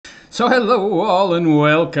So hello all and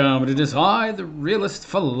welcome. It is I, the Realist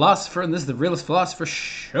Philosopher, and this is the Realist Philosopher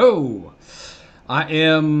Show. I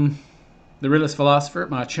am the Realist Philosopher.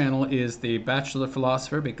 My channel is the Bachelor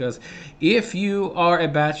Philosopher because if you are a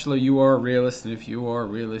bachelor, you are a realist, and if you are a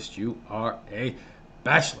realist, you are a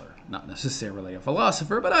bachelor. Not necessarily a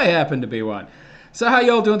philosopher, but I happen to be one. So how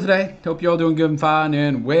y'all doing today? Hope y'all doing good and fine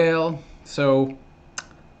and well. So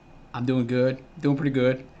I'm doing good, doing pretty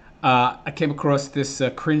good. I came across this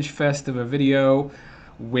Cringefest of a video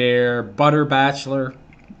where Butter Bachelor,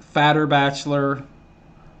 Fatter Bachelor,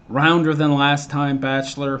 Rounder Than Last Time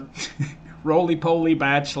Bachelor, Roly-Poly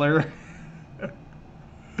Bachelor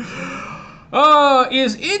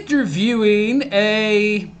is interviewing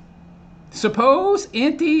a supposed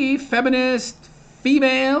anti-feminist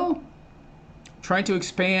female trying to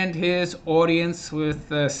expand his audience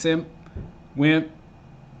with simp, wimp,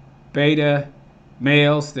 beta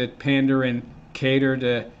males that pander and cater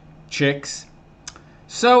to chicks.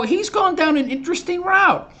 So he's gone down an interesting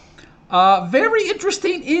route. Very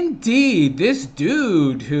interesting indeed. This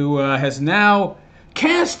dude who has now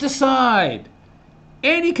cast aside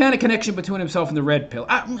any kind of connection between himself and the red pill.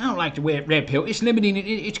 I don't like the red pill. It's limiting.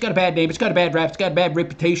 It's got a bad name. It's got a bad rap. It's got a bad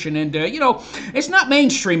reputation. And, it's not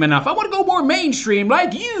mainstream enough. I want to go more mainstream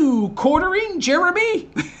like you, quartering Jeremy.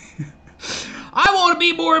 I want to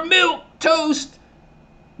be more milk toast,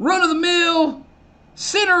 run-of-the-mill,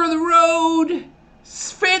 center of the road,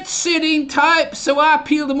 fence-sitting type, so I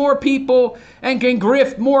appeal to more people and can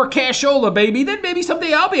grift more cashola, baby. Then maybe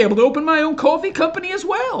someday I'll be able to open my own coffee company as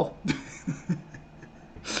well.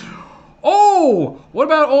 Oh, what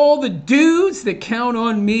about all the dudes that count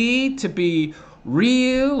on me to be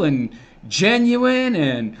real and genuine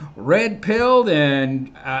and red-pilled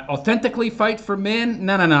and authentically fight for men?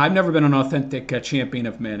 No. I've never been an authentic champion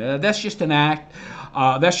of men. That's just an act.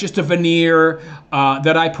 That's just a veneer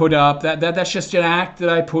that I put up. That's just an act that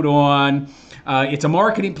I put on. It's a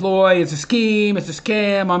marketing ploy. It's a scheme. It's a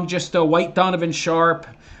scam. I'm just a white Donovan Sharp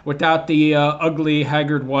without the ugly,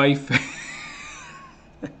 haggard wife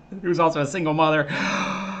who's also a single mother.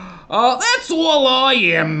 That's all I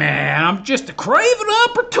am, man. I'm just a craven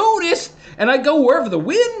opportunist, and I go wherever the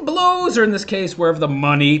wind blows, or in this case, wherever the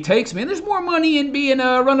money takes me. And there's more money in being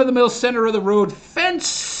a run-of-the-mill, center-of-the-road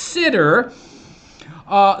fence-sitter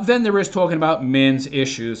than there is talking about men's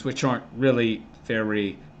issues, which aren't really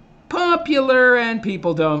very popular, and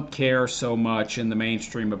people don't care so much in the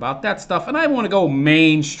mainstream about that stuff. And I want to go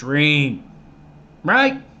mainstream,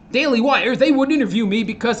 right? Daily Wire, they wouldn't interview me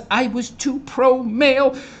because I was too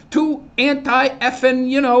pro-male, too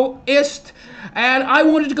anti-effing, and I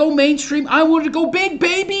wanted to go mainstream. I wanted to go big,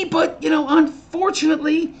 baby, but,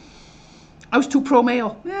 unfortunately, I was too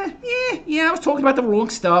pro-male. I was talking about the wrong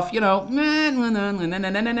stuff, No.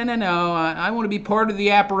 I want to be part of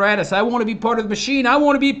the apparatus. I want to be part of the machine. I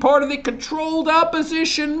want to be part of the controlled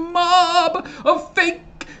opposition mob of fake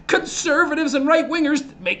conservatives and right-wingers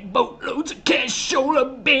that make boatloads of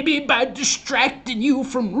cashola, baby, by distracting you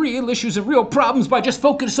from real issues and real problems by just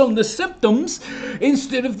focusing on the symptoms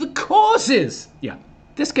instead of the causes. Yeah,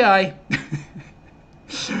 this guy...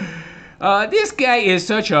 this guy is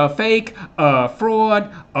such a fake, a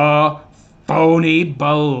fraud, a phony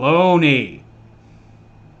baloney.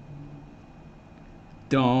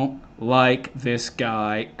 Don't like this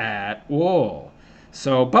guy at all.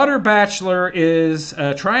 So Butter Bachelor is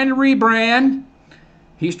trying to rebrand.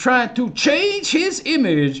 He's trying to change his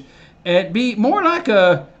image and be more like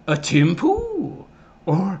a Tim Pool.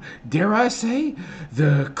 Or, dare I say,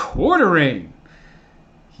 the quartering.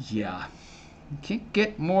 Yeah. You can't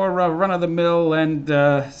get more run-of-the-mill and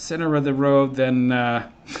center of the road than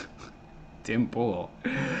Tim Pool.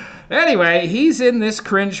 Anyway, he's in this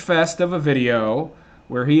cringe fest of a video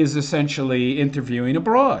where he is essentially interviewing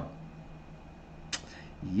abroad.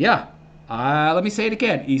 Yeah, let me say it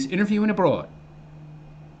again. He's interviewing abroad.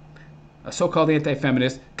 A so-called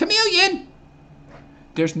anti-feminist chameleon.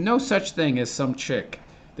 There's no such thing as some chick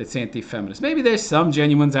that's anti-feminist. Maybe there's some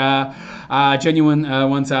genuine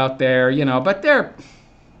ones out there, but they're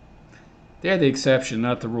the exception,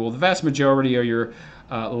 not the rule. The vast majority are your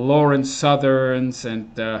Lauren Southerns and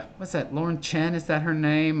what's that? Lauren Chen, is that her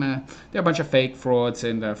name? They're a bunch of fake frauds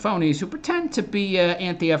and phonies who pretend to be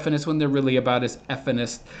anti-effeminist when they're really about as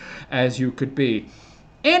effeminist as you could be.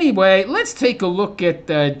 Anyway, let's take a look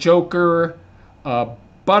at Joker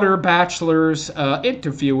Butter Bachelor's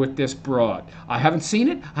interview with this broad. I haven't seen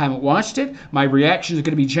it. I haven't watched it. My reaction is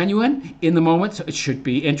going to be genuine in the moment, so it should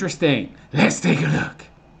be interesting. Let's take a look.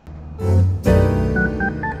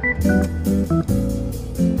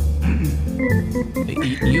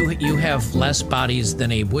 You have less bodies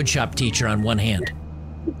than a woodshop teacher on one hand.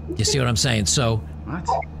 You see what I'm saying? So What?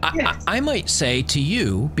 I might say to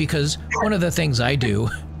you, because one of the things I do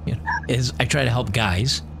is I try to help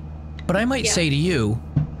guys, but I might say to you,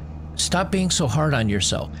 stop being so hard on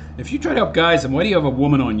yourself. If you try to help guys, then why do you have a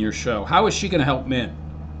woman on your show? How is she going to help men?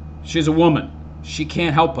 She's a woman. She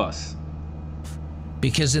can't help us.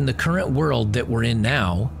 Because in the current world that we're in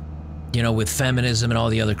now, you know, with feminism and all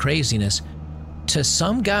the other craziness, to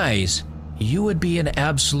some guys, you would be an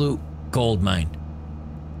absolute gold mine.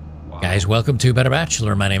 Wow. Guys, welcome to Better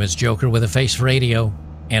Bachelor. My name is Joker with a face for radio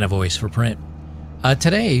and a voice for print.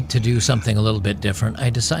 Today, to do something a little bit different,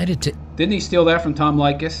 I decided to... Didn't he steal that from Tom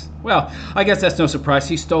Likas? Well, I guess that's no surprise.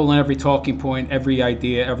 He's stolen every talking point, every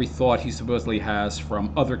idea, every thought he supposedly has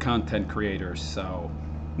from other content creators. So,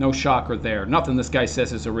 no shocker there. Nothing this guy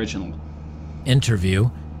says is original.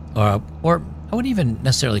 Interview, or I wouldn't even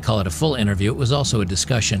necessarily call it a full interview. It was also a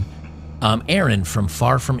discussion. Erin from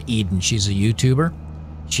Far From Eden, she's a YouTuber.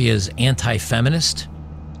 She is anti-feminist.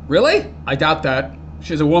 Really? I doubt that.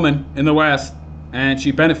 She's a woman in the West. And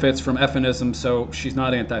she benefits from feminism, so she's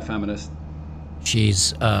not anti-feminist.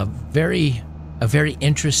 She's a very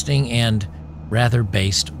interesting and rather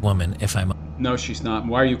based woman, if I No, she's not.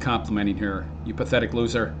 Why are you complimenting her, you pathetic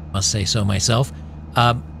loser? Must say so myself.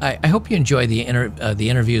 I hope you enjoy the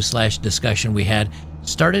interview / discussion we had.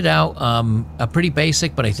 Started out pretty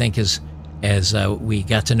basic, but I think as we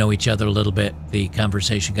got to know each other a little bit, the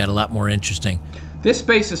conversation got a lot more interesting. This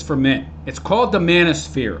space is for men. It's called the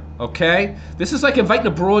manosphere, okay? This is like inviting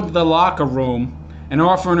a broad to the locker room and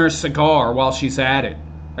offering her a cigar while she's at it,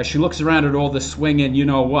 as she looks around at all the swinging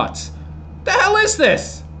you-know-whats. The hell is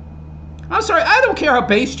this? I'm sorry, I don't care how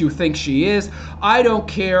based you think she is. I don't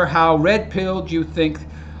care how red-pilled you think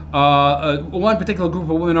one particular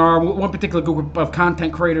group of women are, one particular group of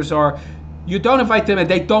content creators are. You don't invite them and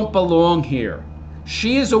they don't belong here.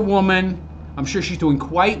 She is a woman. I'm sure she's doing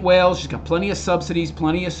quite well. She's got plenty of subsidies,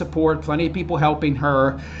 plenty of support, plenty of people helping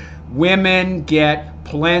her. Women get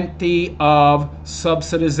plenty of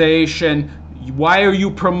subsidization. Why are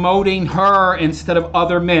you promoting her instead of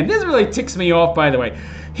other men? This really ticks me off, by the way.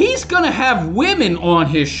 He's going to have women on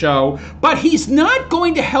his show, but he's not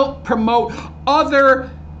going to help promote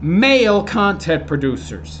other male content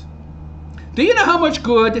producers. Do you know how much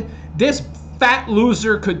good this fat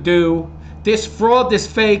loser could do? This fraud, this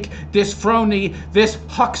fake, this phony, this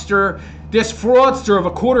huckster, this fraudster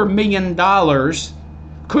of $250,000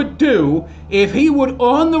 could do if he would,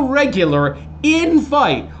 on the regular,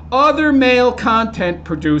 invite other male content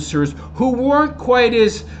producers who weren't quite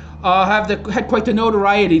as had quite the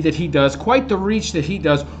notoriety that he does, quite the reach that he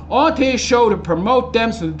does, onto his show to promote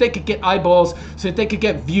them so that they could get eyeballs, so that they could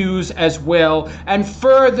get views as well, and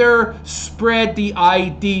further spread the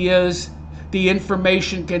ideas, the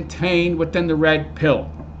information contained within the red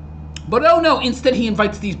pill. But oh no, instead he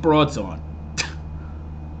invites these broads on.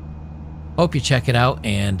 Hope you check it out,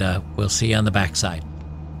 and we'll see you on the backside.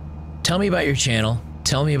 Tell me about your channel.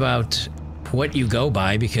 Tell me about what you go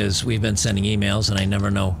by, because we've been sending emails and I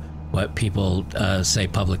never know what people say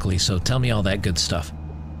publicly. So tell me all that good stuff.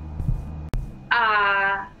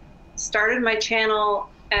 Started my channel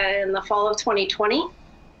in the fall of 2020.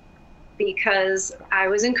 Because I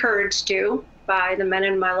was encouraged to by the men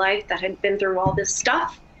in my life that had been through all this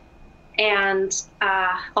stuff. And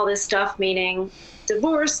all this stuff meaning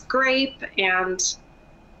divorce, rape, and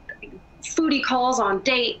foodie calls on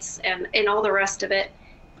dates, and all the rest of it.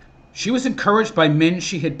 She was encouraged by men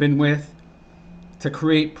she had been with to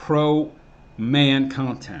create pro-man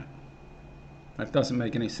content. That doesn't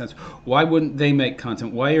make any sense. Why wouldn't they make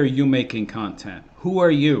content? Why are you making content? Who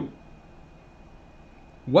are you?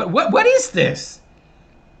 What is this?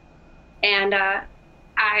 And I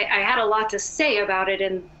had a lot to say about it.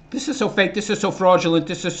 And this is so fake. This is so fraudulent.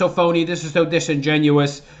 This is so phony. This is so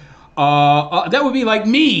disingenuous. That would be like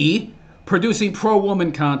me producing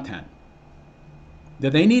pro-woman content.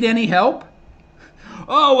 Do they need any help?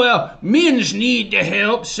 Oh, well, men's need the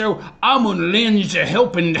help, so I'm gonna lend the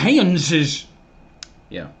helping hands.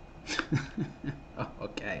 Yeah.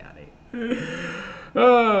 Okay, honey.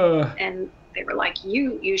 And they were like,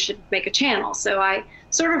 you should make a channel. So I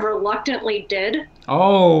sort of reluctantly did.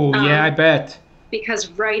 Oh, yeah, I bet. Because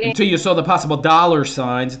writing... Until you saw the possible dollar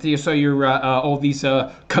signs, until you saw your all these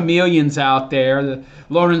chameleons out there, the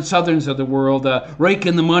Lauren Southerns of the world,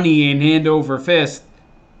 raking the money in hand over fist.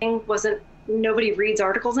 Nobody reads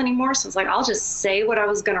articles anymore, so it's like, I'll just say what I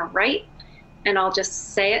was going to write, and I'll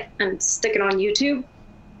just say it and stick it on YouTube.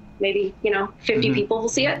 Maybe, 50 people will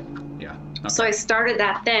see it. Yeah. Okay. So I started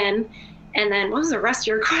that then. And then what was the rest of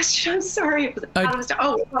your question? I'm sorry. What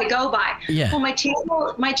do I go by? Yeah. Well,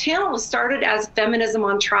 my channel was started as Feminism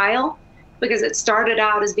on Trial, because it started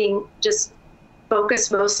out as being just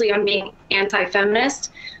focused mostly on being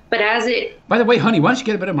anti-feminist. But as it... By the way, honey, why don't you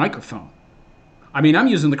get a better microphone? I mean, I'm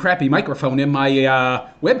using the crappy microphone in my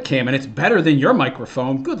webcam, and it's better than your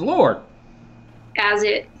microphone. Good Lord. As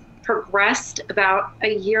it progressed about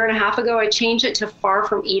a year and a half ago, I changed it to Far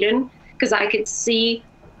From Eden, because I could see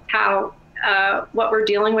how what we're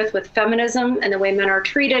dealing with feminism and the way men are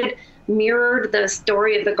treated mirrored the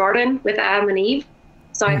story of the garden with Adam and Eve.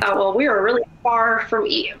 So I thought, well, we are really far from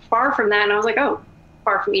that. And I was like, oh,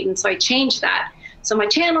 Far From Eden. So I changed that. So my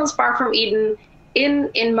channel is Far From Eden.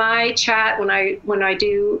 In my chat, when I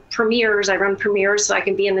do premieres, I run premieres so I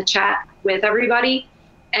can be in the chat with everybody.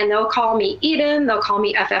 And they'll call me Eden, they'll call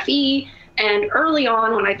me FFE. And early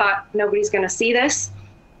on, when I thought nobody's going to see this,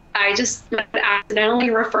 I just accidentally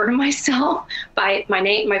refer to myself by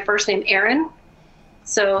my first name, Aaron.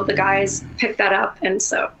 So the guys picked that up, and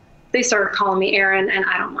so they started calling me Aaron, and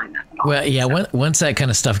I don't mind that at all. Well, yeah, so. Once that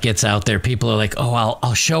kind of stuff gets out there, people are like, oh,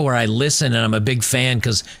 I'll show her I listen, and I'm a big fan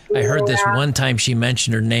because I heard this one time she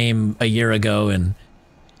mentioned her name a year ago. And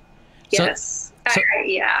yes.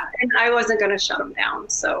 Yeah, and I wasn't going to shut them down.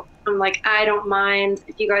 So I'm like, I don't mind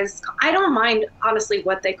if you guys, I don't mind, honestly,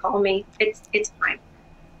 what they call me. It's fine.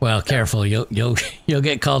 Well, careful. You'll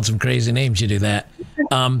get called some crazy names. You do that.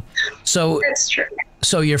 So that's true.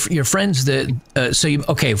 So your friends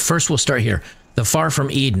okay. First, we'll start here. The Far From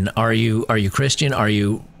Eden. Are you Christian? Are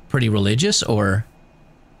you pretty religious or?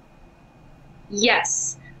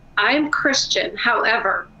 Yes, I'm Christian.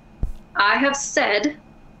 However, I have said,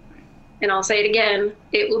 and I'll say it again,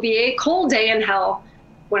 it will be a cold day in hell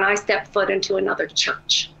when I step foot into another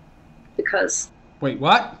church, because. Wait,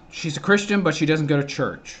 what? She's a Christian, but she doesn't go to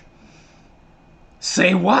church.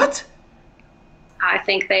 Say what? I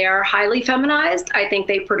think they are highly feminized. I think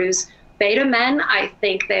they produce beta men. I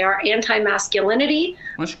think they are anti-masculinity.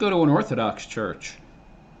 Why don't you go to an Orthodox church?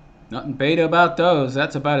 Nothing beta about those.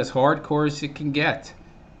 That's about as hardcore as it can get.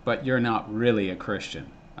 But you're not really a Christian,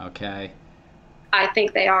 okay? I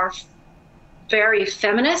think they are very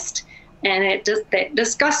feminist. And it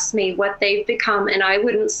disgusts me what they've become. And I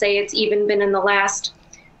wouldn't say it's even been in the last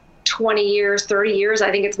 20 years, 30 years.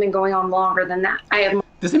 I think it's been going on longer than that.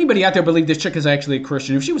 Does anybody out there believe this chick is actually a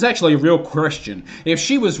Christian? If she was actually a real Christian, if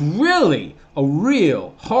she was really a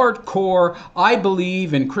real hardcore, I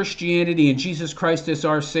believe in Christianity and Jesus Christ as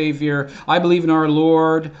our Savior, I believe in our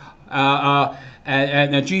Lord,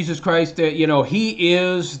 and Jesus Christ, He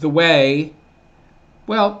is the way,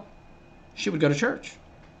 well, she would go to church.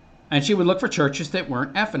 And she would look for churches that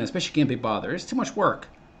weren't effeminist, but she can't be bothered. It's too much work.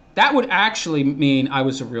 That would actually mean I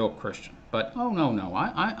was a real Christian. But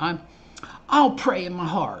no, I'll pray in my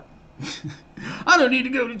heart. I don't need to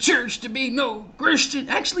go to church to be no Christian.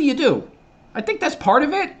 Actually, you do. I think that's part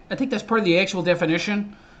of it. I think that's part of the actual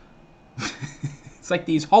definition. It's like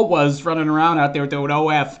these hoas running around out there doing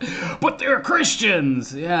OF, but they're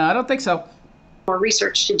Christians. Yeah, I don't think so. More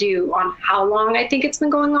research to do on how long I think it's been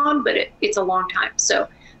going on, but it's a long time. So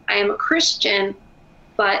I am a Christian,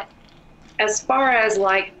 but as far as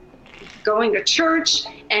like going to church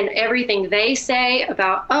and everything they say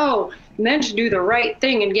about, oh, men should do the right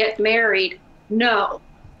thing and get married, no.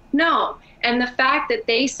 And the fact that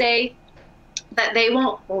they say that they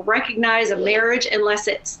won't recognize a marriage unless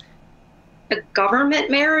it's a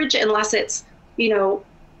government marriage, unless it's,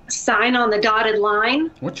 sign on the dotted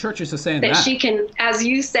line. What churches are saying that? That she can, as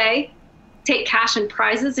you say, take cash and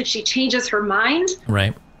prizes if she changes her mind.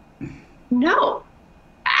 Right. No,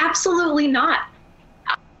 absolutely not.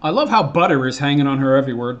 I love how Butter is hanging on her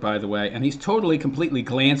every word, by the way, and he's totally, completely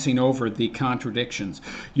glancing over the contradictions.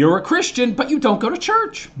 You're a Christian, but you don't go to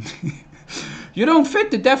church. You don't fit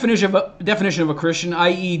the definition of a Christian,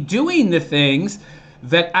 i.e. doing the things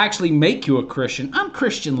that actually make you a Christian. I'm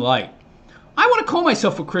Christian light. I want to call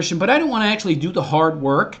myself a Christian, but I don't want to actually do the hard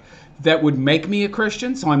work that would make me a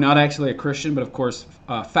Christian, so I'm not actually a Christian, but of course,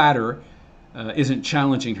 Fatter isn't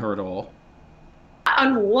challenging her at all.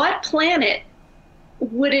 On what planet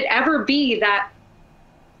would it ever be that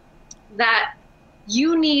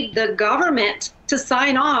you need the government to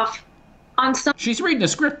sign off on something? She's reading a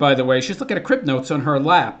script, by the way. She's looking at Crip Notes on her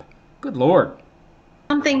lap. Good Lord.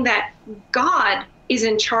 Something that God is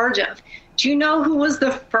in charge of. Do you know who was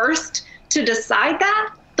the first to decide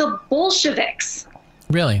that? The Bolsheviks.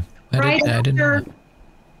 Really? I didn't know that.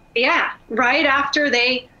 Yeah, right after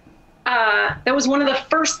they, that was one of the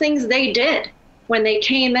first things they did when they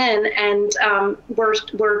came in and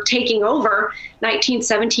were taking over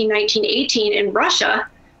 1917, 1918 in Russia,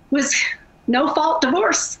 was no-fault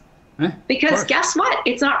divorce. Because guess what?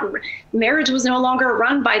 Marriage was no longer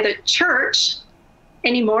run by the church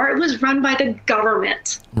anymore. It was run by the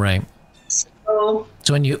government. Right. So,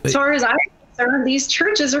 So when you, as far as I'm concerned, these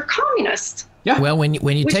churches are communist. Yeah. well, when you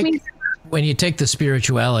Which take means- when you take the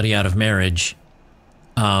spirituality out of marriage,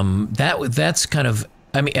 that's kind of,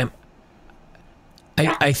 I mean,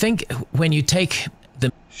 I think when you take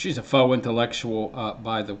the, She's a faux intellectual,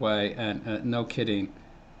 by the way, and no kidding.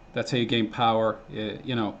 That's how you gain power.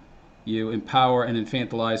 You know, you empower and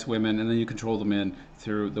infantilize women, and then you control the men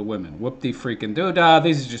through the women. Whoop-de-freaking doodah.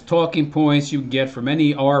 These are just talking points you can get from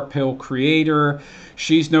any R-pill creator.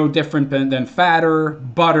 She's no different than Fatter,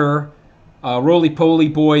 Butter, roly-poly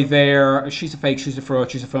boy there. She's a fake, she's a fraud,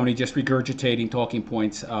 she's a phony, just regurgitating talking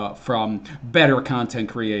points from better content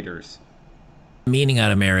creators. meaning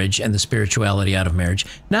out of marriage and the spirituality out of marriage.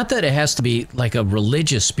 Not that it has to be like a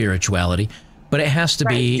religious spirituality, but it has to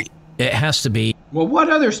be. It has to be. Well, what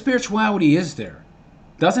other spirituality is there?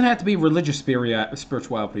 Doesn't have to be religious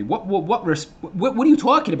spirituality. What are you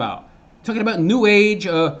talking about? Talking about New Age,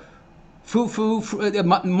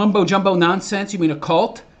 mumbo jumbo nonsense? You mean a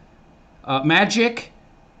cult, magic,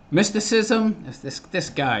 mysticism? This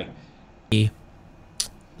guy.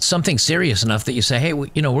 Something serious enough that you say, hey,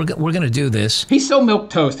 you know, we're going to do this. He's so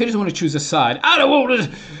milquetoast. He doesn't want to choose a side. I don't want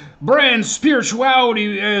to brand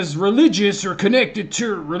spirituality as religious or connected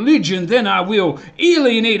to religion. Then I will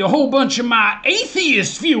alienate a whole bunch of my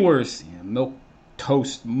atheist viewers. Yeah,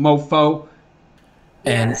 milquetoast mofo.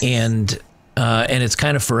 Yes. And it's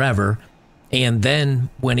kind of forever. And then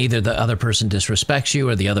when either the other person disrespects you,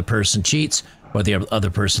 or the other person cheats, or the other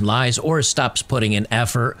person lies, or stops putting in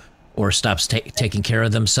effort, or stops taking care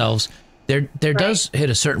of themselves, there does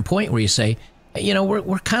hit a certain point where you say, you know,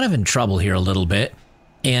 we're kind of in trouble here a little bit.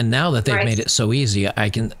 And now that they've made it so easy,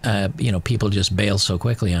 I can, you know, people just bail so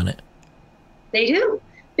quickly on it. They do,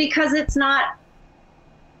 because it's not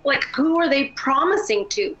like, who are they promising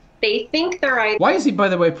to? They think they're. Why is he, by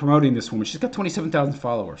the way, promoting this woman? She's got 27,000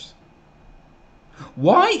 followers.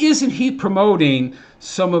 Why isn't he promoting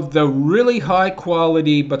some of the really high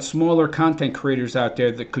quality but smaller content creators out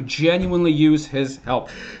there that could genuinely use his help?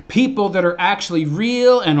 People that are actually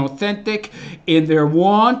real and authentic in their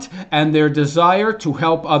want and their desire to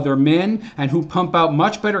help other men, and who pump out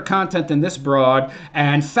much better content than this broad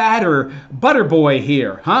and Fatter Butter Boy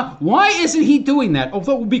here, huh? Why isn't he doing that? Oh,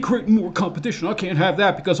 that would be creating more competition. I can't have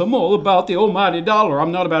that because I'm all about the almighty dollar.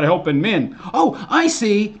 I'm not about helping men. Oh, I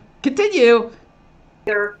see. Continue.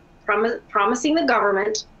 They're promising the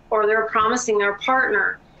government, or they're promising their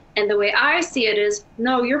partner. And the way I see it is,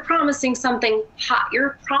 no, you're promising something high.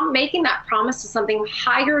 You're making that promise to something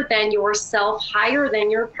higher than yourself, higher than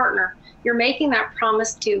your partner. You're making that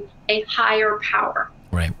promise to a higher power.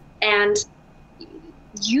 Right. And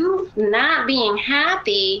you not being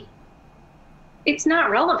happy, it's not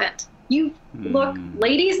relevant. Look,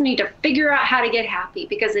 ladies need to figure out how to get happy,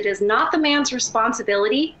 because it is not the man's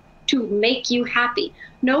responsibility to make you happy.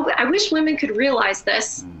 No, I wish women could realize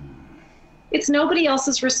this. It's nobody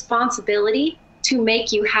else's responsibility to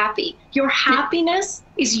make you happy. Your happiness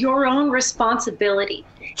is your own responsibility.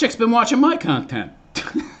 Chick's been watching my content.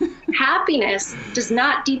 Happiness does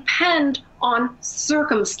not depend on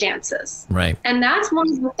circumstances. Right. And that's one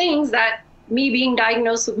of the things that me being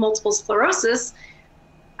diagnosed with multiple sclerosis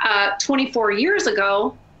 24 years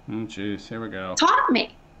ago Jeez, here we go. taught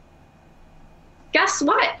me. Guess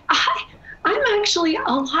what? I'm actually a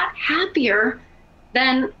lot happier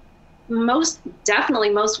than most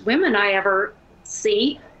women I ever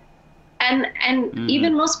see, and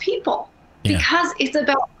even most people, because it's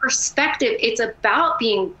about perspective. It's about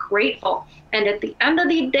being grateful. And at the end of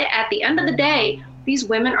the day, these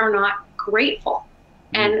women are not grateful,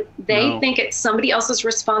 and they think it's somebody else's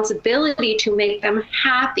responsibility to make them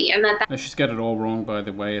happy. And that She's got it all wrong, by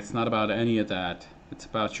the way. It's not about any of that. It's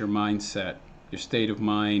about your mindset, your state of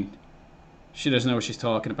mind. She doesn't know what she's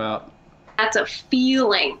talking about. That's a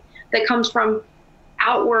feeling that comes from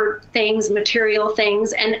outward things, material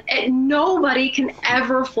things, and nobody can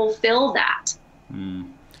ever fulfill that.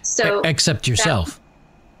 So except yourself.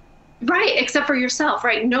 Right, except for yourself,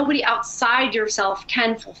 right? Nobody outside yourself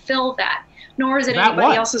can fulfill that, nor is it That anybody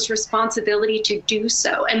what? else's responsibility to do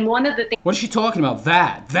so. And one of the things What is she talking about?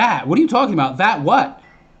 That. What are you talking about? That what?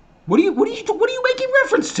 What are you making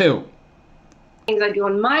reference to? I do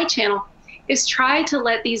on my channel is try to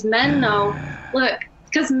let these men know, look,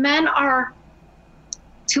 because men are,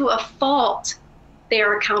 to a fault, they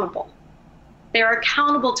are accountable. They are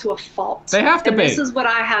accountable to a fault. They have to and be. This is what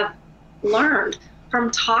I have learned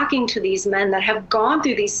from talking to these men that have gone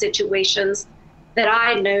through these situations that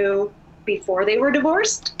I knew before they were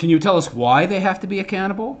divorced. Can you tell us why they have to be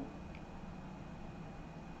accountable?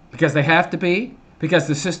 Because they have to be? Because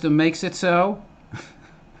the system makes it so?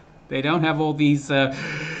 They don't have all these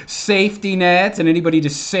safety nets and anybody to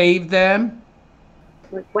save them.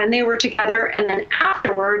 When they were together, and then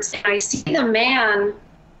afterwards, I see the man.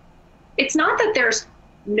 It's not that there's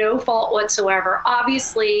no fault whatsoever.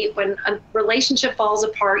 Obviously, when a relationship falls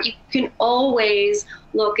apart, you can always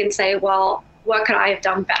look and say, well, what could I have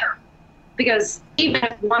done better? Because even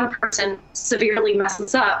if one person severely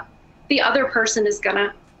messes up, the other person is going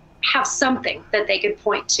to have something that they could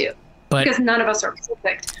point to. Because none of us are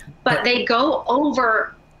perfect. But they go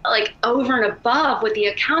over and above with the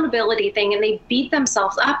accountability thing, and they beat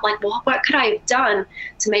themselves up like, well, what could I have done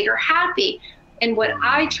to make her happy? And what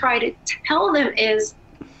I try to tell them is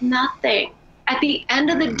nothing. At the end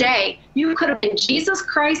of the day, you could have been Jesus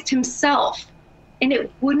Christ himself, and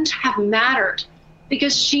it wouldn't have mattered,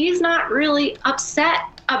 because she's not really upset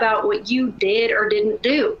about what you did or didn't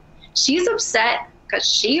do. She's upset because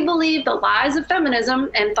she believed the lies of feminism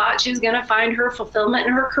and thought she was going to find her fulfillment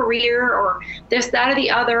in her career, or this, that, or the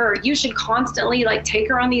other, or you should constantly take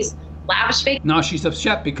her on these lavish vacations. No, she's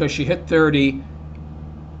upset because she hit 30.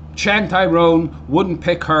 Chad and Tyrone wouldn't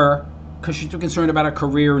pick her because she's too concerned about her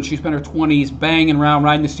career, and she spent her 20s banging around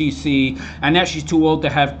riding the CC, and now she's too old to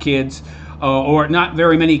have kids, or not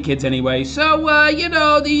very many kids anyway. So,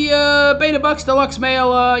 the Beta Bucks Deluxe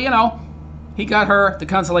male, he got her the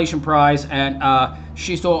consolation prize, and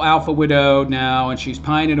she's all alpha widowed now, and she's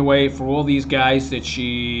pining away for all these guys that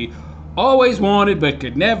she always wanted but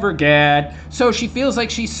could never get. So she feels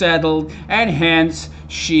like she's settled, and hence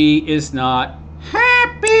she is not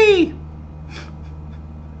happy.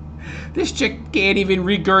 This chick can't even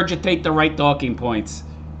regurgitate the right talking points.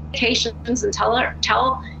 And tell her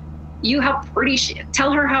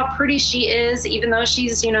how pretty she is, even though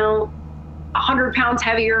she's 100 pounds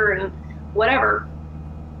heavier and whatever.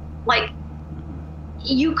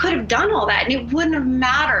 You could have done all that and it wouldn't have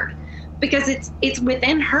mattered, because it's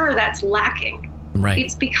within her that's lacking. Right.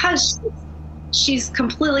 It's because she's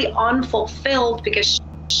completely unfulfilled because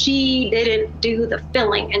she didn't do the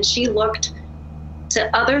filling, and she looked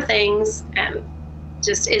to other things and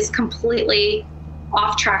just is completely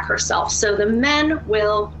off track herself. So the men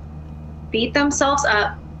will beat themselves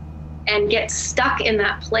up and get stuck in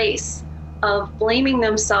that place of blaming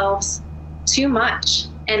themselves too much.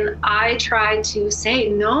 And I try to say,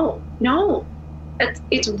 no,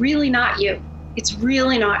 it's really not you. It's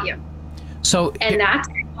really not you. And that's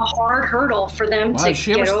a hard hurdle for them to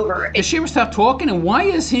get over. Does she ever stop talking? And why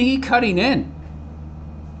is he cutting in?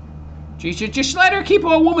 Just let her keep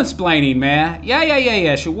on woman-splaining, man.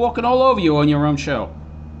 Yeah. She's walking all over you on your own show.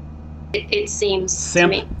 It seems to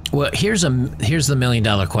me. Well, here's the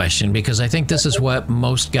million-dollar question, because I think this is what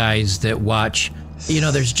most guys that watch,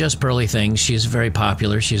 there's Just Pearly Things. She's very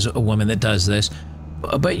popular. She's a woman that does this.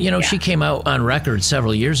 But, she came out on record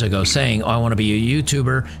several years ago saying, I want to be a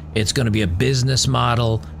YouTuber. It's going to be a business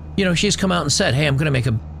model. She's come out and said, hey, I'm going to make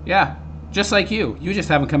a... Yeah, just like you. You just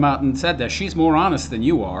haven't come out and said that. She's more honest than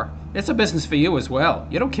you are. It's a business for you as well.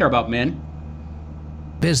 You don't care about men.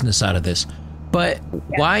 Business out of this. But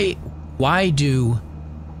why do...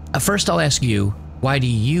 First, I'll ask you, why do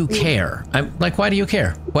you care? Why do you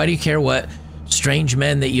care? Why do you care what strange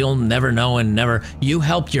men that you'll never know and never... You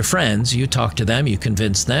helped your friends. You talked to them. You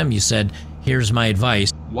convinced them. You said, here's my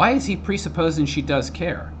advice. Why is he presupposing she does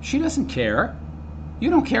care? She doesn't care. You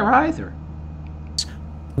don't care either.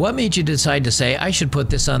 What made you decide to say, I should put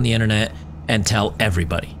this on the internet and tell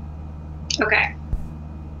everybody? Okay.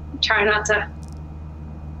 Try not to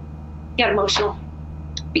get emotional.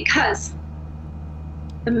 Because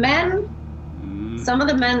the men, some of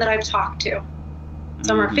the men that I've talked to,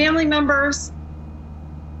 some are family members,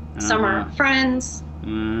 some are friends.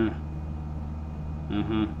 No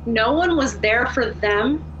one was there for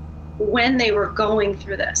them when they were going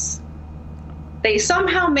through this. They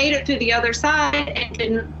somehow made it through the other side and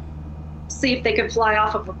didn't see if they could fly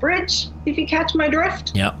off of a bridge, if you catch my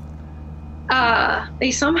drift. Yep.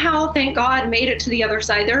 They somehow, thank God, made it to the other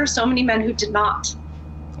side. There are so many men who did not.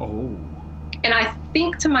 Oh. And I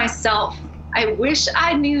think to myself, I wish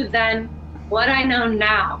I knew then what I know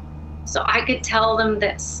now, so I could tell them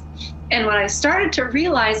this. And what I started to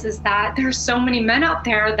realize is that there's so many men out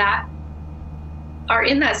there that are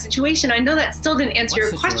in that situation. I know that still didn't answer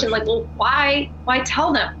your question. Well, why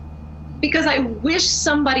tell them? Because I wish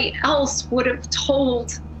somebody else would have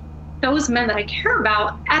told those men that I care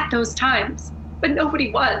about at those times, but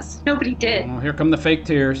nobody was. Nobody did. Oh, here come the fake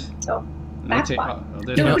tears. So that's why.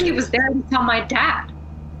 Nobody was there to tell my dad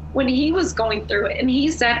when he was going through it, and he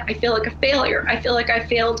said, "I feel like a failure. I feel like I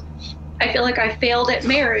failed. I feel like I failed at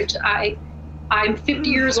marriage. I'm 50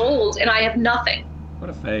 years old and I have nothing." What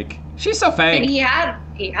a fake. She's so fake. And he had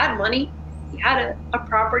money. He had a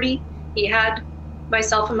property. He had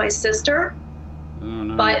myself and my sister. Oh,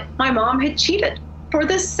 no. But my mom had cheated for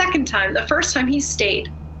the second time. The first time he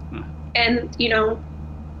stayed. And, you know,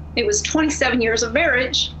 it was 27 years of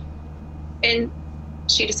marriage. And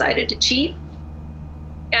she decided to cheat.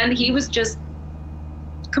 And he was just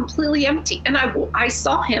completely empty. And I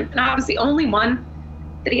saw him, and I was the only one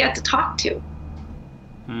that he had to talk to.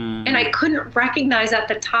 And I couldn't recognize at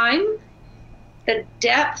the time the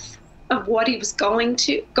depth of what he was going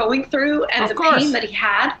through and the pain that he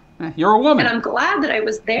had. You're a woman. And I'm glad that I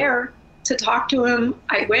was there to talk to him.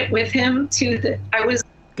 I went with him to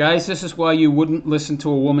Guys, this is why you wouldn't listen to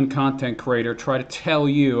a woman content creator try to tell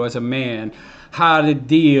you as a man how to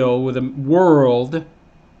deal with a world,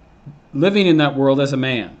 living in that world as a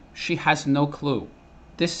man. She has no clue.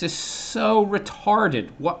 This is so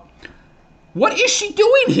retarded. What is she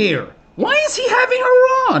doing here? Why is he having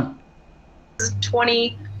her on?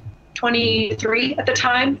 23 at the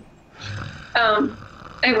time.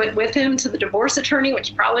 I went with him to the divorce attorney, which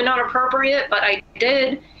is probably not appropriate, but I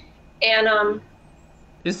did. And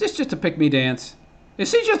is this just a pick-me dance?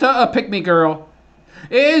 Is she just a pick-me girl?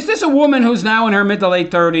 Is this a woman who's now in her mid to late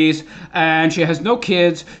 30s and she has no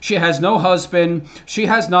kids, she has no husband, she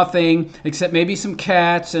has nothing except maybe some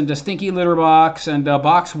cats and a stinky litter box and a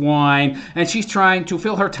box of wine, and she's trying to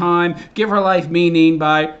fill her time, give her life meaning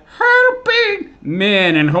by helping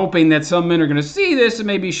men and hoping that some men are going to see this and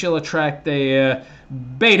maybe she'll attract a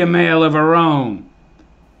beta male of her own?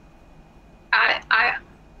 I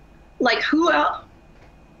like, who else?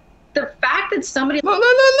 The fact that somebody... Look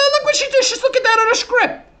what she did. She's looking down at a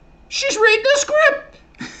script. She's reading the script.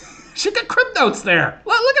 She got crib notes there.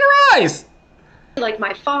 Look at her eyes. Like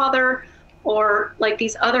my father or like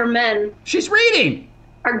these other men... She's reading.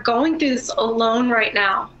 ...are going through this alone right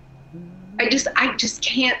now. I just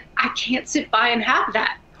can't sit by and have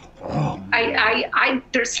that. Oh,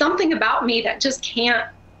 there's something about me that just can't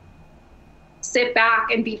sit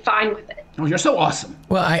back and be fine with it. Oh, you're so awesome.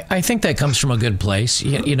 Well, I think that comes from a good place.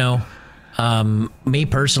 You know, me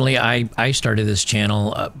personally, I started this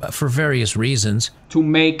channel for various reasons. To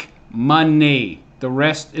make money. The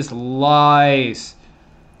rest is lies.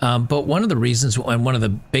 But one of the reasons, and one of the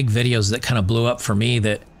big videos that kind of blew up for me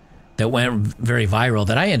that went very viral,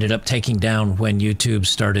 that I ended up taking down when YouTube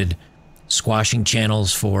started squashing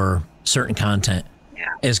channels for certain content,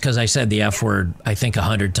 is because I said the F word, I think,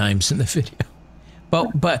 100 times in the video.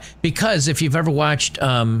 But because if you've ever watched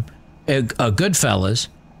a Goodfellas,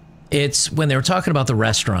 it's when they were talking about the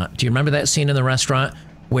restaurant. Do you remember that scene in the restaurant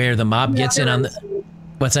where the mob gets in on the...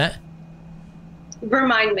 What's that?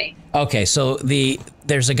 Remind me. Okay, so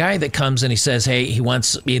there's a guy that comes and he says, hey, he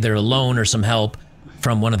wants either a loan or some help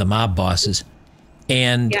from one of the mob bosses.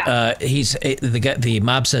 And the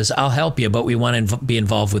mob says, I'll help you, but we want to be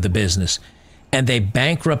involved with the business. And they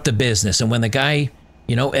bankrupt the business. And when the guy,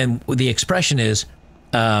 you know, and the expression is,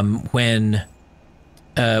 when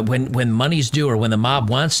money's due or when the mob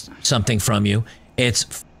wants something from you, it's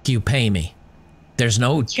F you pay me. There's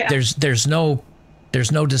no there's no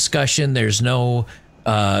discussion, there's no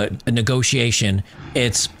negotiation.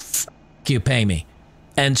 It's F you pay me.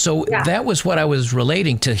 And so that was what I was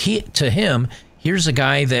relating to him. Here's a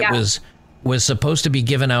guy that was supposed to be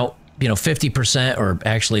giving out, you know, 50% or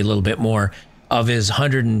actually a little bit more of his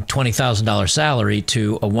 $120,000 salary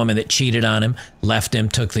to a woman that cheated on him, left him,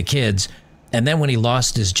 took the kids. And then when he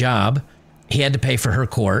lost his job, he had to pay for her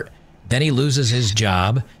court. Then he loses his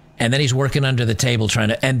job. And then he's working under the table trying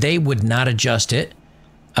to, and they would not adjust it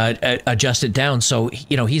down. So,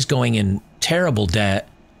 you know, he's going in terrible debt,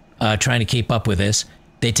 trying to keep up with this.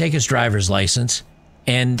 They take his driver's license.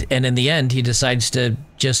 And in the end, he decides to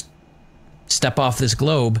just step off this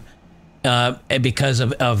globe because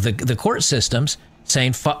of the court systems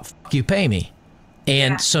saying, fuck you, pay me.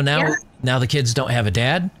 And so now the kids don't have a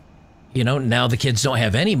dad. You know, now the kids don't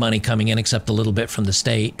have any money coming in except a little bit from the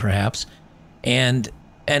state, perhaps. And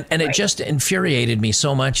it just infuriated me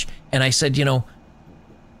so much. And I said, you know,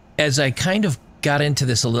 as I kind of got into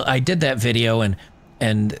this a little, I did that video and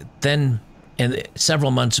then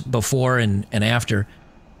several months before and after,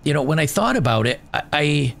 you know, when I thought about it,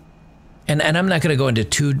 and I'm not going to go into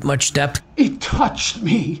too much depth. It touched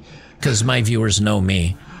me. Because my viewers know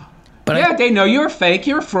me. But yeah, they know you're fake,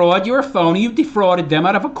 you're a fraud, you're a phony, you've defrauded them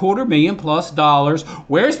out of $250,000+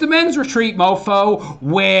 Where's the men's retreat, mofo?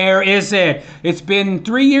 Where is it? It's been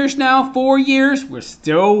 3 years now, 4 years? We're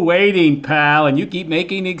still waiting, pal, and you keep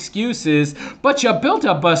making excuses. But you built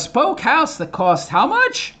a bespoke house that cost how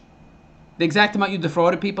much? The exact amount you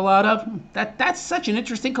defrauded people out of? That's such an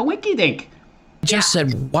interesting coinky-dink. I just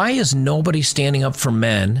said, why is nobody standing up for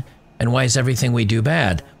men, and why is everything we do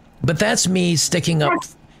bad? But that's me sticking up.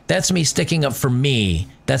 That's me sticking up for me.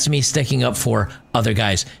 That's me sticking up for other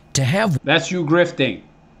guys. To have That's you grifting.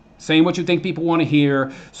 Saying what you think people want to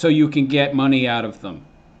hear so you can get money out of them.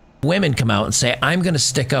 women come out and say, I'm going to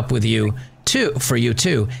stick up with you too, for you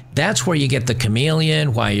too. That's where you get the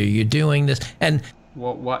chameleon. Why are you doing this? And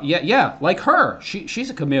Well, yeah, like her. She's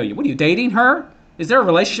a chameleon. What are you, dating her? Is there a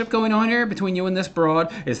relationship going on here between you and this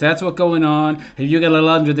broad? Is that what's going on? Have you got a little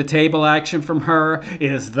under the table action from her?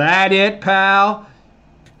 Is that it, pal?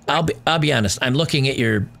 I'll be honest. I'm looking at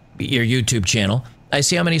your YouTube channel. I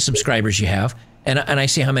see how many subscribers you have, and I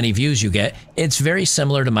see how many views you get. It's very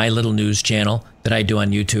similar to my little news channel that I do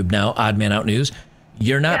on YouTube now, Odd Man Out News.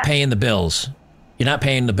 You're not paying the bills. You're not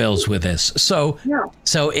paying the bills with this. So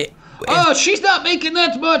Oh, she's not making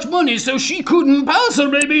that much money, so she couldn't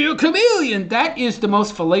possibly be a chameleon. That is the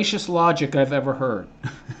most fallacious logic I've ever heard.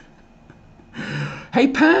 Hey,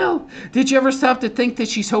 pal, did you ever stop to think that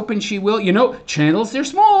she's hoping she will? You know, channels, they're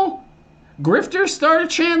small. Grifters start a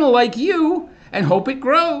channel like you and hope it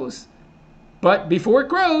grows. But before it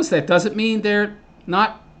grows, that doesn't mean they're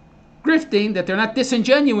not grifting, that they're not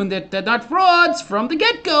disingenuine, that they're not frauds from the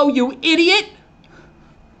get-go, you idiot.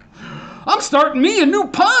 I'm starting me a new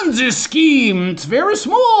Ponzi scheme. It's very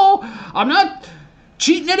small. I'm not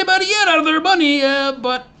cheating anybody yet out of their money,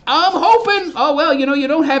 but I'm hoping. Oh, well, you know, you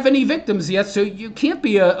don't have any victims yet, so you can't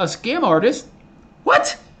be a scam artist.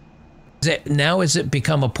 What? Now has it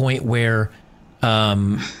become a point where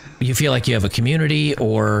you feel like you have a community,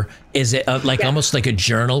 or is it almost like a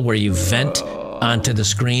journal where you vent onto the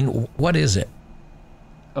screen? What is it?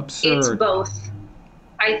 Absurd. It's both.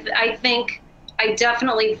 I think I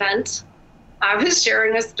definitely vent. I was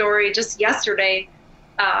sharing a story just yesterday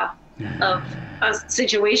of a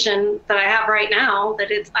situation that I have right now that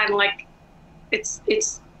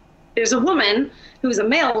there's a woman who's a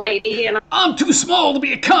mail lady, and I'm too small to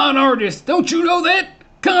be a con artist. Don't you know that?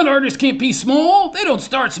 Con artists can't be small. They don't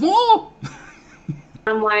start small.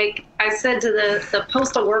 I'm like, I said to the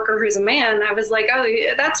postal worker who's a man, I was like, oh,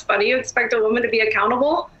 yeah, that's funny. You expect a woman to be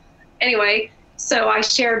accountable? Anyway, so I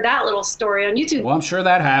shared that little story on YouTube. Well, I'm sure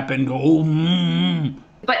that happened. Oh,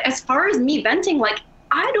 But as far as me venting, like,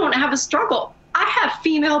 I don't have a struggle. I have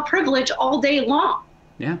female privilege all day long.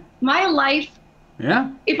 Yeah. My life,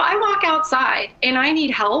 if I walk outside and I need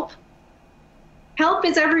help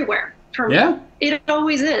is everywhere for me. Yeah. It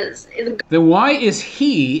always is. Then why is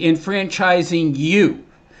he enfranchising you?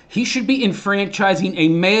 He should be enfranchising a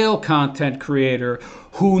male content creator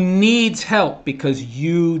who needs help because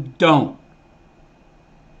you don't.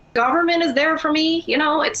 Government is there for me. You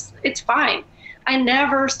know, it's fine. I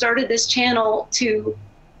never started this channel to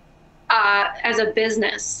as a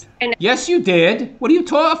business. And yes, you did. What are you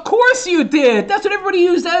talking? Of course you did. That's what everybody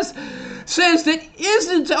who says that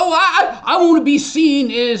isn't. Oh, I want to be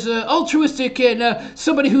seen as altruistic and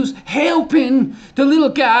somebody who's helping the little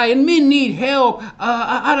guy, and men need help.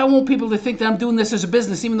 I don't want people to think that I'm doing this as a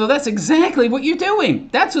business, even though that's exactly what you're doing.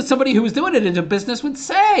 That's what somebody who was doing it as a business would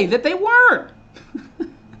say, that they weren't.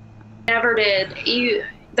 Never did.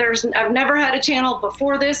 I've never had a channel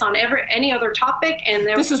before this on any other topic, and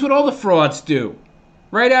this is what all the frauds do.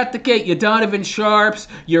 Right out the gate, your Donovan Sharps,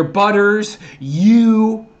 your Butters,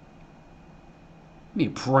 you. Give me a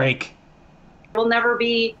break. Will never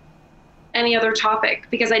be any other topic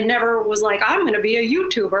because I never was like, I'm going to be a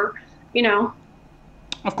YouTuber, you know.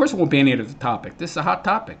 Of course it won't be any other topic. This is a hot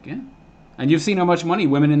topic, yeah? And you've seen how much money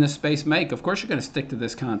women in this space make. Of course you're going to stick to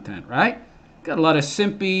this content, right? Got a lot of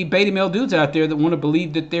simpy beta male dudes out there that want to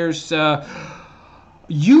believe that there's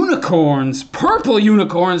unicorns, purple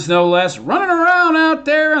unicorns no less, running around out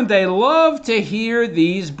there, and they love to hear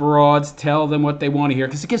these broads tell them what they want to hear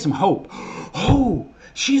because it gives them hope. Oh,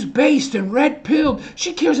 she's based and red-pilled.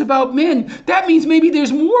 She cares about men. That means maybe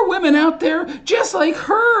there's more women out there just like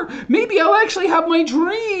her. Maybe I'll actually have my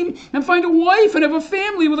dream and find a wife and have a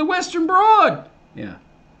family with a Western broad. Yeah.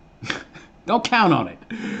 Don't count on it.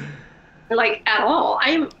 Like at all.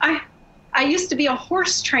 I used to be a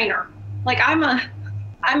horse trainer. Like I'm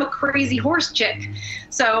a crazy horse chick.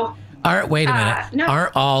 So wait a minute. No.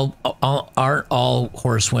 Aren't all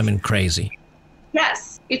horse women crazy?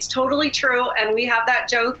 Yes, it's totally true, and we have that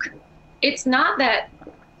joke. It's not that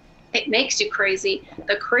it makes you crazy.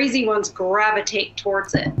 The crazy ones gravitate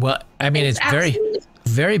towards it. Well, I mean, it's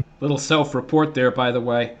very little self-report there, by the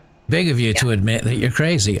way. Big of you to admit that you're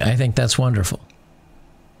crazy. I think that's wonderful.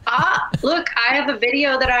 Look, I have a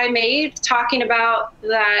video that I made talking about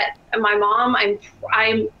that my mom,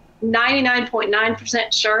 I'm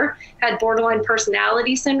 99.9% sure, had borderline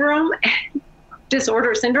personality syndrome,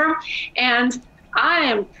 disorder syndrome, and I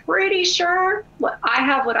am pretty sure I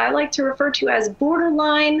have what I like to refer to as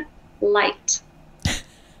borderline light.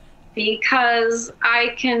 Because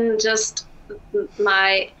I can just,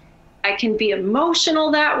 I can be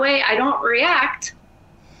emotional that way. I don't react.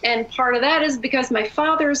 And part of that is because my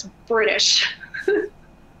father's British.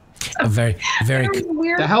 A very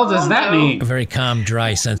weird. The hell does that mean? A very calm,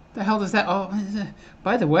 dry sense. The hell does that? Oh,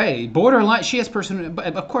 by the way, borderline. She has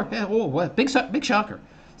of course. Oh, what big shocker.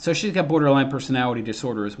 So she's got borderline personality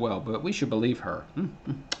disorder as well. But we should believe her.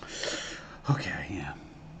 Okay, yeah.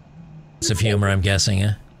 Sense of humor, I'm guessing,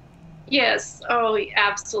 yeah. Yes. Oh,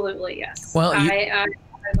 absolutely. Yes. Well, I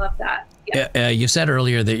love that. Yeah. You said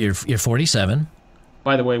earlier that you're 47.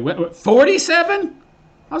 By the way, 47?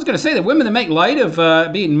 I was going to say that women that make light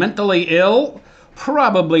of being mentally ill,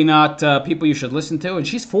 probably not people you should listen to. And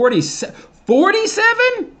she's 47?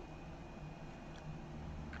 47?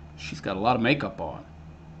 She's got a lot of makeup on.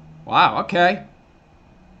 Wow, okay.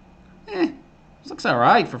 Looks all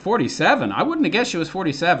right for 47. I wouldn't have guessed she was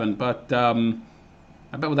 47, but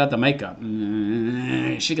I bet without the makeup,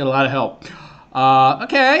 she got a lot of help.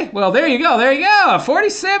 Okay, well, there you go. A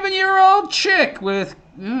 47-year-old chick with,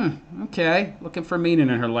 okay, looking for meaning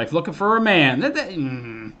in her life, looking for a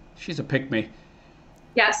man. She's a pick-me.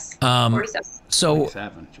 Yes, 47. So,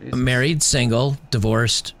 47. Married, single,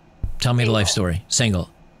 divorced. Tell me the life story. Single.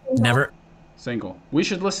 Never. Single. We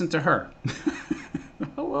should listen to her.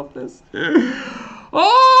 I love this.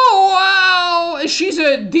 Oh, wow. She's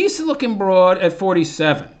a decent-looking broad at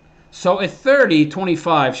 47. So at 30,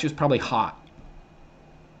 25, she was probably hot.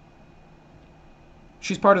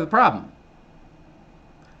 She's part of the problem.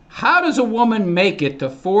 How does a woman make it to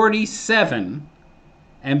 47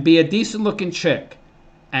 and be a decent-looking chick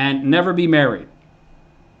and never be married?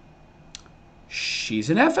 She's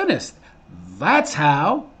an effeminist. That's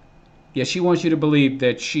how. Yeah, she wants you to believe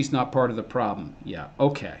that she's not part of the problem. Yeah,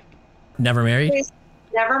 okay. Never married?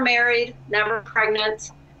 Never married, never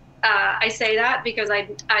pregnant. I say that because I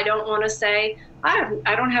don't want to say I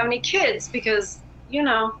don't have any kids because,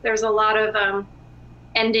 there's a lot of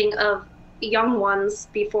ending of young ones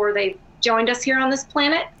before they joined us here on this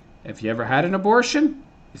planet. Have you ever had an abortion?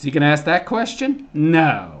 Is he going to ask that question?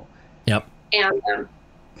 No. Yep. And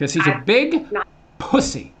because he's a big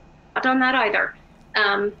pussy. Not done that either.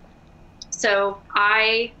 So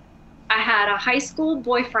I had a high school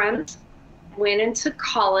boyfriend, went into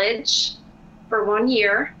college for 1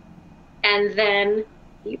 year, and then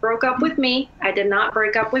he broke up with me. I did not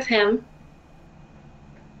break up with him.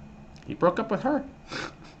 He broke up with her.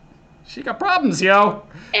 She got problems, yo.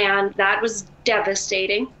 And that was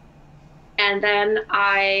devastating. And then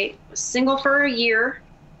I was single for a year,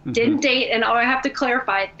 didn't date, and I have to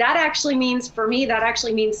clarify, that actually means, for me,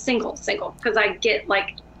 single, because I get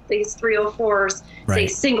like these 304s say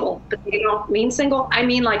single, but they don't mean single. I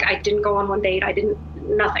mean, like, I didn't go on one date, I didn't,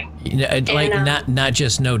 nothing. Like, and, not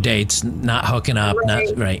just no dates, not hooking up, not,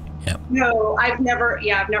 right, yeah. No, I've never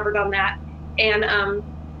done that. And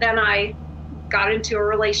then I got into a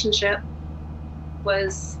relationship,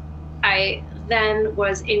 I then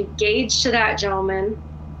was engaged to that gentleman.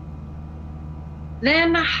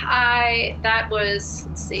 Then let's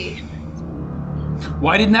see.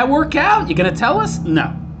 Why didn't that work out? You gonna tell us?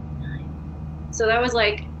 No. So that was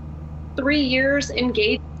like 3 years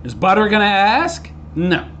engaged. Is Butter gonna ask?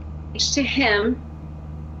 No. To him,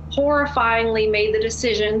 horrifyingly made the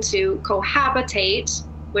decision to cohabitate,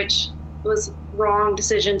 which was wrong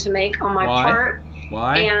decision to make on my part.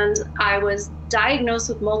 Why? And I was diagnosed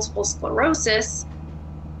with multiple sclerosis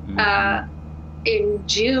in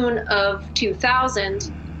June of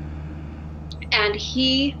 2000, and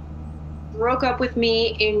he broke up with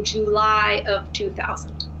me in July of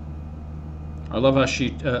 2000. I love how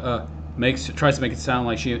she tries to make it sound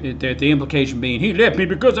like the implication being he left me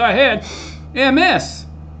because I had MS.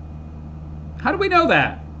 How do we know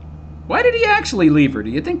that? Why did he actually leave her? Do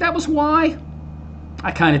you think that was why?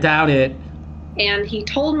 I kind of doubt it. And he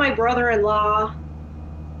told my brother-in-law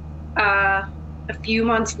a few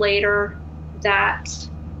months later that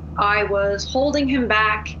I was holding him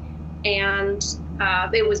back, and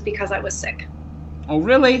it was because I was sick. Oh,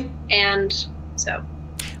 really? And so.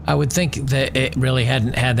 I would think that it really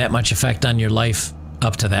hadn't had that much effect on your life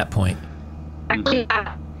up to that point. Actually,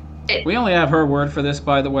 we only have her word for this,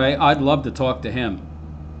 by the way. I'd love to talk to him.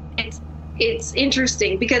 It's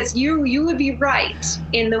interesting because you would be right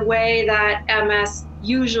in the way that MS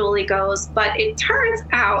usually goes, but it turns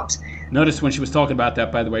out. Notice when she was talking about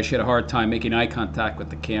that, by the way, she had a hard time making eye contact with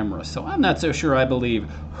the camera, so I'm not so sure I believe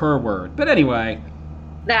her word. But anyway.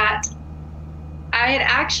 That I had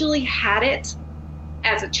actually had it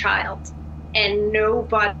as a child, and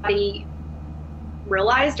nobody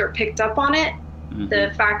realized or picked up on it.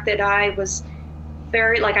 The fact that I was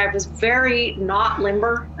very, like, I was very not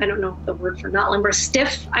limber. I don't know the word for not limber,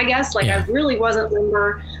 stiff, I guess. Like, I really wasn't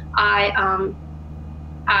limber. My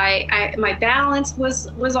balance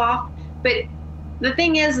was off. But the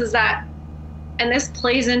thing is that, and this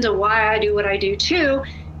plays into why I do what I do too,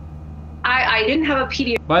 I didn't have a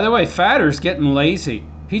pediatrician. By the way, Fatter's getting lazy.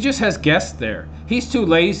 He just has guests there. He's too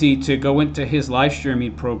lazy to go into his live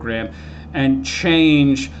streaming program and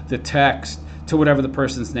change the text to whatever the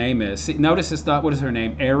person's name is. See, notice it's not, what is her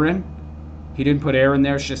name? Erin? He didn't put Erin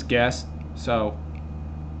there, it's just guest. So,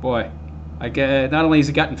 boy, I get, not only has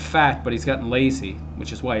he gotten fat, but he's gotten lazy,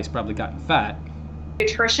 which is why he's probably gotten fat.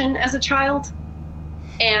 Nutrition as a child.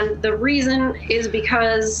 And the reason is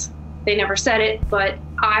because, they never said it, but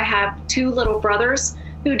I have 2 little brothers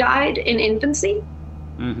who died in infancy.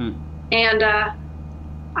 Mm-hmm. And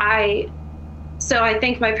so I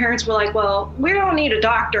think my parents were like, well, we don't need a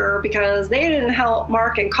doctor because they didn't help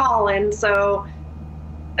Mark and Colin, so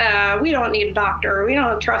we don't need a doctor. We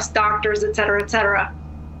don't trust doctors, et cetera, et cetera.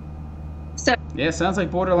 So yeah, sounds like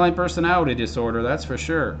borderline personality disorder, that's for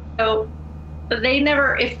sure. So they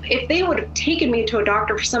never, if they would have taken me to a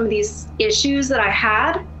doctor for some of these issues that I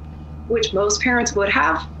had, which most parents would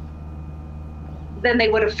have, then they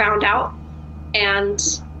would have found out. And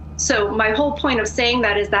so my whole point of saying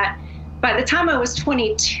that is that by the time I was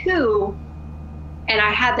 22 and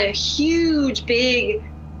I had the huge, big,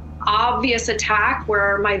 obvious attack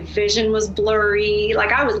where my vision was blurry,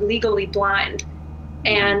 like I was legally blind,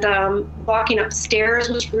 and walking upstairs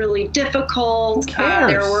was really difficult. Who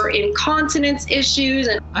cares? There were incontinence issues.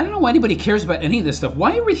 And I don't know why anybody cares about any of this stuff.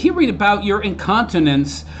 Why are we hearing about your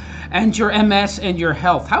incontinence and your MS and your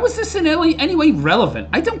health? How is this in any way relevant?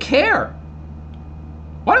 I don't care.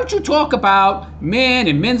 Why don't you talk about men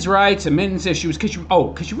and men's rights and men's issues? Because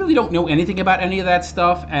you really don't know anything about any of that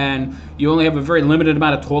stuff, and you only have a very limited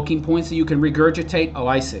amount of talking points that you can regurgitate? Oh,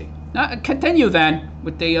 I see. Now, continue then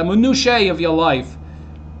with the minutiae of your life.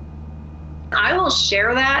 I will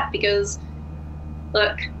share that because,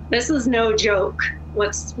 look, this is no joke.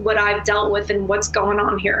 What I've dealt with and what's going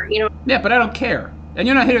on here, you know? Yeah, but I don't care. And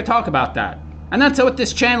you're not here to talk about that. And that's what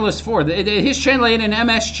this channel is for. His channel ain't an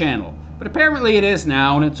MS channel. But apparently it is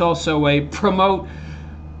now, and it's also a promote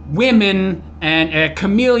women and a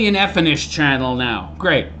chameleon effinish channel now.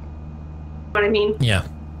 Great. What I mean? Yeah.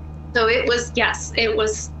 So it was, yes, it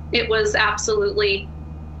was absolutely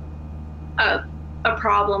a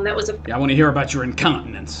problem that was I want to hear about your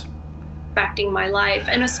incontinence. affecting my life,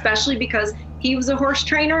 and especially because he was a horse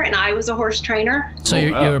trainer and I was a horse trainer. So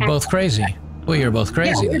you're both crazy. Well, you're both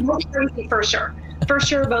crazy. Yeah, we're both crazy for sure. For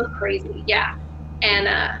sure, both crazy. Yeah, and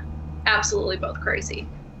absolutely both crazy.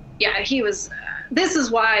 Yeah, he was. This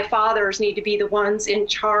is why fathers need to be the ones in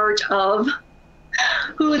charge of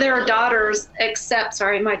who their daughters accept.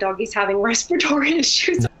 Sorry, my doggy's having respiratory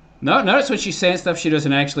issues. No, notice when she's saying stuff she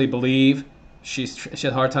doesn't actually believe. She had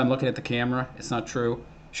a hard time looking at the camera. It's not true.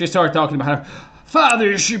 She started talking about how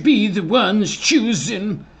fathers should be the ones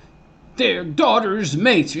choosing their daughters'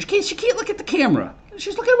 mates. She can't look at the camera.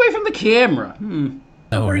 She's looking away from the camera.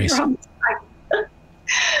 No worries.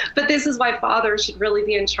 But this is why fathers should really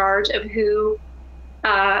be in charge of who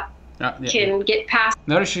can get past.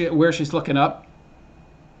 Notice where she's looking up.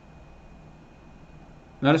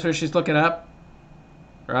 Notice where she's looking up.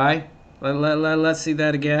 Right? Let's see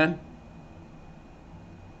that again.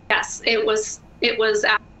 Yes, it was.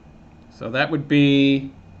 So that would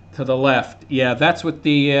be to the left. Yeah, that's what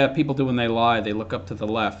the people do when they lie. They look up to the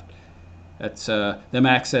left. That's them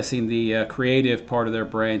accessing the creative part of their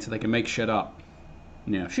brain so they can make shit up.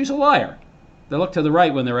 Yeah, she's a liar. They look to the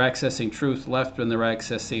right when they're accessing truth, left when they're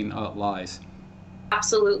accessing lies.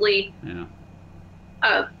 Absolutely. Yeah.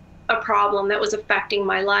 A problem that was affecting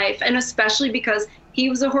my life, and especially because he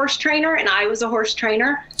was a horse trainer and I was a horse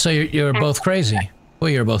trainer. So you're both crazy. Well,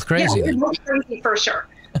 you're both crazy. Yeah, we're both crazy for sure.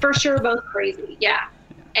 For sure, both crazy. Yeah.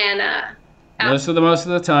 And most of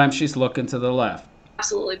the time, she's looking to the left.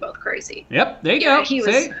 Absolutely, both crazy. Yep, there you go. He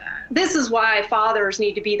was. This is why fathers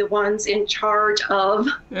need to be the ones in charge of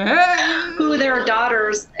who their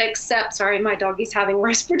daughters accept. Sorry, my doggy's having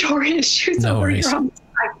respiratory issues. No worries. Yeah,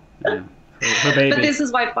 her baby. But this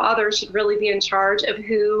is why fathers should really be in charge of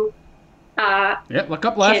who look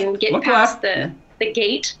up left. Can get look past left. the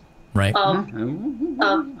gate right.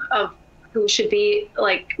 of who should be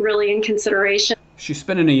like really in consideration. She's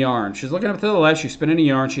spinning a yarn. She's looking up to the left. She's spinning a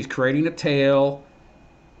yarn. She's creating a tale,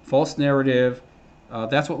 false narrative.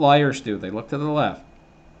 That's what liars do. They look to the left.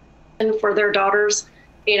 And for their daughters,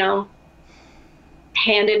 hand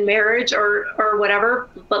in marriage or whatever,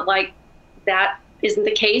 but like that isn't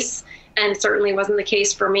the case, and certainly wasn't the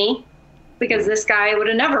case for me, because this guy would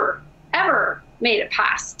have never, ever made it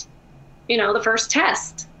past, the first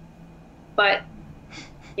test. But,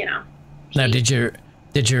 Now,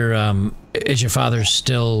 is your father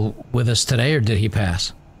still with us today, or did he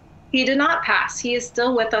pass? He did not pass. He is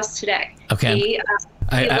still with us today. Okay. He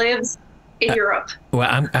lives in Europe.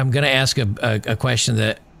 Well, I'm going to ask a question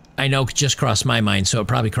that I know just crossed my mind, so it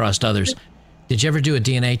probably crossed others. Did you ever do a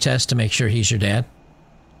DNA test to make sure he's your dad?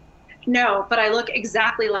 No, but I look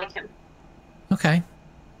exactly like him. Okay.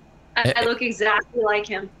 I look exactly like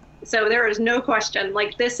him. So there is no question.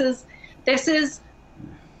 Like, this is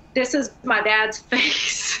my dad's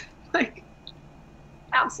face. Like,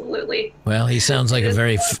 absolutely. Well, he sounds like a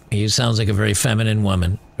very feminine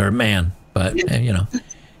woman or man, but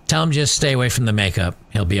tell him just stay away from the makeup.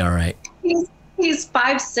 He'll be all right. He's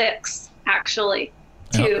 5'6", actually,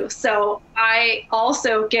 too. Oh. So I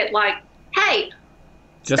also get like, hey,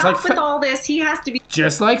 just stop with all this. He has to be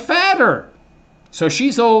just like fatter. So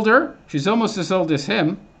she's older. She's almost as old as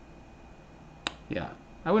him. Yeah,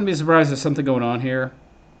 I wouldn't be surprised if there's something going on here.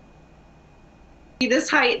 This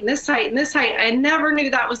height and this height and this height. I never knew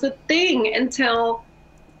that was a thing until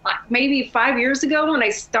maybe 5 years ago when I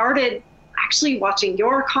started actually watching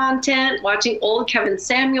your content, watching old Kevin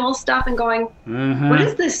Samuel stuff, and going, what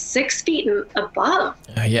is this 6 feet and above?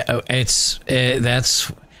 That's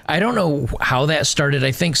I don't know how that started.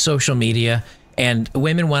 I think social media and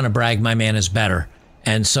women want to brag. My man is better,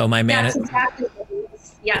 and so my man. That's exactly what it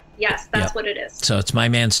is. Yes, that's what it is. So it's my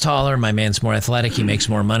man's taller, my man's more athletic, he makes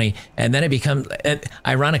more money, and then it becomes,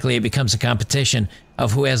 ironically, it becomes a competition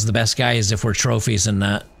of who has the best guys if we're trophies and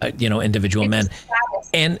not, individual men.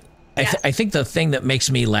 And I think the thing that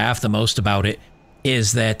makes me laugh the most about it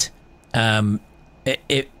is that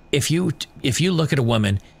if you look at a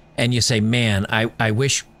woman and you say, man, I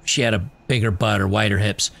wish she had a bigger butt or wider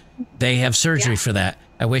hips, they have surgery for that.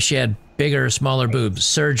 I wish she had bigger or smaller boobs,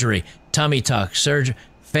 surgery, tummy tuck, surgery,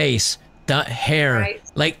 face, hair. Right.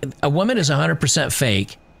 Like, a woman is 100%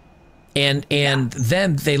 fake. And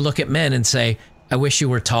then they look at men and say, I wish you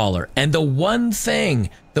were taller. And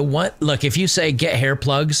look, if you say get hair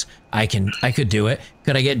plugs, I could do it.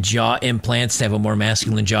 Could I get jaw implants to have a more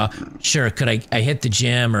masculine jaw? Sure. Could I hit the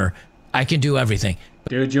gym, or I can do everything.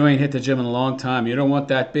 Dude, you ain't hit the gym in a long time. You don't want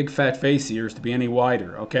that big fat face of yours to be any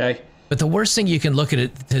wider, okay? But the worst thing you can look at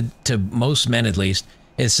it, to most men at least,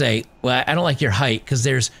 is say, well, I don't like your height,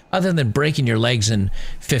 because other than breaking your legs in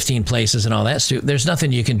 15 places and all that stuff, there's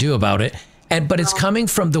nothing you can do about it. But it's coming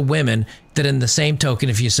from the women that, in the same token,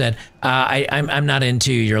 if you said, I'm not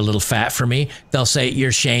into you, you're a little fat for me, they'll say,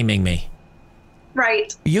 you're shaming me.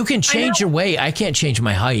 Right. You can change your weight. I can't change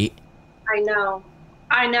my height. I know.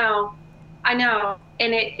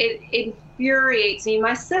 And it infuriates me.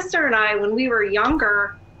 My sister and I, when we were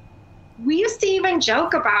younger, we used to even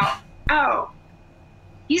joke about, oh,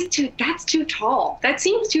 that's too tall. That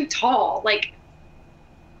seems too tall. Like,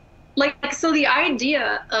 so the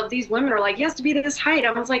idea of these women are like, he has to be this height.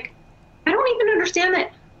 I was like, I don't even understand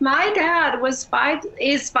that. My dad is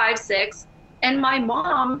 5'6", and my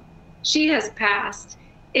mom, she has passed,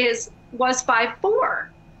 was 5'4".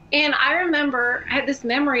 And I remember, I had this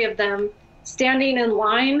memory of them standing in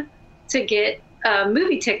line to get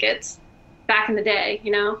movie tickets back in the day,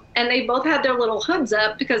 and they both had their little hoods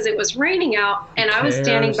up because it was raining out, and I was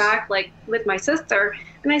standing back like with my sister,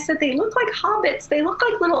 and I said, they look like hobbits. They look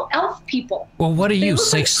like little elf people. Well, what are you,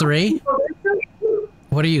 6'3"?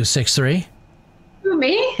 What are you, 6'3"? Who,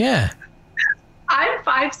 me? Yeah. I'm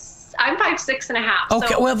 5'6.5". Okay,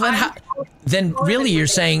 so well then really you're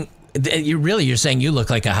saying you look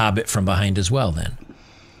like a hobbit from behind as well then.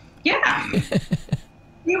 Yeah.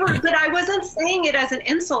 But I wasn't saying it as an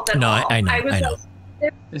insult at all. No, I know.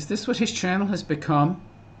 Is this what his channel has become?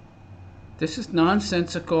 This is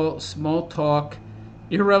nonsensical, small talk,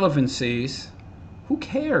 irrelevancies. Who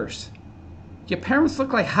cares? Your parents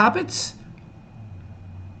look like hobbits?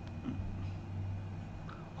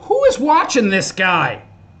 Who is watching this guy?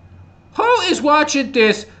 Who is watching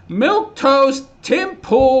this milquetoast Tim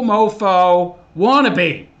Pool mofo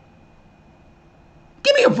wannabe?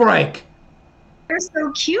 Give me a break. They're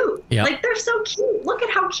so cute. Yep. Like, they're so cute. Look at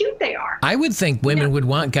how cute they are. I would think women would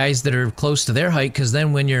want guys that are close to their height, because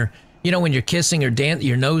then when you're kissing or dancing,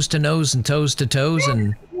 you're nose to nose and toes to toes,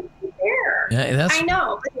 and I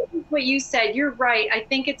know. But what you said, you're right. I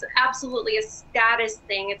think it's absolutely a status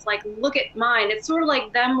thing. It's like, look at mine. It's sort of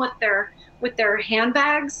like them with their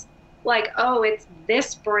handbags. Like, oh, it's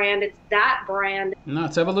this brand, it's that brand. No,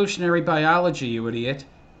 it's evolutionary biology, you idiot.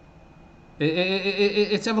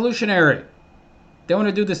 It's evolutionary. They want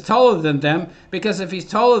to do this taller than them, because if he's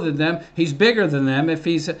taller than them, he's bigger than them. If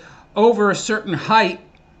he's over a certain height,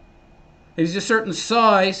 if he's a certain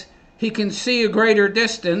size, He can see a greater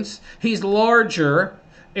distance. He's larger.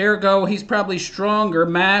 Ergo, he's probably stronger.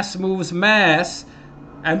 Mass moves mass.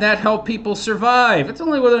 And that helped people survive. It's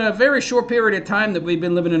only within a very short period of time that we've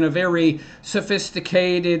been living in a very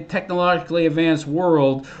sophisticated, technologically advanced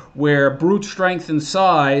world where brute strength and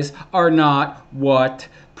size are not what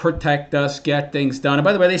protect us, get things done. And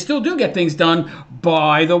by the way, they still do get things done,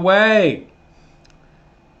 by the way.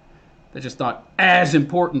 They're just not as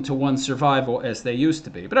important to one's survival as they used to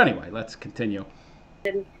be. But anyway, let's continue.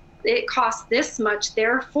 And it costs this much,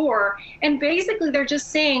 therefore. And basically, they're just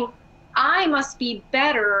saying, I must be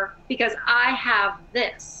better because I have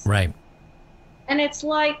this. Right. And it's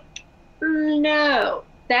like, no,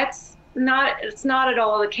 it's not at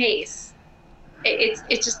all the case. It's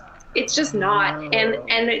just not.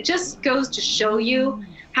 And it just goes to show you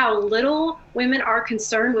how little women are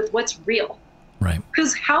concerned with what's real. Right.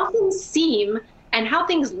 Because how things seem and how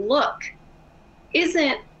things look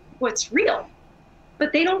isn't what's real.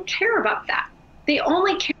 But they don't care about that. They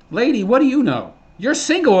only care. Lady, what do you know? You're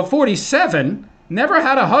single at 47, never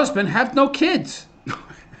had a husband, have no kids. You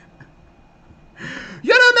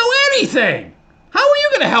don't know anything. How are you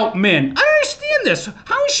going to help men? I don't understand this.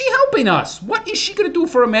 How is she helping us? What is she going to do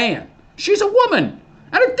for a man? She's a woman,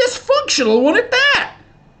 and a dysfunctional one at that.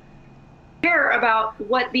 Care about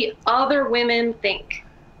what the other women think.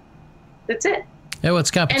 That's it. Yeah, what's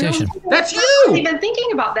competition? That's you. They've been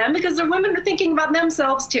thinking about them because the women are thinking about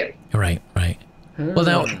themselves too. Right, right. Well,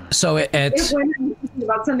 now, so it's... If women are thinking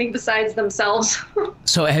about something besides themselves.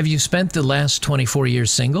 So have you spent the last 24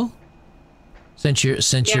 years single? Since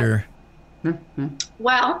you're...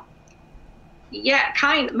 Well, yeah,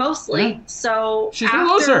 mostly. Yeah. So She's a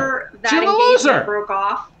loser. That She's a engagement loser. broke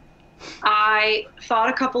off, I thought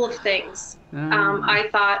a couple of things. I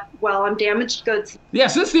thought, well, I'm damaged goods.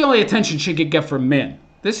 Yes, this is the only attention she could get from men.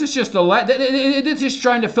 This is just it's just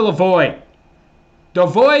trying to fill a void. The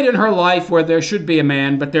void in her life where there should be a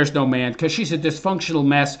man, but there's no man, because she's a dysfunctional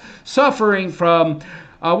mess, suffering from,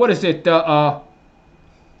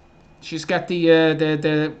 she's got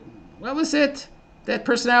what was it? That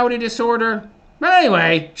personality disorder? But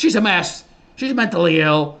anyway, she's a mess. She's mentally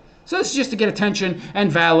ill. So this is just to get attention and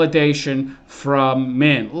validation from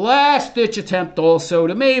men. Last-ditch attempt also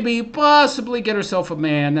to possibly get herself a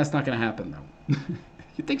man. That's not going to happen, though.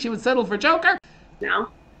 You think she would settle for Joker? No.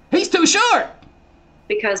 He's too short.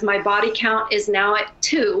 Because my body count is now at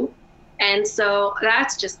 2, and so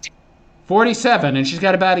that's just 47, and she's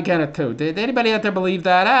got a body count of 2. Did anybody out there believe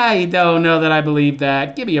that? I don't know that I believe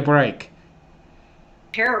that. Give me a break.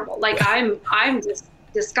 terrible. Like I'm just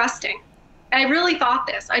disgusting. I really thought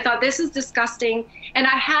this. I thought this is disgusting, and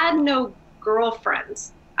I had no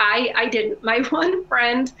girlfriends. I didn't. My one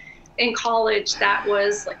friend in college that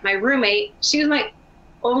was like my roommate, she was my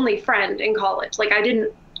only friend in college. Like I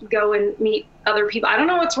didn't go and meet other people. I don't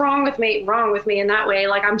know what's wrong with me in that way.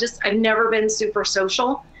 Like I've never been super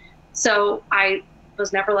social. So I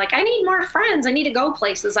was never like, I need more friends. I need to go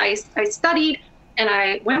places. I studied and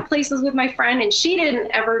I went places with my friend, and she didn't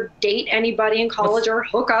ever date anybody in college or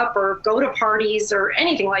hook up or go to parties or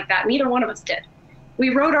anything like that. Neither one of us did. We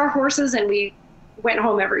rode our horses and we went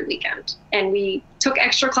home every weekend, and we took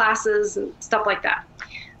extra classes and stuff like that.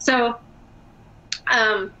 So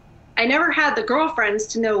I never had the girlfriends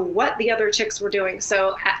to know what the other chicks were doing.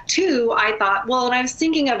 So at 2, I thought, well, and I was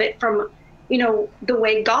thinking of it from, the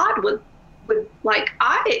way God would like,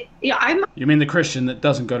 You mean the Christian that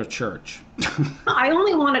doesn't go to church? I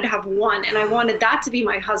only wanted to have one, and I wanted that to be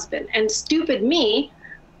my husband. And stupid me,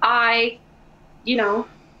 I,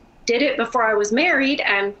 did it before I was married,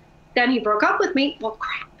 and then he broke up with me. Well,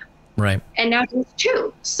 crap. Right. And now he's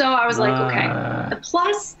 2. So I was like, okay. And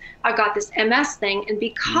plus, I got this MS thing, and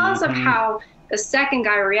because of how the second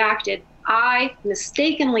guy reacted, I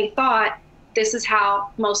mistakenly thought this is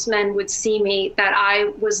how most men would see me, that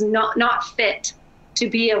I was not fit to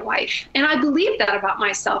be a wife. And I believe that about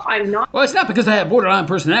myself. I'm not. Well, it's not because I have borderline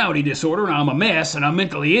personality disorder and I'm a mess and I'm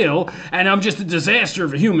mentally ill and I'm just a disaster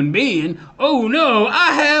of a human being. Oh no,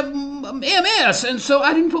 I have MS, and so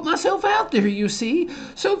I didn't put myself out there, you see.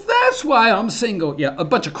 So that's why I'm single. Yeah, a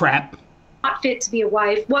bunch of crap. Not fit to be a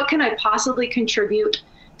wife. What can I possibly contribute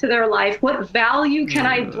to their life? What value can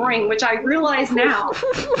I bring? Which I realize now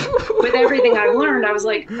with everything I've learned. I was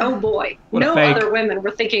like, oh boy, no other women were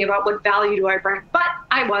thinking about what value do I bring, but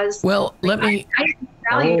I was. Well, I had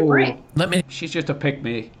value to bring. She's just a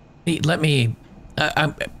pick-me.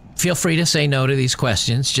 Feel free to say no to these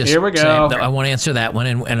questions. Just here we go. I want to answer that one,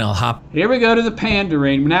 and I'll hop. Here we go to the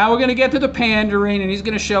pandering. Now we're going to get to the pandering, and he's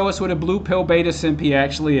going to show us what a blue pill beta simpy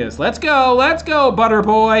actually is. Let's go, butter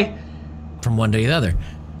boy. From one to the other.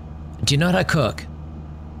 Do you know how to cook?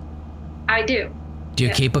 I do. Do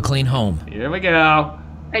you keep a clean home? Here we go.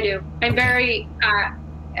 I do. I'm very,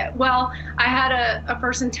 well, I had a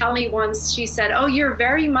person tell me once, she said, oh, you're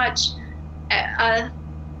very much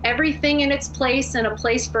everything in its place and a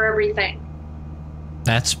place for everything.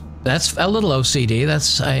 That's a little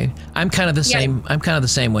OCD. I'm kind of the same. I'm kind of the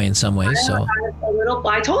same way in some ways. So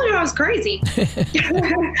I told you I was crazy.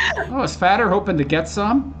 Oh, is Fatter hoping to get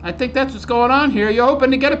some? I think that's what's going on here. You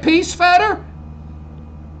hoping to get a piece, Fatter?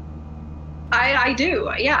 I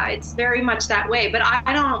do. Yeah, it's very much that way. But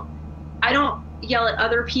I don't yell at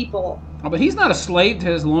other people. Oh, but he's not a slave to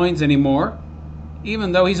his loins anymore,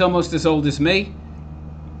 even though he's almost as old as me.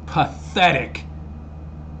 Pathetic.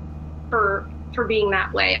 For being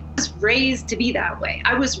that way. I was raised to be that way.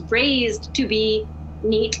 I was raised to be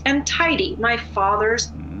neat and tidy. My father's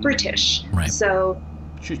British. Right. So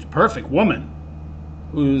she's a perfect woman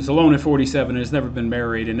who's alone at 47 and has never been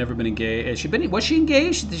married and never been engaged. Was she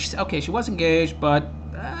engaged? Okay, she was engaged, but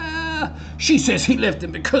she says he left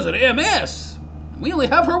him because of the MS. We only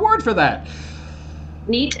have her word for that.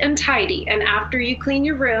 Neat and tidy. And after you clean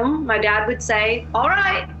your room, my dad would say, all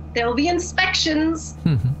right, there'll be inspections.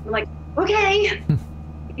 I'm like, okay.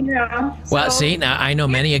 Well, see, now I know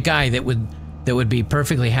many a guy that would be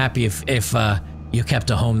perfectly happy if you kept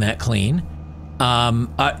a home that clean.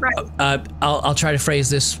 I'll try to phrase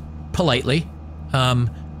this politely.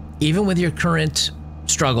 Even with your current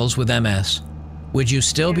struggles with MS, would you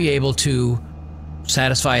still be able to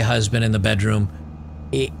satisfy a husband in the bedroom?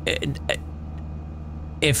 If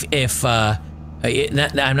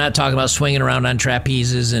I'm not talking about swinging around on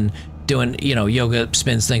trapezes and doing, yoga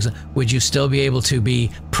spins things. Would you still be able to be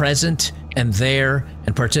present and there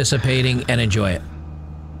and participating and enjoy it?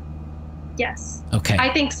 Yes. Okay.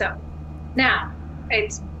 I think so. Now,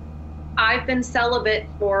 I've been celibate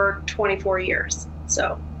for 24 years.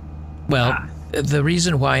 So. Well, the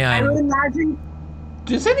reason why I would imagine.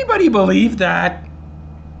 Does anybody believe that?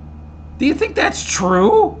 Do you think that's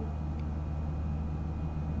true?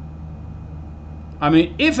 I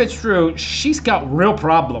mean, if it's true, she's got real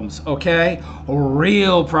problems, okay?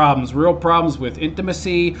 Real problems with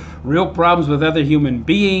intimacy, real problems with other human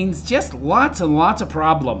beings, just lots and lots of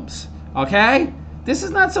problems, okay? This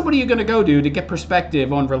is not somebody you're gonna go to get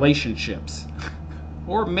perspective on relationships,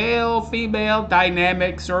 or male-female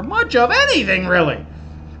dynamics, or much of anything, really.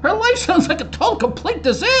 Her life sounds like a total, complete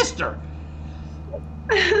disaster.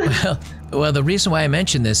 Well, the reason why I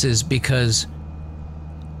mention this is because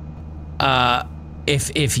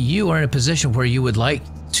if you are in a position where you would like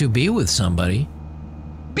to be with somebody,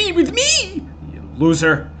 be with me, you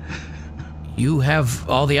loser. You have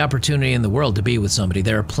all the opportunity in the world to be with somebody.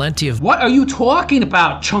 There are plenty of. What are you talking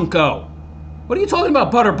about, Chunko? What are you talking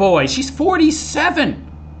about, Butter Boy? She's 47.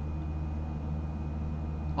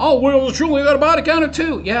 Oh, well, she only got a body count of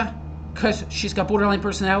 2. Yeah, because she's got borderline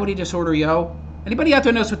personality disorder, yo. Anybody out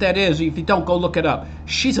there knows what that is? If you don't, go look it up.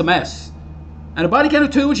 She's a mess. And a body count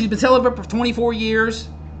of 2, and she's been celibate for 24 years.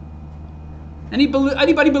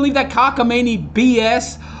 Anybody believe that cockamamie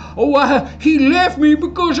BS? Oh, he left me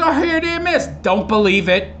because I had MS. Don't believe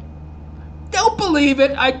it. Don't believe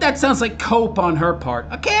it. That sounds like cope on her part,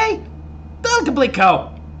 okay? Don't complete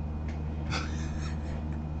cope.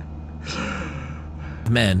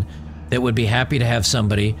 Men that would be happy to have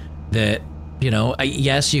somebody that,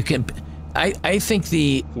 yes, you can. I think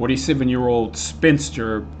the 47-year-old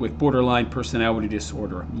spinster with borderline personality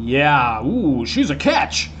disorder. Yeah, ooh, she's a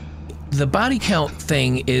catch. The body count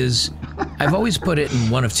thing is, I've always put it in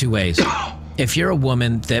one of 2 ways. If you're a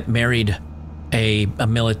woman that married a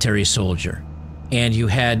military soldier and you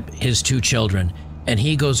had his 2 children and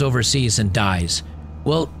he goes overseas and dies,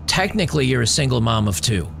 well, technically you're a single mom of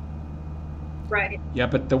 2. Right. Yeah,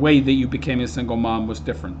 but the way that you became a single mom was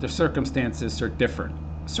different. The circumstances are different.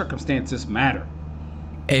 Circumstances matter.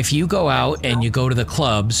 If you go out and you go to the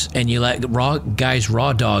clubs and you let guys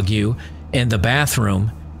raw dog you in the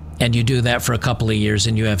bathroom and you do that for a couple of years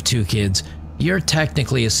and you have 2 kids, you're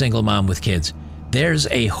technically a single mom with kids. There's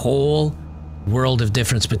a whole world of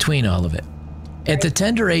difference between all of it. At the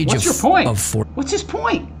tender age What's your point? of What's his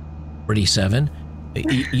point? 47,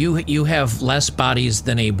 you have less bodies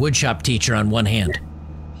than a woodshop teacher on one hand.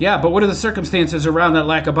 Yeah, but what are the circumstances around that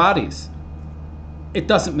lack of bodies? It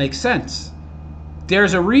doesn't make sense.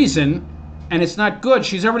 There's a reason, and it's not good.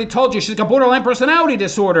 She's already told you she's got borderline personality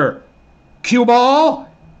disorder. Cue ball,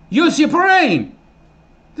 use your brain.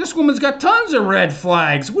 This woman's got tons of red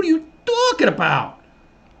flags. What are you talking about?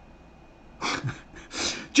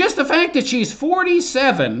 Just the fact that she's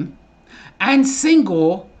 47 and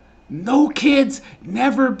single, no kids,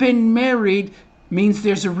 never been married, means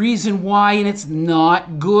there's a reason why, and it's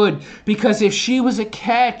not good. Because if she was a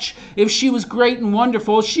catch, if she was great and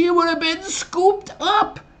wonderful, she would have been scooped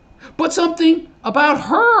up. But something about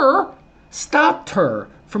her stopped her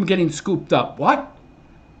from getting scooped up. What?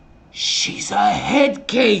 She's a head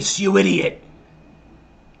case, you idiot.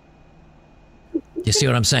 You see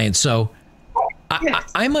what I'm saying? So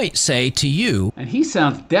I might say to you... And he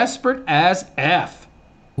sounds desperate as F.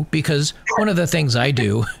 Because one of the things I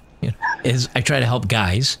do is I try to help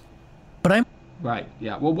guys, but I'm... Right,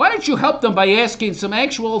 yeah. Well, why don't you help them by asking some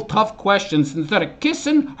actual tough questions instead of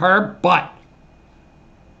kissing her butt?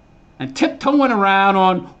 And tiptoeing around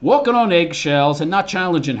on, walking on eggshells and not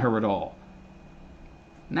challenging her at all.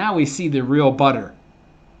 Now we see the real butter.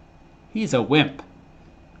 He's a wimp.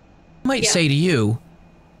 I might say to you,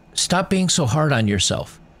 stop being so hard on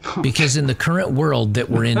yourself. Because in the current world that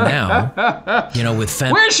we're in now, with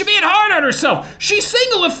Where is she being hard on herself? She's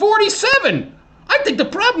single at 47. I think the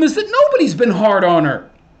problem is that nobody's been hard on her.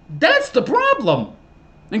 That's the problem,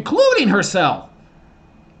 including herself.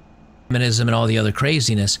 Feminism and all the other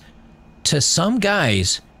craziness. To some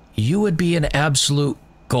guys, you would be an absolute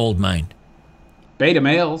gold mine. Beta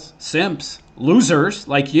males, simps, losers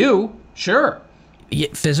like you, sure.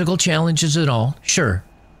 Physical challenges and all, sure.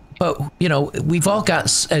 But, we've all got,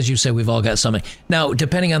 as you said, we've all got something. Now,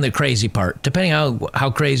 depending on the crazy part, depending on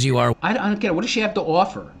how crazy you are. I don't get it. What does she have to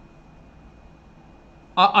offer?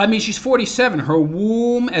 I mean, she's 47. Her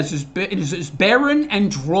womb is as barren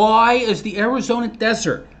and dry as the Arizona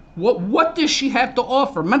desert. What does she have to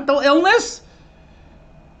offer? Mental illness?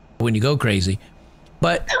 When you go crazy.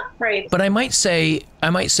 But right. But I might say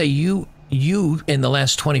you in the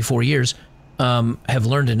last 24 years have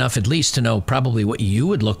learned enough at least to know probably what you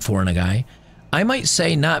would look for in a guy. I might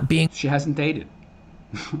say not being... She hasn't dated.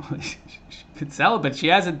 She's been celibate. She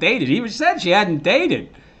hasn't dated. He said she hadn't dated.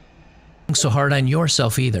 So hard on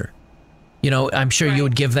yourself either. I'm sure you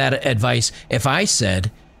would give that advice if I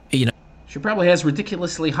said, She probably has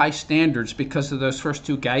ridiculously high standards because of those first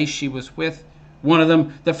two guys she was with. One of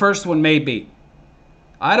them, the first one maybe.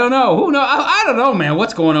 I don't know. Who knows? I don't know, man,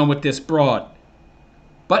 what's going on with this broad.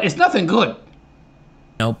 But it's nothing good.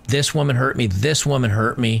 This woman hurt me. This woman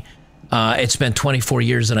hurt me. It's been 24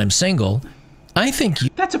 years that I'm single. I think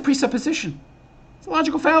that's a presupposition. It's a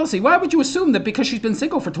logical fallacy. Why would you assume that because she's been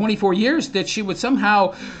single for 24 years that she would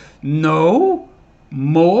somehow know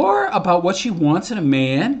more about what she wants in a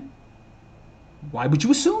man? Why would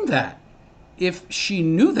you assume that? If she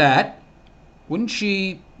knew that, wouldn't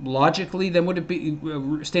she logically, then would it be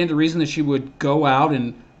stand to reason that she would go out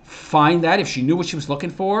and find that if she knew what she was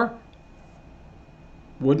looking for?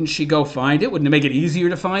 Wouldn't she go find it? Wouldn't it make it easier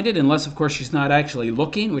to find it? Unless, of course, she's not actually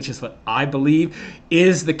looking, which is what I believe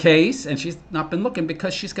is the case. And she's not been looking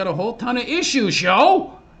because she's got a whole ton of issues,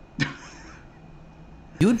 yo!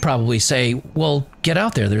 You would probably say, well, get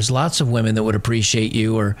out there. There's lots of women that would appreciate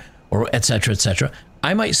you or et cetera, et cetera.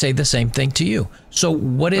 I might say the same thing to you. So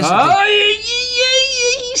what is it?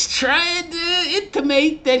 He's trying to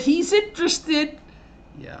intimate that he's interested.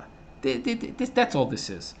 Yeah, that's all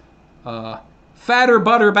this is. Fatter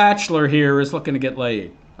butter bachelor here is looking to get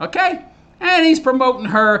laid. Okay? And he's promoting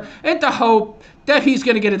her in the hope that he's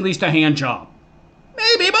going to get at least a hand job.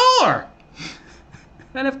 Maybe more.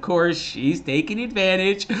 And of course, she's taking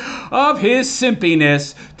advantage of his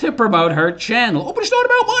simpiness to promote her channel. Oh, but it's not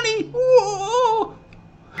about money. Whoa.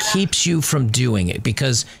 Keeps you from doing it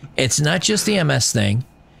because it's not just the MS thing.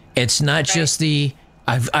 It's not just the,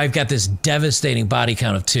 I've got this devastating body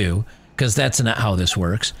count of 2 because that's not how this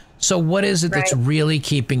works. So what is it that's really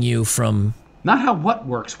keeping you from... Not how what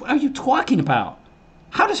works. What are you talking about?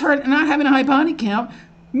 How does her not having a high body count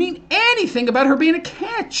mean anything about her being a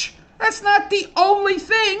catch? That's not the only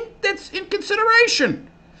thing that's in consideration.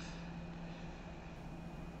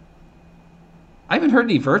 I haven't heard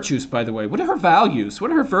any virtues, by the way. What are her values?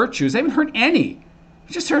 What are her virtues? I haven't heard any.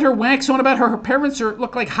 I just heard her wax on about her parents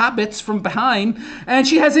look like hobbits from behind, and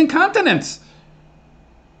she has incontinence.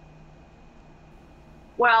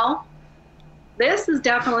 Well, this is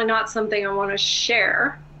definitely not something I want to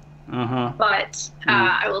share. But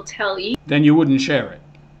I will tell you. Then you wouldn't share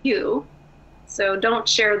it. So don't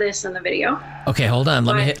share this in the video. Okay, hold on.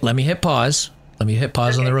 Let me hit pause. Let me hit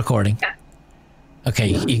pause on the recording. Yeah. Okay,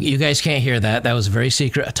 you guys can't hear that. That was a very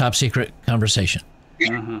secret, top secret conversation.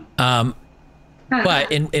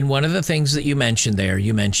 But in one of the things that you mentioned there,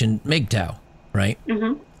 you mentioned MGTOW, right?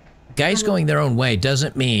 Guys going their own way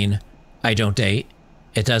doesn't mean I don't date.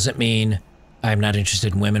 It doesn't mean I'm not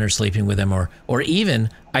interested in women or sleeping with them, or even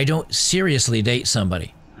I don't seriously date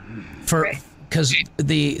somebody. Because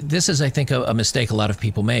this is, I think, a mistake a lot of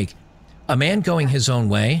people make. A man going his own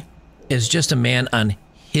way is just a man on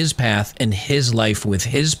his path and his life with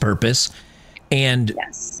his purpose. And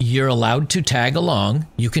you're allowed to tag along.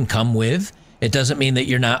 You can come with. It doesn't mean that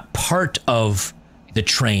you're not part of the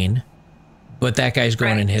train, but that guy's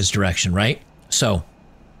going in his direction, right? So,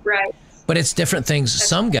 but it's different things.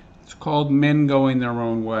 Some guys. It's called men going their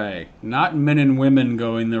own way, not men and women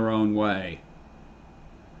going their own way.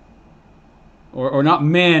 Or not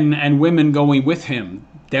men and women going with him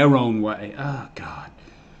their own way. Oh, God.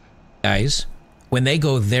 Guys, when they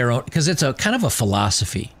go their own, because it's a kind of a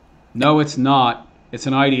philosophy. No, it's not. It's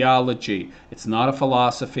an ideology. It's not a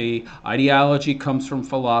philosophy. Ideology comes from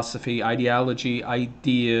philosophy. Ideology,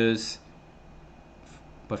 ideas.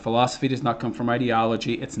 But philosophy does not come from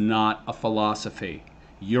ideology. It's not a philosophy.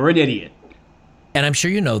 You're an idiot. And I'm sure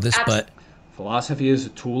you know this, but philosophy is a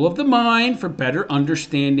tool of the mind for better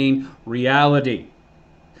understanding reality.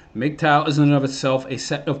 MGTOW is in and of itself a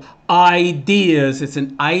set of ideas. It's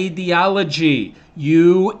an ideology.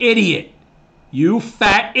 You idiot. You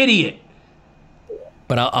fat idiot.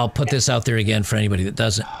 But I'll put this out there again for anybody that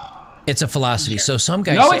doesn't. It's a philosophy. So some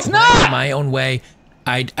guys no, say, it's not. My own way.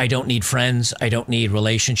 I don't need friends. I don't need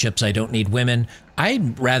relationships. I don't need women.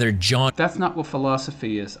 I'd rather jaunt. That's not what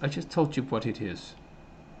philosophy is. I just told you what it is.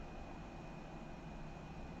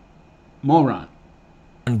 Moron.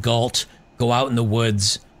 Galt, go out in the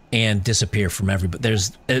woods and disappear from everybody.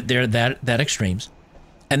 There that extremes.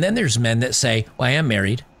 And then there's men that say, well, I am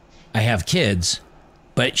married. I have kids.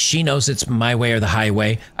 But she knows it's my way or the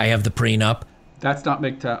highway. I have the prenup. That's not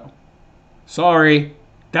MGTOW. Sorry.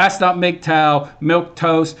 That's not MGTOW, milk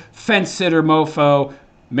toast, fence sitter mofo.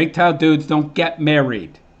 MGTOW dudes don't get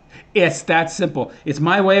married. It's that simple. It's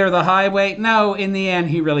my way or the highway. No, in the end,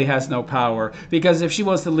 he really has no power. Because if she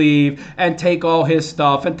wants to leave and take all his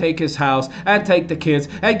stuff and take his house and take the kids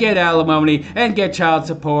and get alimony and get child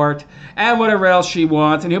support and whatever else she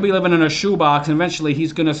wants, and he'll be living in a shoebox and eventually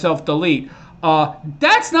he's going to self-delete.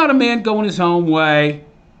 That's not a man going his own way.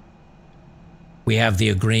 We have the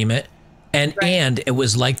agreement. And it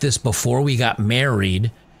was like this before we got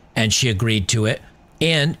married, and she agreed to it.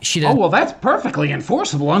 And she didn't. Oh, well, that's perfectly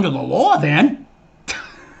enforceable under the law, then.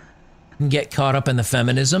 Get caught up in the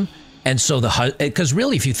feminism. And so because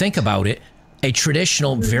really, if you think about it, a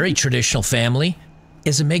traditional, very traditional family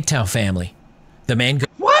is a MGTOW family. The man goes.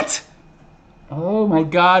 What? Oh, my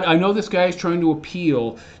God. I know this guy is trying to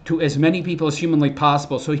appeal to as many people as humanly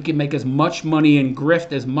possible so he can make as much money and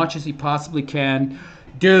grift as much as he possibly can.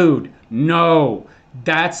 Dude, no.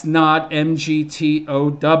 That's not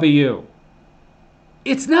MGTOW.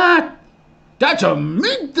 It's not. That's a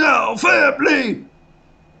MGTOW family.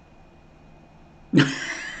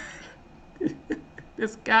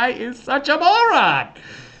 This guy is such a moron.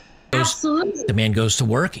 Absolutely. The man goes to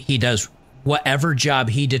work. He does whatever job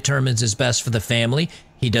he determines is best for the family.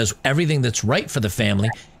 He does everything that's right for the family.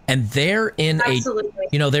 And they're in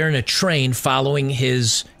they're in a train following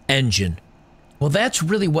his engine. Well, that's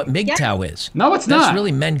really what MGTOW is. No, it's not. That's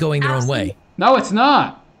really men going their own way. No, it's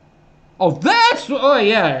not. Oh,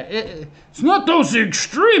 yeah. It's not those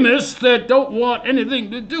extremists that don't want anything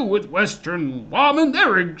to do with Western women.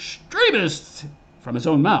 They're extremists. From his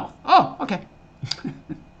own mouth. Oh, okay.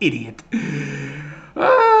 Idiot.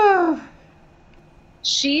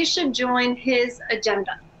 She should join his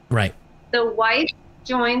agenda. Right. The wife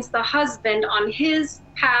joins the husband on his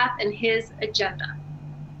path and his agenda.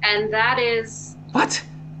 And that is what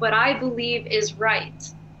I believe is right.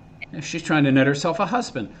 If she's trying to net herself a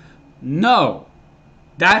husband. No,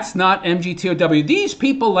 that's not MGTOW. These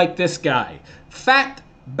people like this guy, Fat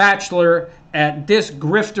Bachelor and this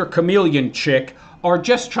grifter chameleon chick, are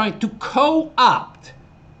just trying to co-opt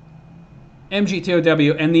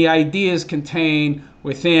MGTOW and the ideas contained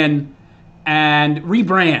within and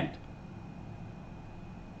rebrand.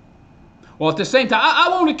 Well, at the same time, I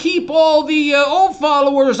want to keep all the old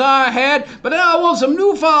followers I had, but then I want some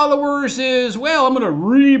new followers as well. I'm going to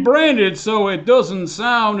rebrand it so it doesn't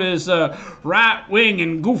sound as right-wing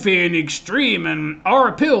and goofy and extreme and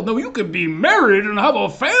R-pilled. No, you could be married and have a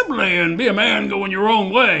family and be a man going your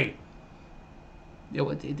own way.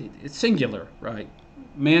 It's singular, right?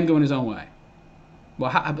 Man going his own way. Well,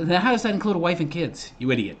 how does that include a wife and kids, you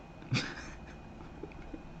idiot?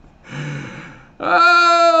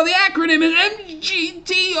 Oh, the acronym is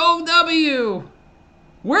MGTOW.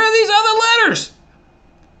 Where are these other letters?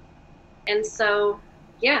 And so,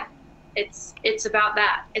 yeah, it's about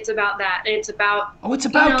that. It's about that. And it's about it's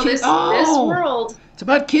about kids. This world. It's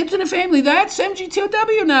about kids and a family. That's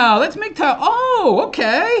MGTOW now. That's MGTOW. Oh,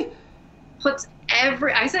 okay. Puts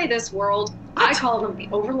I say this world. What? I call them the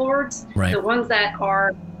overlords. Right. The ones that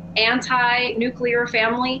are anti-nuclear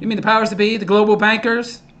family. You mean the powers that be, the global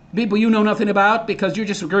bankers? People you know nothing about because you're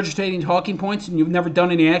just regurgitating talking points and you've never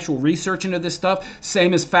done any actual research into this stuff,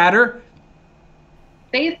 same as Fatter?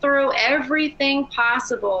 They throw everything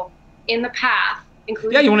possible in the path,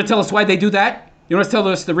 including... Yeah, you want to tell us why they do that? You want to tell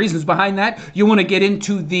us the reasons behind that? You want to get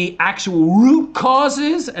into the actual root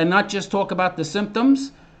causes and not just talk about the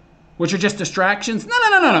symptoms, which are just distractions?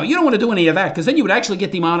 No. You don't want to do any of that because then you would actually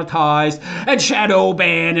get demonetized and shadow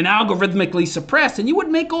banned and algorithmically suppressed, and you would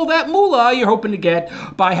make all that moolah you're hoping to get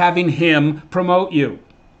by having him promote you.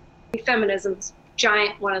 Feminism's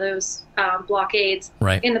giant one of those blockades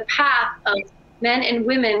right. in the path of men and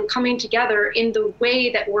women coming together in the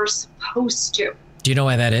way that we're supposed to. Do you know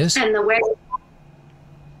why that is? And the way...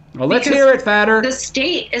 Well, let's hear it, Fatter. The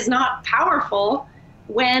state is not powerful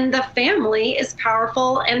when the family is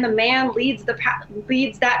powerful and the man leads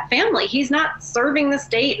that family. He's not serving the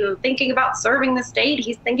state and thinking about serving the state.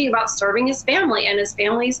 He's thinking about serving his family, and his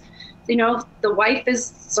family's, you know, the wife is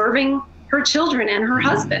serving her children and her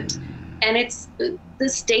husband. And it's, the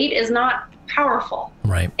state is not powerful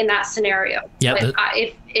in that scenario. Yeah. But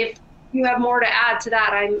if you have more to add to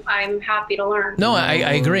that, I'm happy to learn. No, I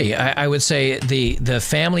agree. I would say the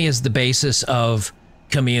family is the basis of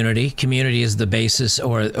community. Community is the basis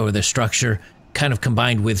or the structure kind of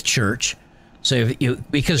combined with church. So if you,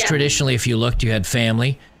 because traditionally, if you looked, you had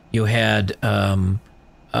family, you had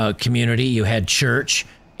community, you had church,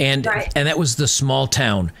 and that was the small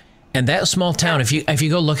town. And that small town, if you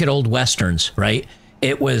go look at old westerns, right?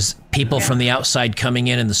 It was people from the outside coming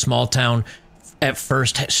in the small town, at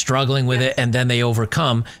first struggling with it, and then they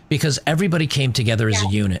overcome because everybody came together as a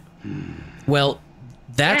unit. Well,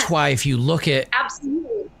 that's why if you look at...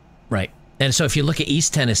 Absolutely. Right. And so if you look at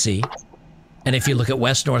East Tennessee, and if you look at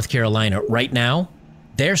West North Carolina, right now,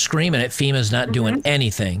 they're screaming at FEMA's not doing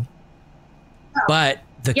anything. But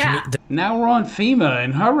now we're on FEMA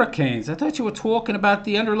and hurricanes. I thought you were talking about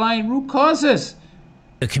the underlying root causes.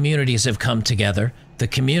 The communities have come together. The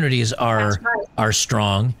communities are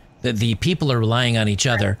strong. The people are relying on each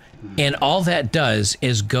other. And all that does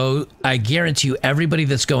is I guarantee you, everybody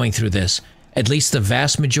that's going through this, at least the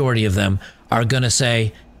vast majority of them, are going to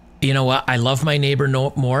say, you know what, I love my neighbor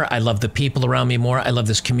more. I love the people around me more. I love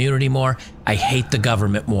this community more. I hate the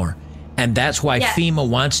government more. And that's why FEMA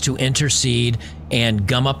wants to intercede and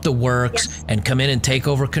gum up the works and come in and take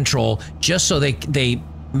over control, just so they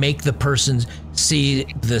make the person see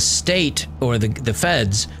the state or the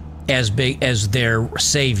feds as big as their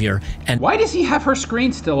savior. And why does he have her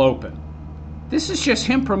screen still open? This is just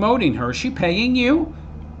him promoting her. Is she paying you?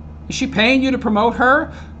 Is she paying you to promote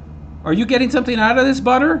her? Are you getting something out of this,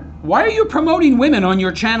 Butter? Why are you promoting women on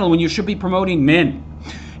your channel when you should be promoting men?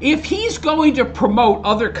 If he's going to promote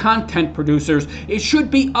other content producers, it should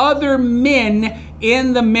be other men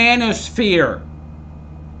in the manosphere.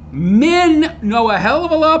 Men know a hell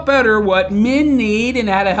of a lot better what men need and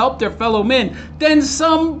how to help their fellow men than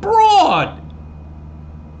some broad.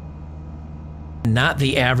 Not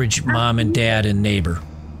the average mom and dad and neighbor.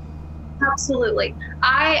 Absolutely.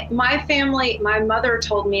 My family, my mother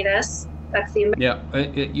told me this. That's the...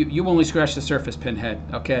 you only scratched the surface, Pinhead,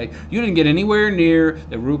 okay? You didn't get anywhere near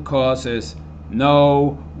the root causes.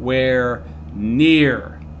 Nowhere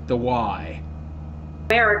near the why.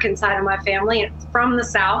 American side of my family, from the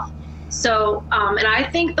South. So, and I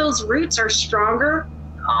think those roots are stronger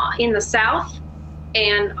in the South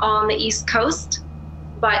and on the East Coast.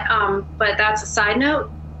 But that's a side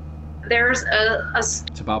note. There's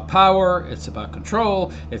It's about power. It's about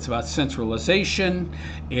control. It's about centralization.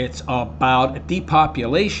 It's about a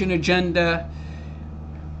depopulation agenda.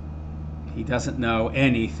 He doesn't know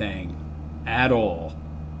anything at all.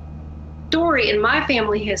 Story in my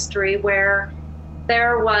family history where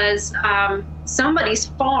there was somebody's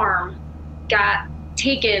farm got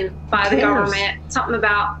taken by the government, something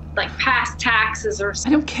about like past taxes or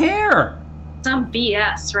something. I don't care. Some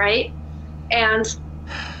BS, right? And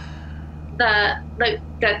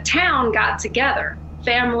the town got together,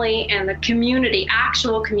 family and the community,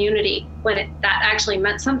 actual community, when that actually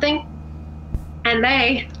meant something, and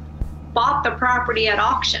they bought the property at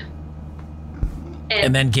auction.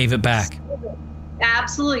 And then gave it back.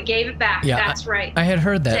 Absolutely gave it back. Yeah, that's right. I had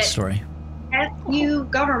heard that story. FU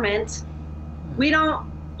government, we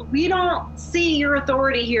don't see your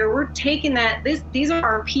authority here. We're taking that. These are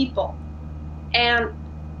our people, and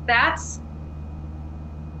that's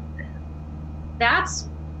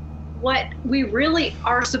what we really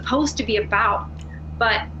are supposed to be about.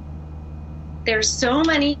 But there's so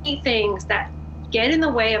many things that get in the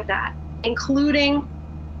way of that, including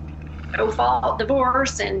no-fault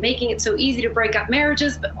divorce and making it so easy to break up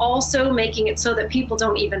marriages, but also making it so that people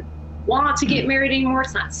don't even want to get married anymore.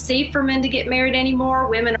 It's not safe for men to get married anymore.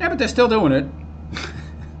 Women Yeah, but they're still doing it.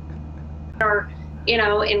 are,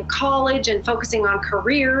 in college and focusing on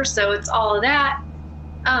careers. So it's all of that.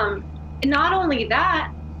 Not only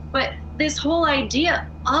that, but this whole idea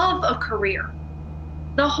of a career,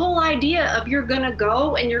 the whole idea of you're going to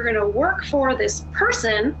go and you're going to work for this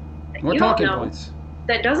person that More you don't talking know, points.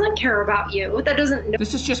 that doesn't care about you, that doesn't know.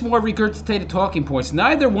 This is just more regurgitated talking points.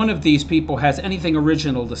 Neither one of these people has anything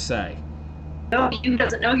original to say. You,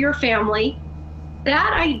 doesn't know your family.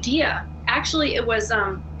 That idea, actually, it was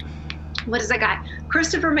what is that guy?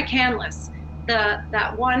 Christopher McCandless. The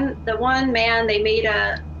one man. They made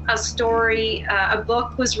a story. A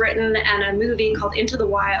book was written and a movie called Into the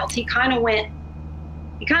Wild. He kind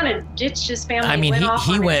of ditched his family. I mean,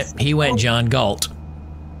 he went John Galt.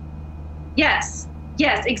 Yes,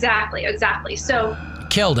 exactly. So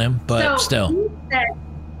killed him, but still.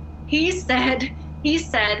 He said,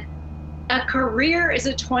 a career is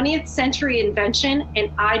a 20th century invention,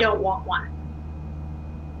 and I don't want one.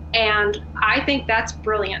 And I think that's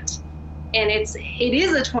brilliant. And it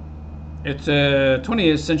is It's a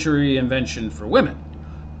 20th century invention for women,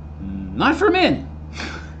 not for men.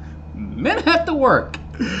 Men have to work.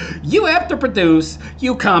 You have to produce,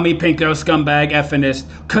 you commie, pinko, scumbag, effingist,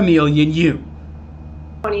 chameleon, you.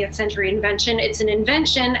 20th century invention. It's an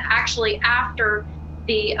invention actually after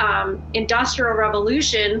the Industrial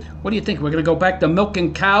Revolution. What do you think? We're going to go back to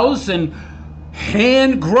milking cows and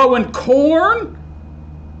hand-growing corn?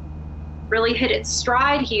 Really hit its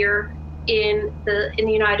stride here in the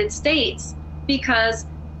United States because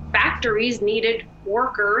factories needed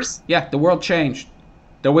workers. Yeah, the world changed.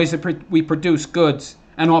 The ways that we produce goods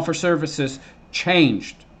and offer services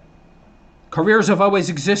changed. Careers have always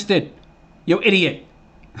existed. You idiot.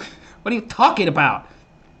 What are you talking about?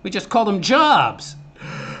 We just called them jobs.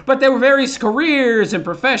 But there were various careers and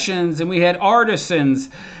professions, and we had artisans.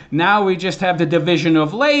 Now we just have the division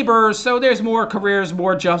of labor, so there's more careers,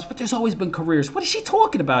 more jobs, but there's always been careers. What is she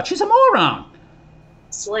talking about? She's a moron.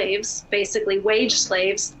 Slaves, basically wage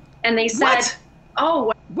slaves. And they said, What?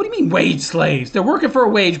 Oh, What do you mean wage slaves? They're working for a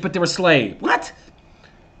wage, but they're a slave. What?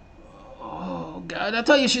 Oh, God, I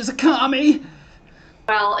tell you, she's a commie.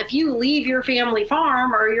 well, if you leave your family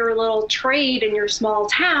farm or your little trade in your small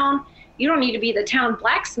town, you don't need to be the town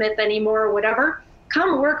blacksmith anymore or whatever.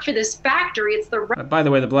 Come work for this factory. It's the By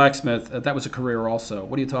the way, the blacksmith, that was a career also.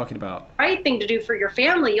 What are you talking about? right thing to do for your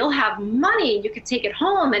family. You'll have money and you can take it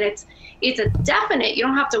home, and it's a definite. You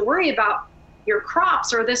don't have to worry about your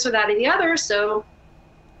crops or this or that or the other. So,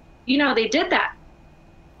 they did that.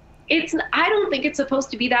 I don't think it's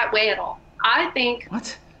supposed to be that way at all. I think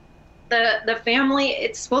What? the family,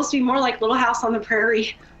 it's supposed to be more like Little House on the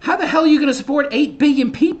Prairie. How the hell are you going to support 8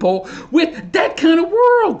 billion people with that kind of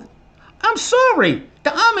world? I'm sorry. The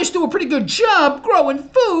Amish do a pretty good job growing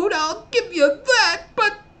food, I'll give you that,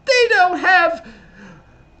 but they don't have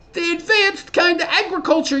the advanced kind of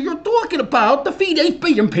agriculture you're talking about to feed 8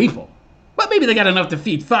 billion people. But maybe they got enough to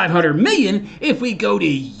feed 500 million if we go to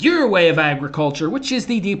your way of agriculture, which is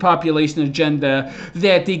the depopulation agenda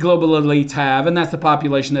that the global elites have, and that's the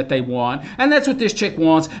population that they want, and that's what this chick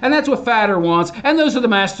wants, and that's what Fatter wants, and those are the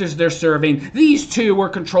masters they're serving. These two were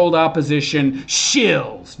controlled opposition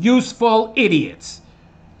shills, useful idiots.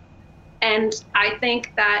 And I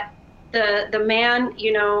think that the man,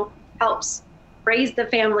 helps raise the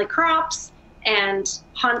family crops and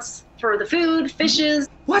hunts for the food, fishes.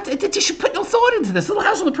 What? You should put no thought into this. Little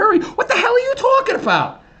House on the Prairie. What the hell are you talking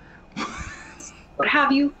about? What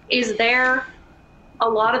have you, is there a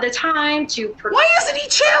lot of the time to... Why isn't he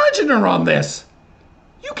challenging her on this?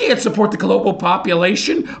 You can't support the global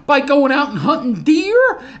population by going out and hunting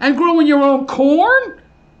deer and growing your own corn.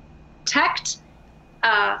 protect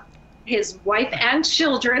his wife and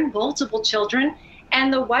children, multiple children,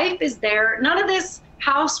 and the wife is there. None of this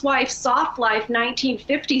housewife, soft life,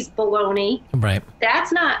 1950s baloney. Right.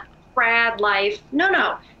 That's not frad life.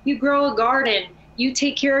 No. You grow a garden. You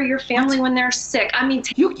take care of your family when they're sick. I mean,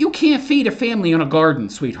 You can't feed a family on a garden,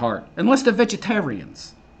 sweetheart, unless they're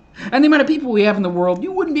vegetarians. And the amount of people we have in the world,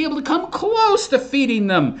 you wouldn't be able to come close to feeding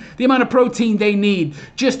them the amount of protein they need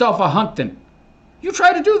just off of hunting. You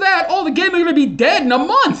try to do that, all the game are going to be dead in a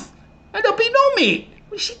month. And there'll be no meat.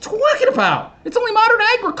 What is she talking about? It's only modern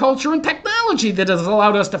agriculture and technology that has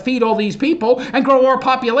allowed us to feed all these people and grow our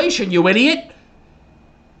population, you idiot.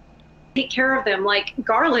 take care of them. Like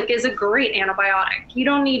garlic is a great antibiotic. You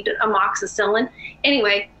don't need amoxicillin.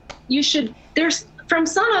 Anyway, there's from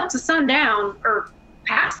sun up to sundown or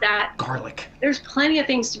past that. Garlic. There's plenty of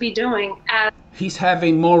things to be doing. He's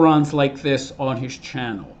having morons like this on his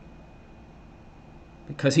channel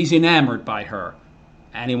because he's enamored by her.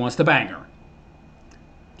 and he wants to bang her.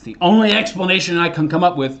 It's the only explanation I can come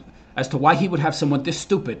up with as to why he would have someone this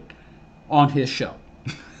stupid on his show.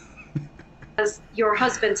 As your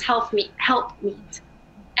husband's help meet,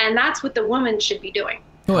 and that's what the woman should be doing.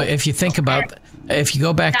 Well, if you think about, if you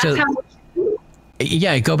go back That's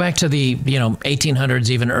to, go back to the 1800s,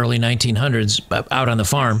 even early 1900s, out on the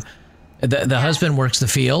farm, the husband works the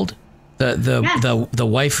field, the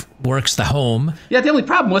wife works the home. Yeah, the only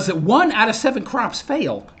problem was that 1 out of 7 crops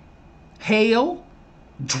failed. Hail,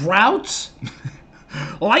 droughts,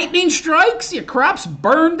 lightning strikes, your crops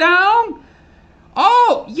burn down.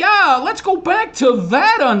 Oh, yeah, let's go back to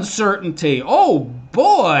that uncertainty. Oh,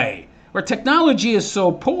 boy, where technology is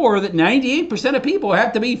so poor that 98% of people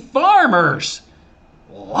have to be farmers.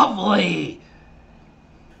 Lovely.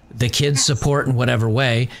 The kids support in whatever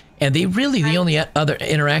way. And the only other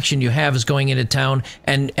interaction you have is going into town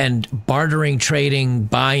and bartering, trading,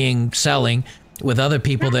 buying, selling with other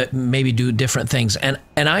people that maybe do different things. And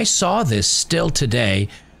I saw this still today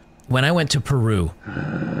when I went to Peru.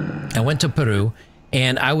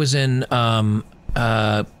 And I was in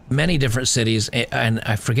many different cities, and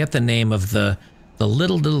I forget the name of the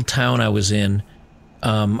little town I was in.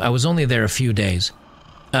 I was only there a few days.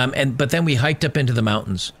 But then we hiked up into the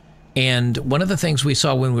mountains. And one of the things we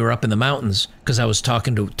saw when we were up in the mountains, because I was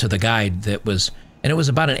talking to the guide and it was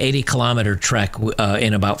about an 80-kilometer trek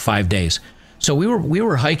in about 5 days. So we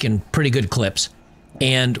were hiking pretty good clips.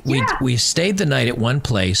 And we stayed the night at one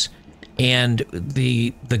place, and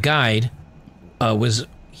the guide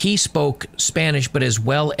he spoke Spanish, but as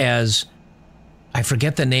well as, I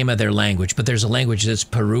forget the name of their language, but there's a language that's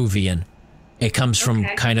Peruvian. It comes from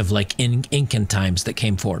kind of like Incan times that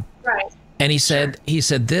came forward. Right. And he said,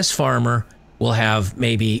 this farmer will have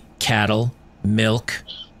maybe cattle, milk,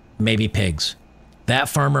 maybe pigs. That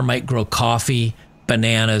farmer might grow coffee,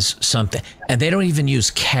 bananas, something. And they don't even use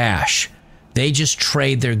cash. They just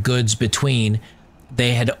trade their goods between.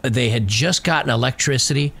 They had just gotten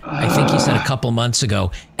electricity, I think he said a couple months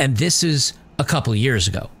ago, and this is a couple years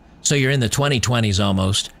ago. So you're in the 2020s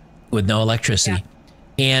almost with no electricity.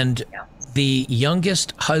 Yeah. And the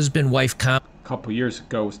youngest husband-wife a couple years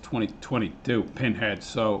ago was 2022, Pinhead,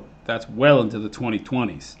 so that's well into the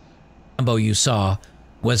 2020s. Combo you saw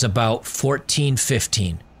was about 14,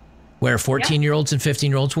 15, where 14-year-olds and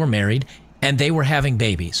 15-year-olds were married, and they were having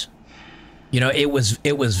babies. It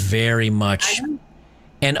was very much...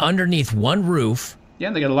 And underneath one roof...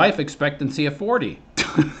 Yeah, they got a life expectancy of 40.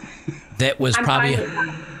 That was probably...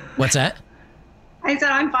 What's that? I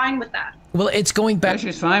said I'm fine with that. Well, it's going back...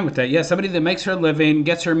 Yeah, she's fine with that. Yeah, somebody that makes her living,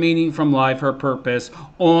 gets her meaning from life, her purpose,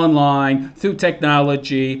 online, through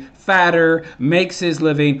technology, fatter, makes his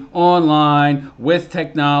living online, with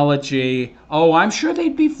technology. Oh, I'm sure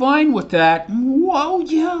they'd be fine with that. Whoa,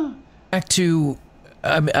 yeah. Back to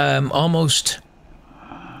almost...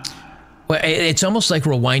 Well, it's almost like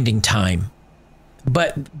rewinding time.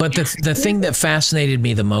 But the thing that fascinated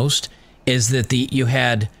me the most is that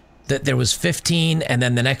there was 15, and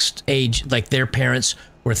then the next age, like their parents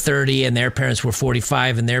were 30, and their parents were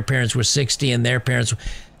 45, and their parents were 60, and their parents,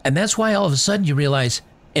 and that's why all of a sudden you realize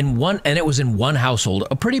it was in one household,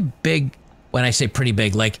 a pretty big, when I say pretty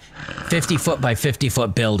big, like 50-foot by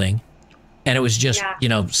 50-foot building, and it was just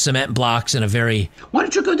cement blocks and a very. Why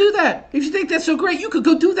don't you go do that? If you think that's so great, you could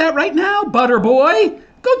go do that right now, butter boy.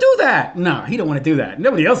 Go do that. No, he don't want to do that.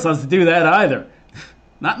 Nobody else wants to do that either.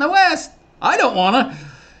 Not in the West. I don't want to.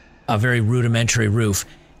 A very rudimentary roof.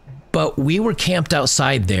 But we were camped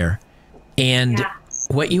outside there, and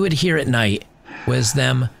what you would hear at night was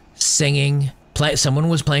them singing. Someone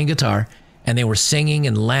was playing guitar, and they were singing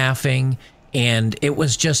and laughing, and it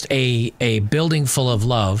was just a building full of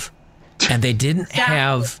love, and they didn't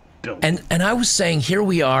have... And I was saying, here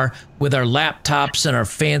we are with our laptops and our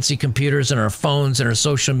fancy computers and our phones and our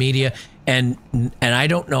social media, and I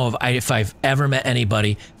don't know if I've ever met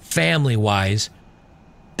anybody, family-wise,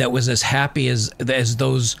 that was as happy as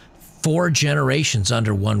those 4 generations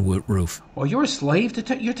under one roof. Well, you're a slave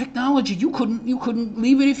to your technology. You couldn't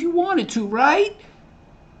leave it if you wanted to, right?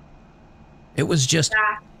 It was just,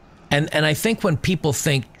 and I think when people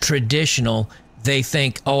think traditional, they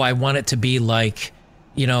think, oh, I want it to be like,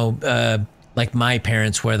 like my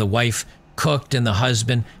parents, where the wife cooked and the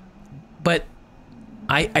husband. But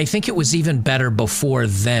I think it was even better before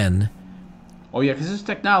then. Oh, yeah, because it's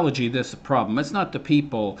technology that's the problem. It's not the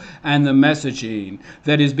people and the messaging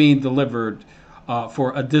that is being delivered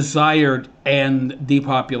for a desired end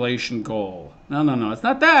depopulation goal. No. It's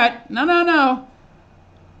not that. No.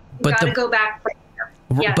 You got to go back.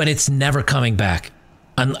 Yes. But it's never coming back,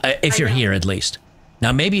 if you're here at least.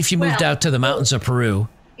 Now, maybe if you moved out to the mountains of Peru,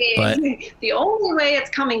 But the only way it's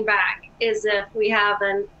coming back is if we have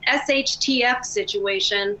an SHTF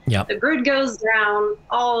situation. Yep. The grid goes down,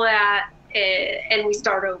 all that, and we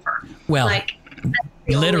start over. Well, like that's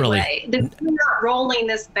literally, we're not rolling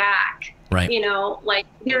this back. Right. You know, like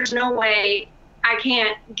there's no way I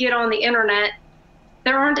can't get on the internet.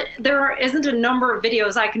 There isn't a number of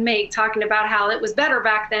videos I can make talking about how it was better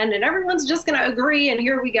back then, and everyone's just going to agree, and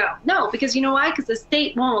here we go. No, because you know why? Because the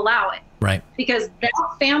state won't allow it. Right. Because that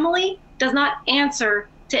family does not answer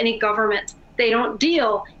to any government. They don't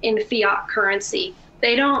deal in fiat currency.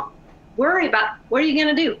 They don't worry about what are you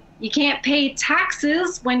going to do. You can't pay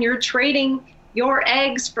taxes when you're trading your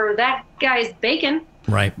eggs for that guy's bacon.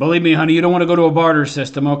 Right. Believe me, honey, you don't want to go to a barter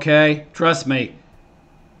system, okay? Trust me.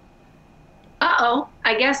 Uh-oh,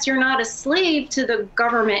 I guess you're not a slave to the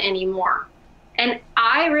government anymore. And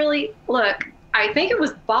I really, look, I think it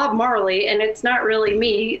was Bob Marley, and it's not really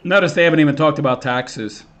me. Notice they haven't even talked about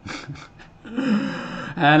taxes.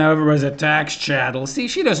 And everybody's a tax chattel. See,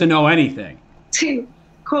 she doesn't know anything. To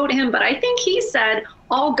quote him, but I think he said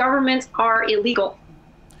all governments are illegal.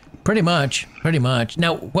 Pretty much.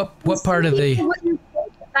 Now, what part of the...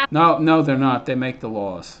 No, they're not. They make the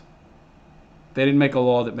laws. They didn't make a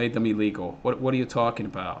law that made them illegal. What are you talking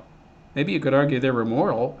about? Maybe you could argue they're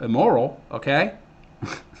immoral, okay?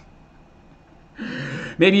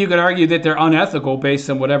 Maybe you could argue that they're unethical based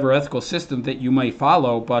on whatever ethical system that you may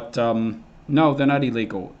follow, but no, they're not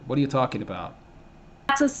illegal. What are you talking about?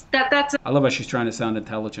 I love how she's trying to sound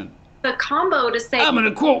intelligent. The combo to say, I'm going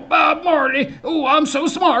to quote Bob Marley. Oh, I'm so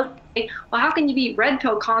smart. Well, how can you be red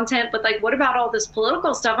pill content, but like, what about all this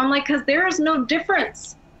political stuff? I'm like, because there is no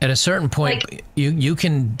difference. At a certain point, like, you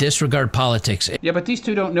can disregard politics. Yeah, but these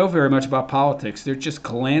two don't know very much about politics. They're just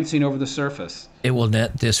glancing over the surface. It will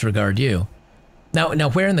not disregard you. Now,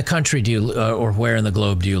 where in the country do you, or where in the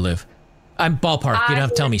globe do you live? I'm ballpark. You don't have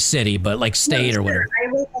to tell me city, but like state or whatever. I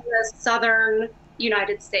live in the southern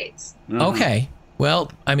United States. Mm-hmm. Okay.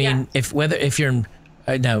 Well, I mean, Yeah. if you're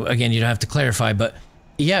now again, you don't have to clarify, but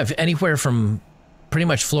yeah, if anywhere from pretty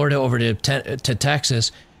much Florida over to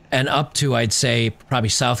Texas and up to I'd say probably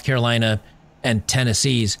South Carolina and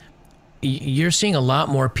Tennessee's, you're seeing a lot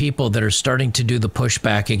more people that are starting to do the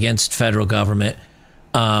pushback against federal government.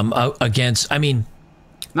 Against, I mean,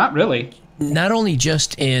 not really. Not only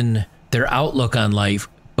just in their outlook on life,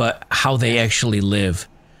 but how they actually live.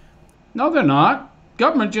 No, they're not.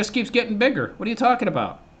 Government just keeps getting bigger. What are you talking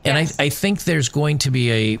about? And I think there's going to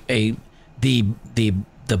be the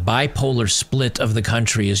bipolar split of the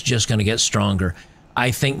country is just going to get stronger.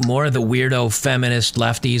 I think more of the weirdo feminist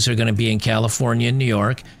lefties are going to be in California and New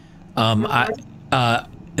York.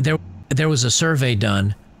 There was a survey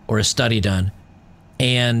done or a study done,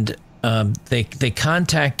 and they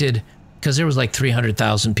contacted, because there was like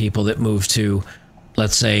 300,000 people that moved to,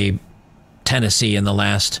 let's say, Tennessee in the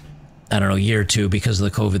last, I don't know, year or two because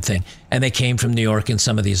of the COVID thing. And they came from New York and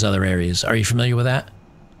some of these other areas. Are you familiar with that?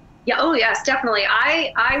 Yeah. Oh, yes, definitely.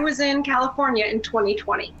 I was in California in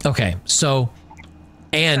 2020. Okay. So,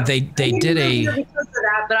 and they did a... Because of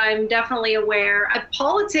that, but I'm definitely aware.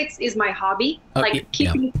 Politics is my hobby. Like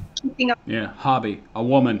keeping up. Yeah, hobby. A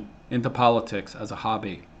woman into politics as a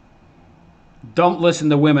hobby. Don't listen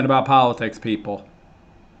to women about politics, people.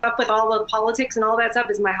 Up with all the politics and all that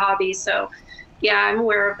stuff is my hobby. So, yeah, I'm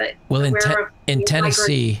aware of it. Well, in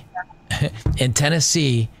Tennessee,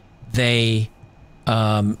 they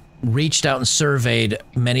reached out and surveyed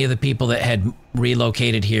many of the people that had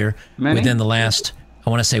relocated here within the last,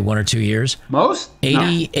 I want to say 1 or 2 years. Most?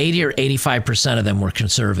 80 or 85% of them were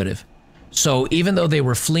conservative. So even though they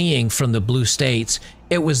were fleeing from the blue states,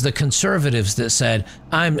 it was the conservatives that said,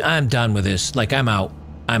 I'm done with this. Like, I'm out.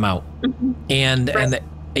 Mm-hmm.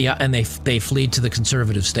 And they fled to the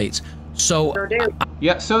conservative states. So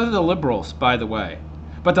yeah, so do the liberals, by the way.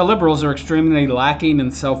 But the liberals are extremely lacking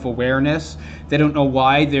in self-awareness. They don't know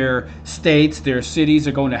why their states, their cities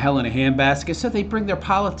are going to hell in a handbasket, so they bring their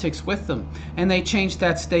politics with them, and they change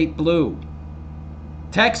that state blue.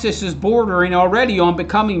 Texas is bordering already on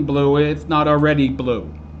becoming blue, if not already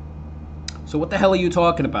blue. So what the hell are you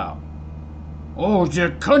talking about? Oh,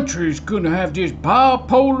 the country's going to have this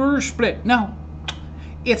bipolar split. No,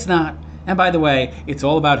 it's not. And by the way, it's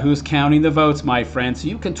all about who's counting the votes, my friend. So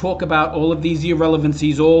you can talk about all of these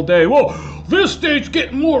irrelevancies all day. Well, this state's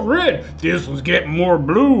getting more red. This one's getting more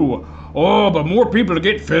blue. Oh, but more people are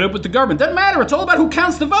getting fed up with the government. Doesn't matter. It's all about who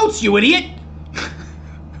counts the votes, you idiot.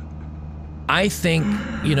 I think,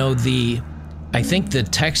 I think the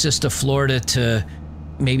Texas to Florida to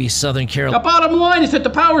maybe Southern Carolina. The bottom line is that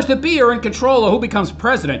the powers that be are in control of who becomes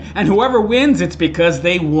president. And whoever wins, it's because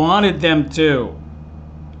they wanted them to.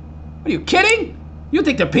 Are you kidding? You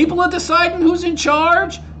think the people are deciding who's in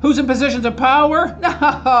charge? Who's in positions of power?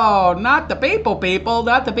 No, not the people,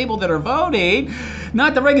 not the people that are voting,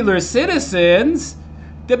 not the regular citizens.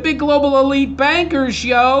 The big global elite bankers,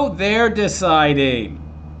 yo, they're deciding.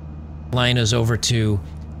 Line is over to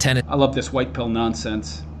Tennessee. I love this white pill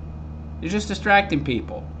nonsense. You're just distracting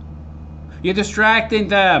people. You're distracting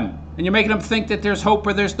them, and you're making them think that there's hope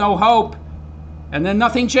where there's no hope, and then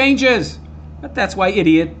nothing changes. But that's why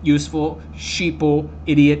idiot, useful, sheeple,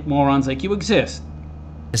 idiot morons like you exist.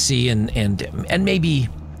 And maybe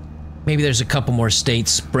there's a couple more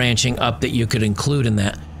states branching up that you could include in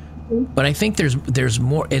that. But I think there's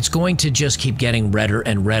more. It's going to just keep getting redder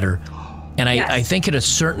and redder. And I think at a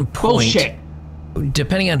certain point, bullshit,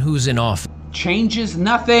 depending on who's in office, changes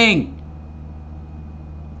nothing.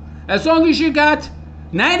 As long as you got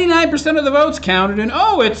 99% of the votes counted, and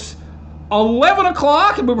it's 11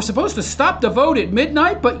 o'clock and we were supposed to stop the vote at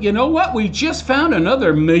midnight, but you know what? We just found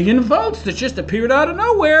another million votes that just appeared out of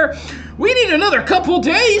nowhere. We need another couple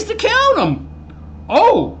days to count them.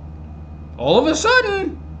 Oh, all of a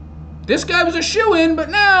sudden, this guy was a shoo-in, but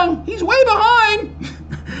now he's way behind.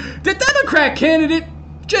 The Democrat candidate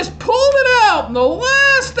just pulled it out in the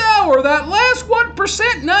last hour. That last 1%,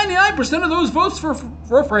 99% of those votes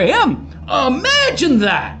were for him. Imagine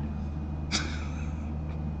that.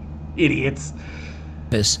 Idiots.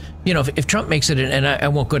 If Trump makes it in, and I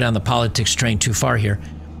won't go down the politics train too far here,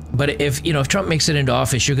 but if Trump makes it into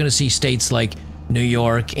office, you're going to see states like New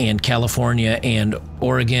York and California and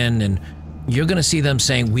Oregon, and you're going to see them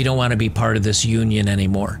saying, we don't want to be part of this union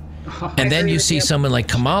anymore. And then you see someone like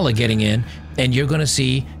Kamala getting in, and you're going to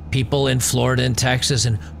see people in Florida and Texas,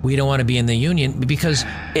 and we don't want to be in the union because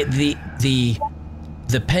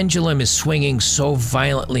the pendulum is swinging so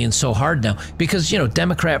violently and so hard now because,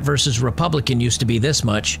 Democrat versus Republican used to be this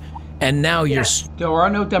much, and now there are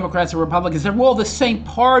no Democrats or Republicans. They're all the same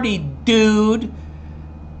party, dude.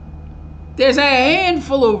 There's a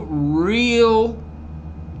handful of real,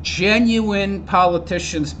 genuine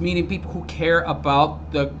politicians, meaning people who care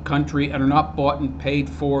about the country and are not bought and paid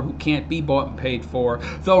for, who can't be bought and paid for.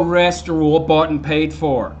 The rest are all bought and paid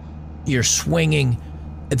for. You're swinging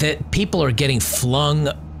that people are getting flung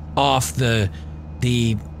off the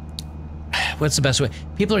what's the best way?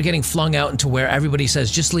 People are getting flung out into where everybody says,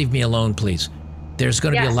 just leave me alone, please. There's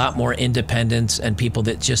going to be a lot more independents and people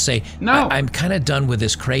that just say, no, I'm kind of done with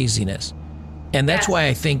this craziness. And that's why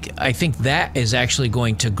I think that is actually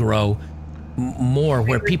going to grow more,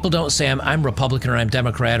 where people don't say I'm Republican or I'm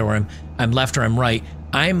Democrat or I'm left or I'm right.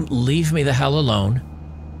 Leave me the hell alone.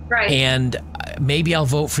 Right. And maybe I'll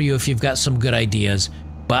vote for you if you've got some good ideas.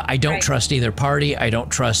 But I don't trust either party. I don't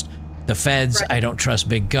trust the feds. I don't trust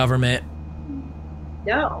big government.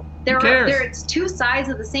 No, it's two sides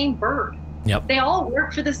of the same bird. Yep. They all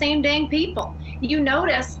work for the same dang people. You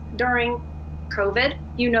notice during COVID,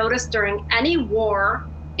 you notice during any war,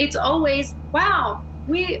 it's always, wow,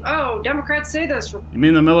 Democrats say this. You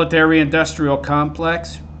mean the military-industrial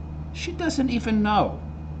complex? She doesn't even know.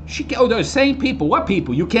 Those same people. What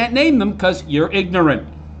people? You can't name them because you're ignorant.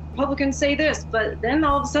 Republicans say this, but then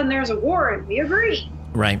all of a sudden there's a war and we agree.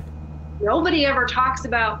 Right. Nobody ever talks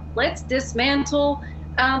about, let's dismantle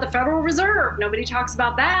the Federal Reserve. Nobody talks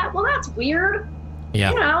about that. Well, that's weird.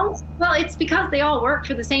 Yeah. Well, it's because they all work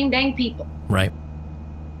for the same dang people. Right.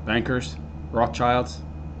 Bankers, Rothschilds.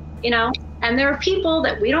 And there are people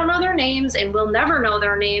that we don't know their names and we'll never know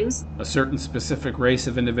their names. A certain specific race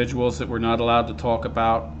of individuals that we're not allowed to talk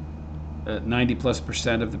about.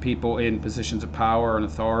 90+% of the people in positions of power and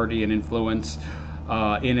authority and influence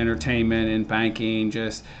in entertainment and banking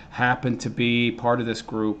just happen to be part of this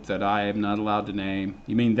group that I am not allowed to name.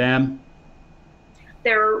 You mean them?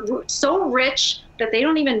 They're so rich that they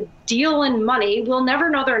don't even deal in money. We'll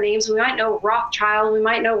never know their names. We might know Rothschild, we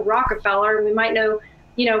might know Rockefeller, we might know,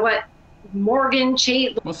 Morgan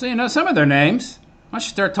Chase. Well, so you know some of their names. Why don't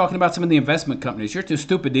you start talking about some of the investment companies? You're too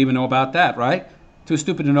stupid to even know about that, right? Too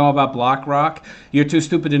stupid to know about BlackRock. You're too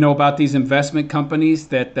stupid to know about these investment companies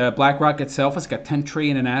that BlackRock itself has got $10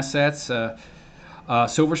 trillion in assets.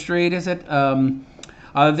 Silver Street, is it?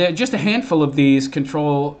 Just a handful of these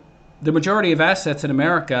control the majority of assets in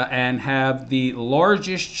America and have the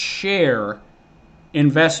largest share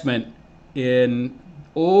investment in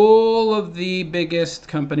all of the biggest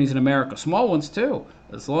companies in America. Small ones too.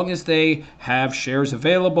 As long as they have shares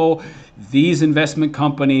available, these investment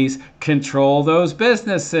companies control those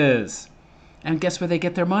businesses. And guess where they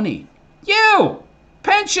get their money? You!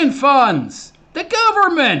 Pension funds! The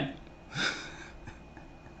government!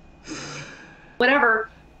 Whatever.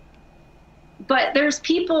 But there's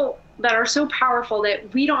people that are so powerful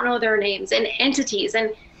that we don't know their names, and entities.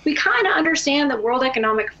 And we kind of understand the World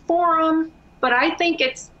Economic Forum, but I think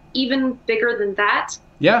it's even bigger than that.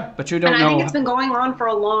 Yeah, but you don't know. And I think it's been going on for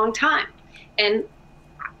a long time. And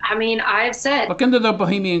I mean, I've said, look into the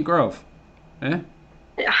Bohemian Grove.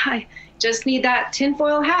 I just need that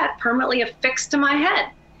tinfoil hat permanently affixed to my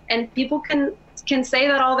head. And people can say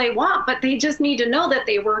that all they want, but they just need to know that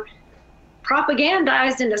they were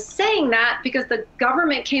propagandized into saying that because the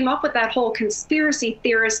government came up with that whole conspiracy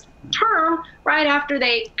theorist term right after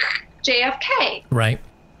JFK. Right.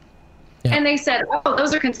 Yeah. And they said, oh,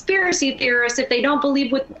 those are conspiracy theorists if they don't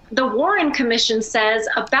believe what the Warren Commission says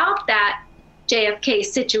about that JFK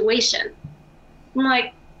situation. I'm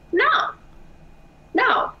like, no,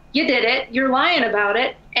 you did it. You're lying about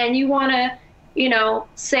it. And you want to,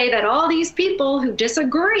 say that all these people who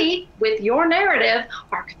disagree with your narrative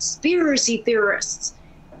are conspiracy theorists.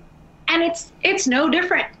 And it's no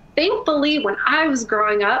different. Thankfully, when I was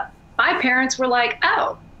growing up, my parents were like,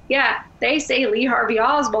 oh, yeah, they say Lee Harvey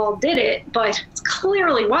Oswald did it, but it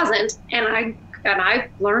clearly wasn't. And I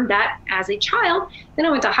learned that as a child. Then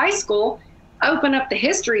I went to high school, open up the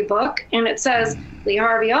history book, and it says Lee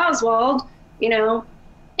Harvey Oswald,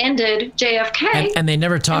 ended JFK. And they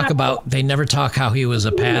never talk how he was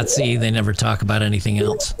a patsy. They never talk about anything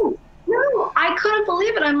else. No, I couldn't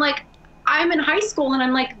believe it. I'm like, I'm in high school and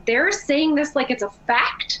I'm like, they're saying this like it's a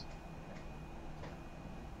fact.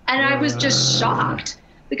 And I was just shocked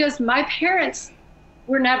because my parents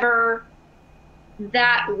were never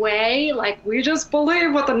that way. Like, we just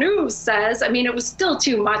believe what the news says. I mean, it was still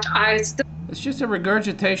too much. It's just a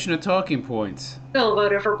regurgitation of talking points. Still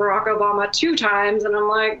voted for Barack Obama 2 times, and I'm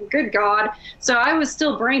like, good God. So I was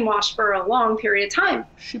still brainwashed for a long period of time.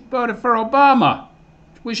 She voted for Obama.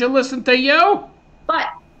 We should listen to you. But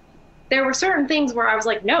there were certain things where I was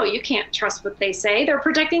like, no, you can't trust what they say. They're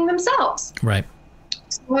protecting themselves. Right.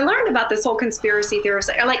 So I learned about this whole conspiracy theorist.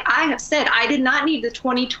 Like I have said, I did not need the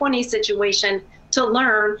 2020 situation to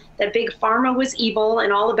learn that Big Pharma was evil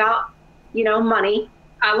and all about, money.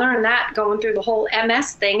 I learned that going through the whole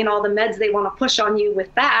MS thing and all the meds they want to push on you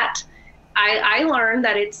with that. I learned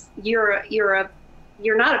that you're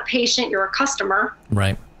not a patient, you're a customer.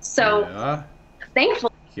 Right. So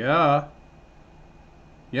thankfully. Yeah.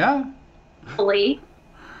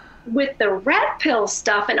 With the red pill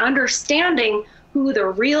stuff and understanding who the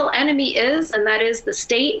real enemy is, and that is the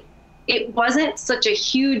state, it wasn't such a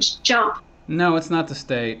huge jump. No, it's not the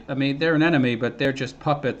state. I mean, they're an enemy, but they're just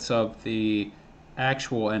puppets of the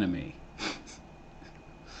actual enemy.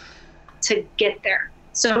 To get there.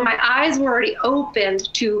 So my eyes were already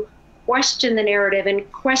opened to question the narrative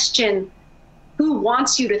and question who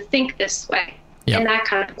wants you to think this way. Yep. And that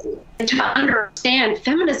kind of thing. And to understand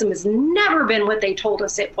feminism has never been what they told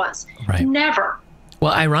us it was. Right. Never.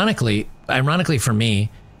 Well, ironically for me,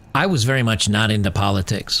 I was very much not into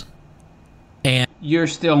politics. And you're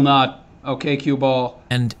still not, okay, cue ball.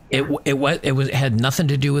 And it had nothing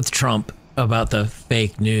to do with Trump about the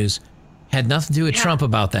fake news. Had nothing to do with Trump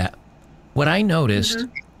about that. What I noticed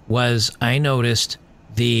was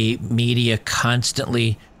the media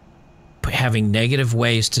constantly having negative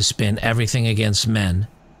ways to spin everything against men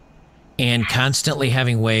and constantly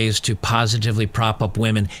having ways to positively prop up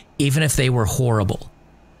women, even if they were horrible.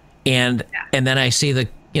 And then I see the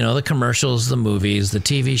commercials, the movies, the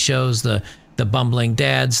TV shows, the bumbling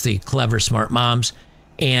dads, the clever, smart moms.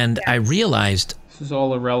 And I realized... This is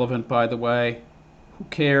all irrelevant, by the way. Who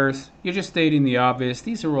cares? You're just stating the obvious.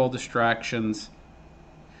 These are all distractions.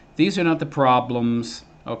 These are not the problems,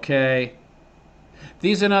 okay?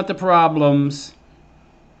 These are not the problems.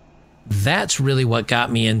 That's really what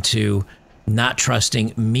got me into not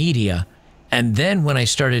trusting media. And then when I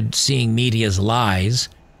started seeing media's lies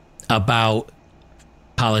about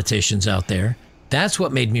politicians out there, that's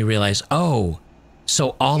what made me realize, oh,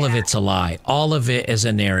 so all of it's a lie. All of it is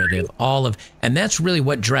a narrative. And that's really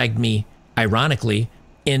what dragged me, ironically,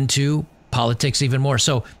 into politics even more.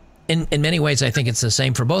 So in many ways, I think it's the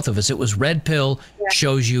same for both of us. It was red pill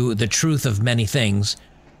shows you the truth of many things.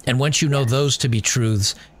 And once you know those to be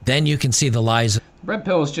truths, then you can see the lies. Red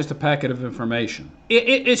pill is just a packet of information.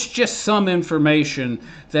 It's just some information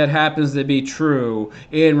that happens to be true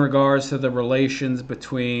in regards to the relations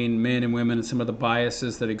between men and women and some of the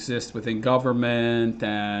biases that exist within government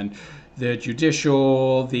and the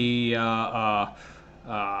judicial, the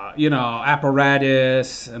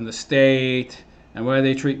apparatus and the state and why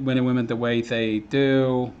they treat men and women the way they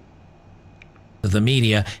do. The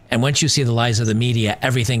media, and once you see the lies of the media,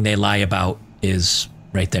 everything they lie about is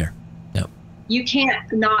right there. Yep. You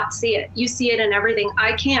can't not see it. You see it in everything.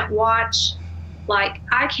 I can't watch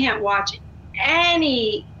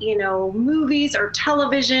any, movies or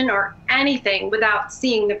television or anything without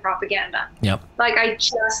seeing the propaganda. Yep. Like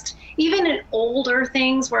even in older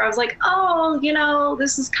things where I was like, oh,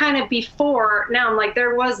 this is kind of before. Now I'm like,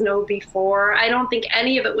 there was no before. I don't think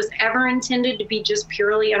any of it was ever intended to be just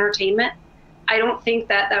purely entertainment. I don't think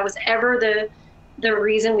that was ever the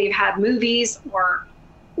reason we've had movies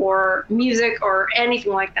or music or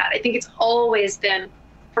anything like that. I think it's always been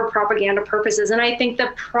for propaganda purposes. And I think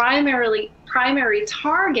the primary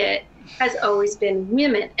target has always been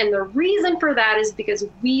women. And the reason for that is because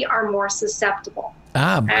we are more susceptible.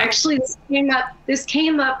 Actually, this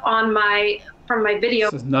came up from my video.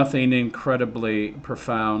 This is nothing incredibly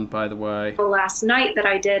profound, by the way. Last night that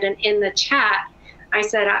I did, and in the chat, I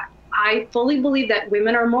said, I fully believe that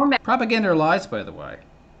women are more... Propaganda or lies, by the way.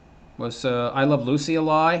 Was I Love Lucy a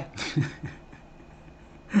lie?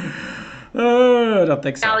 I don't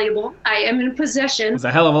think so. Valuable. I am in possession. It's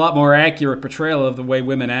a hell of a lot more accurate portrayal of the way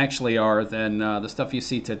women actually are than the stuff you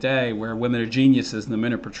see today, where women are geniuses and the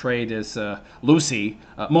men are portrayed as Lucy,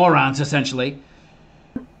 morons, essentially.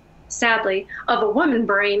 Sadly, of a woman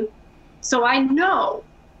brain. So I know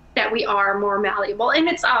that we are more malleable. And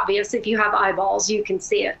it's obvious. If you have eyeballs, you can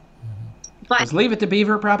see it. But was Leave It to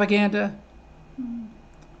Beaver propaganda?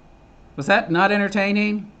 Was that not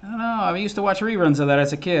entertaining? I don't know. I used to watch reruns of that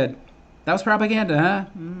as a kid. That was propaganda, huh?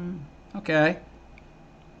 Okay.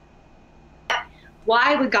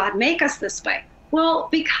 Why would God make us this way? Well,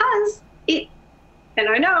 because and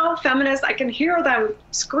I know feminists, I can hear them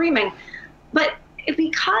screaming, but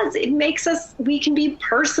because it makes we can be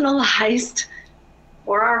personalized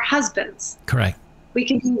for our husbands. Correct. We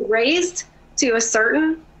can be raised to a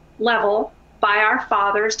certain level by our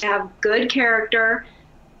fathers to have good character,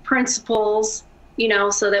 principles,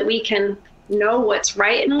 so that we can know what's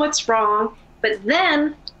right and what's wrong, but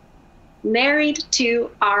then married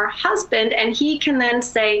to our husband, and he can then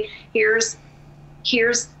say, here's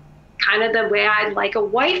kind of the way I'd like a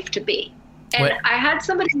wife to be. And What? I had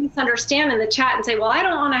somebody misunderstand in the chat and say, well, I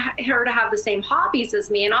don't want her to have the same hobbies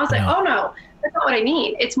as me. And I was like, oh no, that's not what I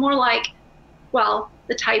mean. It's more like, well,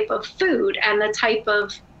 the type of food and the type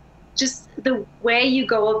of just the way you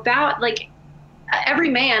go about, like, every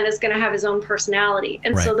man is going to have his own personality.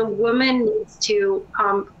 And so the woman needs to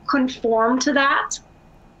conform to that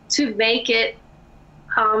to make it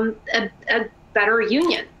a better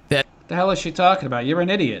union. What the hell is she talking about? You're an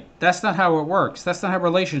idiot. That's not how it works. That's not how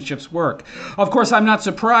relationships work. Of course, I'm not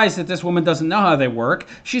surprised that this woman doesn't know how they work.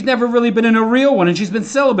 She's never really been in a real one, and she's been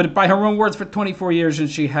celibate by her own words for 24 years, and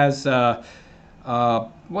she has that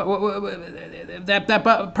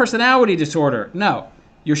personality disorder. No.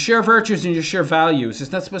 You share virtues and you share values.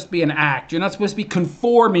 It's not supposed to be an act. You're not supposed to be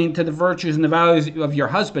conforming to the virtues and the values of your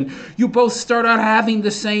husband. You both start out having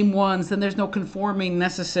the same ones, then there's no conforming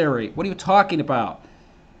necessary. What are you talking about?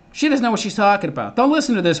 She doesn't know what she's talking about. Don't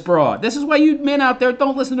listen to this broad. This is why you men out there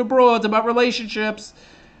don't listen to broads about relationships.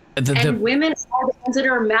 And women are the ones that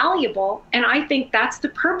are malleable, and I think that's the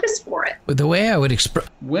purpose for it. The way I would express...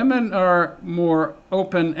 Women are more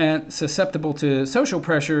open and susceptible to social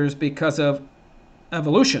pressures because of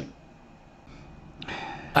evolution.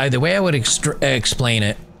 The way I would explain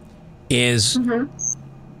it is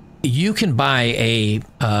you can buy a...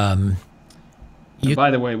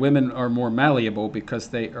 by the way, women are more malleable because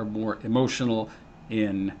they are more emotional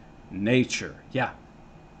in nature. Yeah.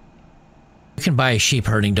 You can buy a sheep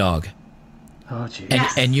herding dog. Oh, geez.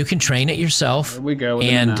 And you can train it yourself. There we go.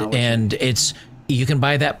 And you can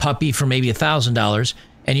buy that puppy for maybe $1,000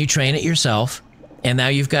 and you train it yourself. And now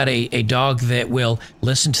you've got a dog that will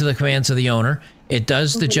listen to the commands of the owner. It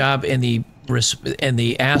does the job in the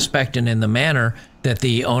aspect and in the manner that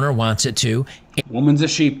the owner wants it to. Woman's a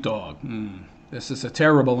sheepdog. This is a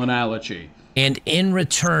terrible analogy. And in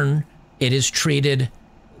return, it is treated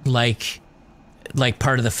like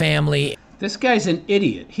part of the family. This guy's an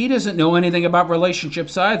idiot. He doesn't know anything about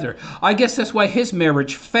relationships either. I guess that's why his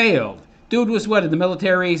marriage failed. Dude was what, in the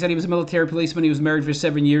military? He said he was a military policeman. He was married for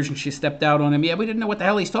 7 years and she stepped out on him. Yeah, we didn't know what the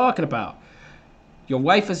hell he's talking about. Your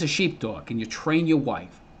wife is a sheepdog and you train your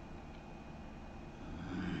wife.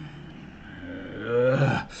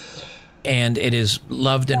 And it is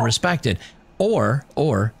loved and respected. Or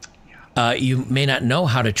you may not know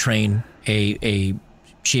how to train a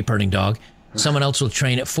sheep herding dog. Someone else will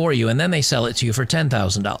train it for you and then they sell it to you for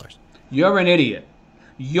 $10,000. You're an idiot.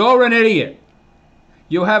 You're an idiot.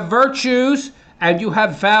 You have virtues and you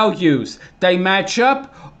have values. They match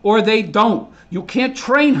up or they don't. You can't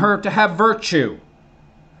train her to have virtue.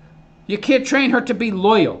 You can't train her to be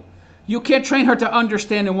loyal. You can't train her to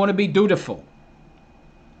understand and want to be dutiful.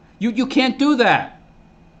 You can't do that.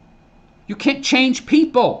 You can't change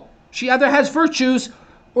people. She either has virtues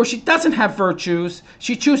or she doesn't have virtues.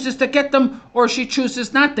 She chooses to get them or she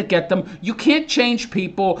chooses not to get them. You can't change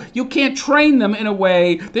people. You can't train them in a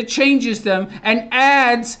way that changes them and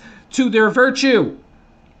adds to their virtue.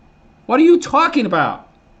 What are you talking about?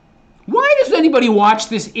 Why does anybody watch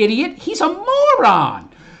this idiot? He's a moron.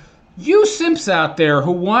 You simps out there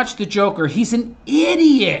who watch the Joker, he's an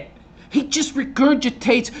idiot. He just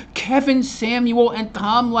regurgitates Kevin Samuel and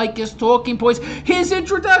Tom Leykis talking points. His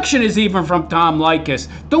introduction is even from Tom Leykis.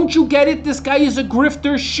 Don't you get it? This guy is a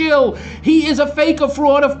grifter shill. He is a fake, a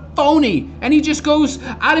fraud, a phony. And he just goes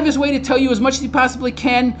out of his way to tell you as much as he possibly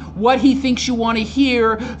can what he thinks you want to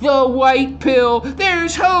hear. The white pill.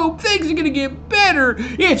 There's hope. Things are going to get better.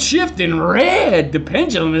 It's shifting red. The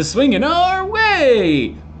pendulum is swinging our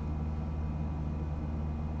way.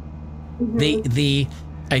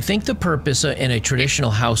 I think the purpose in a traditional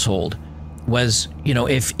household was, you know,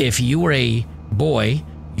 if you were a boy,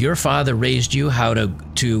 your father raised you how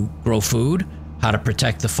to grow food, how to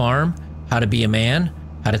protect the farm, how to be a man,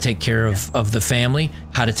 how to take care of the family,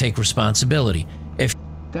 how to take responsibility. If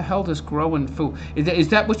the hell does growing food? Is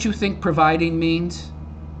that what you think providing means?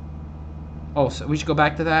 Oh, so we should go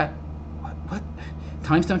back to that? What?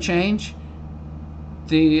 Times don't change?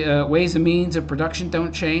 The ways and means of production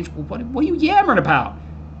don't change? What are you yammering about?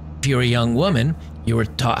 If you're a young woman, you were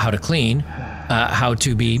taught how to clean, how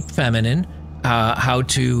to be feminine, how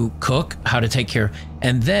to cook, how to take care.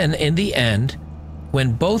 And then in the end,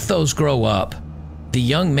 when both those grow up, the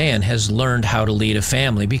young man has learned how to lead a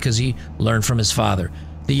family because he learned from his father.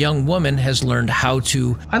 The young woman has learned how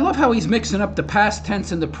to... I love how he's mixing up the past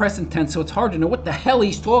tense and the present tense, so it's hard to know what the hell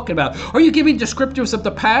he's talking about. Are you giving descriptors of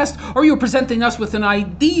the past, or are you presenting us with an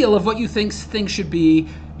ideal of what you think things should be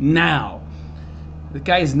now? The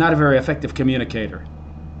guy is not a very effective communicator.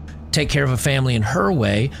 Take care of a family in her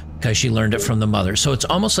way because she learned it from the mother. So it's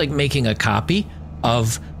almost like making a copy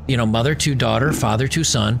of, you know, mother to daughter, father to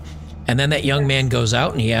son. And then that young man goes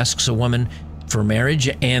out and he asks a woman for marriage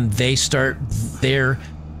and they start their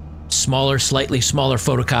smaller, slightly smaller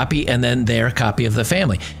photocopy and then their copy of the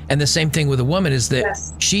family. And the same thing with a woman is that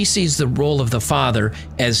she sees the role of the father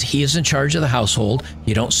as he is in charge of the household.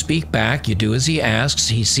 You don't speak back. You do as he asks.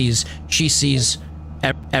 She sees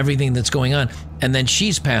everything that's going on, and then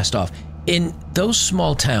she's passed off. In those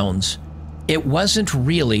small towns, it wasn't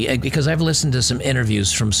really, because I've listened to some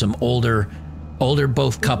interviews from some older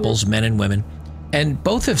both couples, men and women, and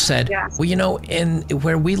both have said, well, you know, in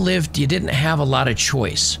where we lived, you didn't have a lot of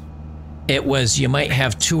choice. It was, you might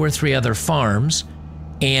have 2 or 3 other farms,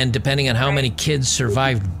 and depending on how many kids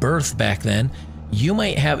survived birth back then, you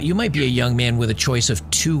might be a young man with a choice of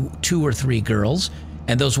two or 3 girls,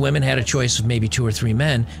 and those women had a choice of maybe 2 or 3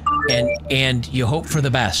 men, and you hope for the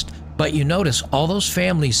best. But you notice all those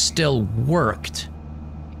families still worked.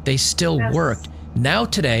 They still worked. Now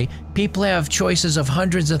today, people have choices of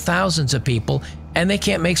hundreds of thousands of people, and they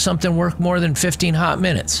can't make something work more than 15 hot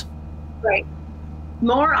minutes. Right.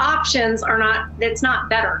 More options are not, it's not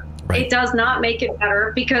better. Right. It does not make it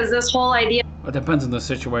better because this whole idea... It depends on the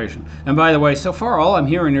situation. And by the way, so far all I'm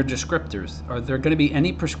hearing are descriptors. Are there going to be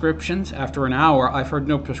any prescriptions? After an hour, I've heard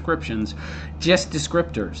no prescriptions, just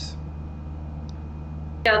descriptors.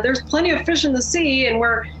 Yeah, there's plenty of fish in the sea, and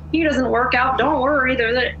where he doesn't work out, don't worry.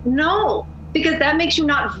 No, because that makes you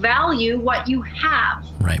not value what you have.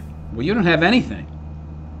 Right. Well, you don't have anything.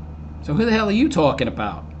 So who the hell are you talking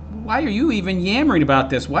about? Why are you even yammering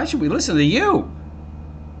about this? Why should we listen to you?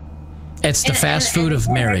 It's the fast food of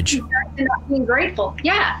marriage. Not being grateful,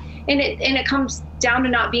 yeah, and it comes down to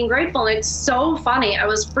not being grateful. And it's so funny. I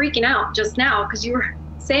was freaking out just now because you were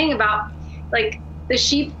saying about like the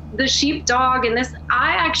sheepdog and this.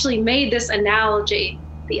 I actually made this analogy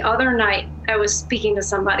the other night. I was speaking to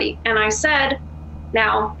somebody and I said,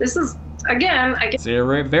 now this is again. It's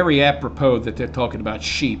very apropos that they're talking about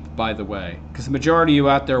sheep, by the way, because the majority of you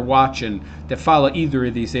out there watching that follow either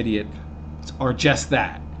of these idiots are just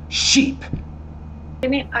that. Sheep.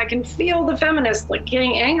 I can feel the feminists like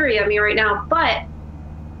getting angry at me right now, but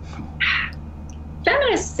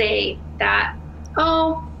feminists say that,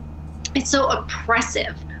 oh, it's so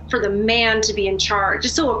oppressive for the man to be in charge.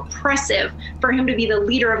 It's so oppressive for him to be the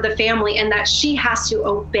leader of the family and that she has to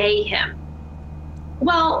obey him.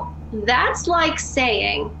 Well, that's like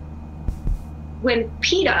saying when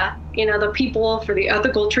PETA, you know, the people for the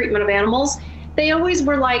ethical treatment of animals, they always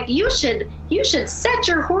were like, you should set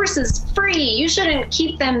your horses free. You shouldn't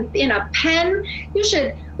keep them in a pen. You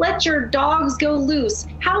should let your dogs go loose.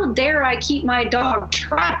 How dare I keep my dog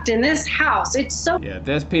trapped in this house? It's so... Yeah,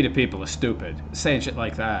 those PETA people are stupid, saying shit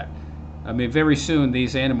like that. I mean, very soon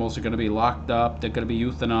these animals are going to be locked up. They're going to be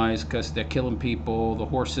euthanized because they're killing people. The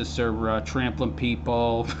horses are trampling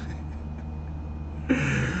people.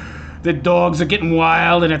 The dogs are getting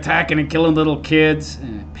wild and attacking and killing little kids.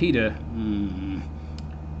 PETA.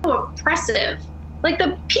 Oppressive. Like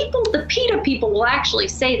the PETA people will actually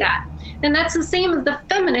say that. And that's the same as the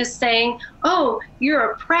feminists saying, oh,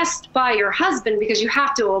 you're oppressed by your husband because you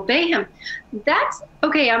have to obey him. That's,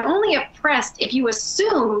 okay, I'm only oppressed if you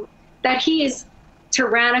assume that he is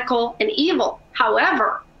tyrannical and evil.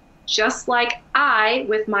 However, just like I,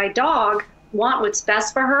 with my dog, want what's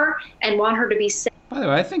best for her and want her to be safe. By the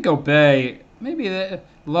way, I think obey, maybe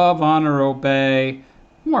love, honor, obey,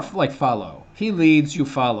 more like follow. He leads, you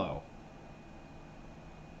follow.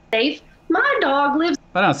 Safe. My dog lives.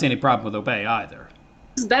 But I don't see any problem with obey either.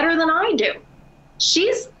 Better than I do. She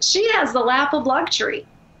has the lap of luxury.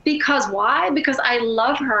 Because why? Because I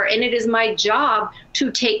love her and it is my job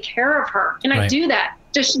to take care of her. And I do that.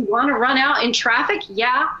 Does she want to run out in traffic?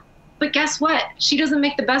 Yeah. But guess what? She doesn't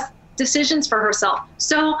make the best decisions for herself.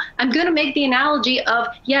 So I'm going to make the analogy of,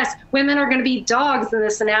 yes, women are going to be dogs in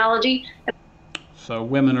this analogy. So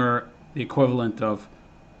women are the equivalent of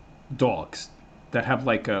dogs that have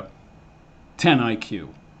like a 10 IQ.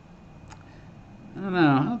 I don't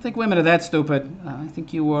know. I don't think women are that stupid. I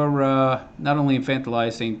think you are not only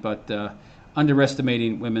infantilizing, but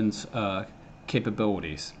underestimating women's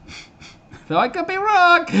capabilities. So I could be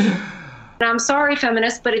wrong. And I'm sorry,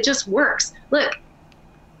 feminists, but it just works. Look,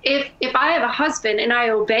 if I have a husband and I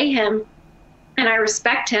obey him and I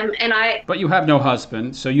respect him and I... But you have no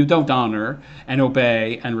husband, so you don't honor and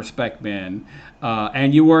obey and respect men.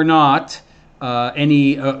 And you are not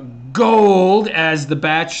any gold, as the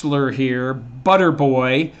Bachelor here, butter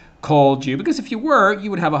boy, called you. Because if you were, you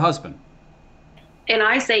would have a husband. And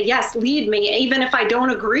I say, yes, lead me, even if I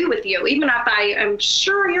don't agree with you. Even if I am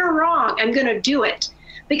sure you're wrong, I'm going to do it.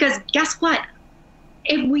 Because guess what?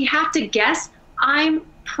 If we have to guess, I'm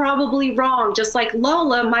probably wrong. Just like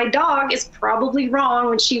Lola, my dog, is probably wrong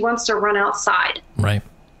when she wants to run outside. Right.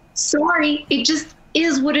 Sorry, it just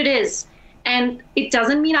is what it is. And it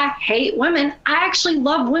doesn't mean I hate women. I actually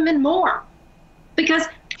love women more. Because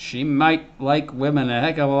she might like women a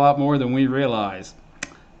heck of a lot more than we realize.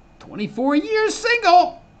 24 years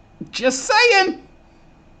single. Just saying.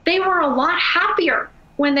 They were a lot happier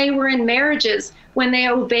when they were in marriages, when they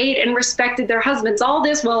obeyed and respected their husbands. All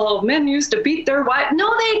this, well, men used to beat their wife.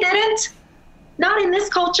 No, they didn't. Not in this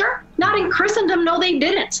culture. Not in Christendom. No, they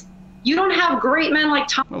didn't. You don't have great men like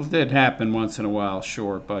Tom. Well, it did happen once in a while,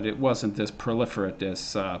 sure, but it wasn't as proliferate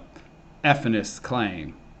as effinists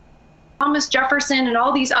claim. Thomas Jefferson and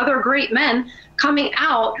all these other great men coming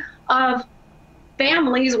out of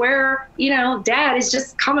families where, you know, dad is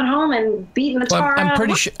just coming home and beating the tar out.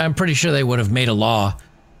 I'm pretty sure they would have made a law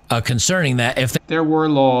concerning that if there were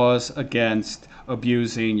laws against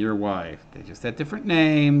abusing your wife. They just had different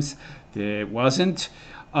names. It wasn't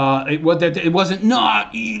not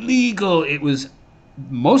illegal. It was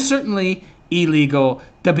most certainly illegal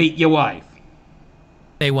to beat your wife.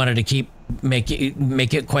 They wanted to make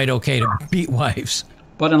it quite okay to beat wives.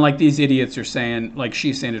 But unlike these idiots are saying, like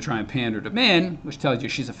she's saying, to try and pander to men, which tells you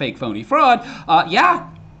she's a fake, phony fraud. Yeah,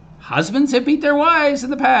 husbands have beat their wives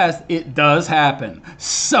in the past. It does happen.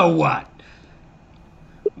 So what?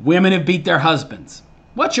 Women have beat their husbands.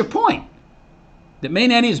 What's your point? That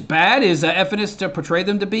men ain't as bad as effinists to portray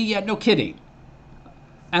them to be? Yeah, no kidding.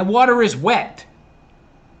 And water is wet.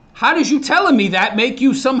 How does you telling me that make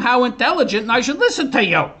you somehow intelligent and I should listen to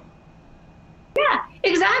you? Yeah,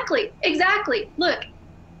 exactly. Exactly. Look,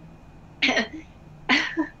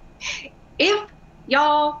 if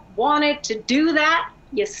y'all wanted to do that,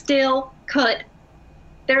 you still could.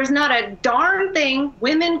 There's not a darn thing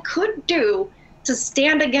women could do to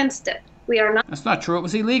stand against it. We are not. That's not true. It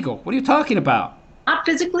was illegal. What are you talking about? Not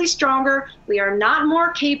physically stronger. We are not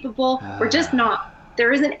more capable. We're just not.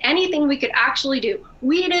 There isn't anything we could actually do.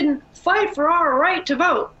 We didn't fight for our right to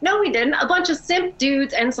vote. No, we didn't. A bunch of simp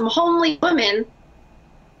dudes and some homely women,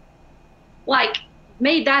 like,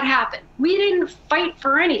 made that happen. We didn't fight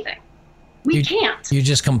for anything. We can't. You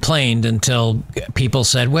just complained until people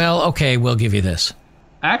said, well, okay, we'll give you this.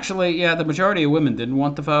 Actually, yeah, the majority of women didn't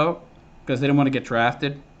want to vote because they didn't want to get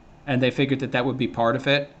drafted, and they figured that that would be part of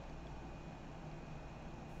it.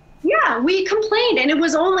 Yeah, we complained, and it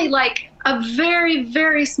was only like a very,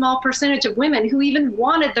 very small percentage of women who even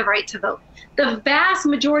wanted the right to vote. The vast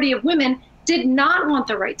majority of women did not want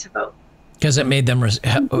the right to vote. Because it made them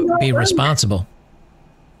be responsible.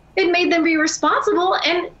 It made them be responsible,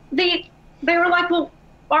 and they were like, well,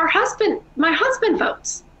 my husband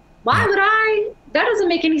votes. Why would I? That doesn't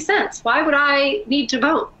make any sense. Why would I need to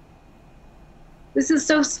vote? This is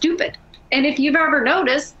so stupid. And if you've ever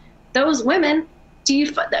noticed, those women,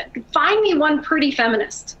 find me one pretty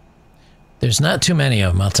feminist. There's not too many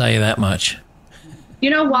of them, I'll tell you that much. You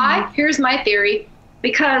know why? Here's my theory.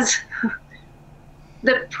 Because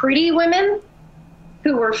the pretty women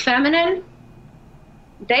who were feminine,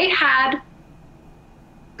 they had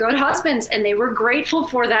good husbands and they were grateful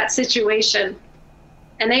for that situation.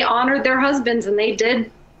 And they honored their husbands and they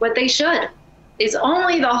did what they should. It's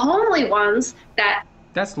only the homely ones that...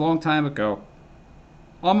 That's a long time ago.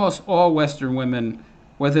 Almost all Western women,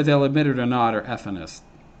 whether they'll admit it or not, are feminists.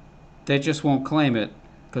 They just won't claim it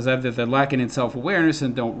because either they're lacking in self-awareness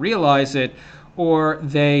and don't realize it, or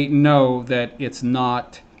they know that it's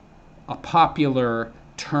not a popular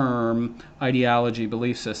term, ideology,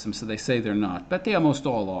 belief system, so they say they're not. But they almost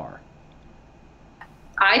all are.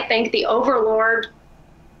 I think the overlords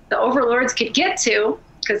could get to,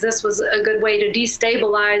 because this was a good way to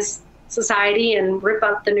destabilize society and rip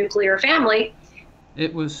up the nuclear family.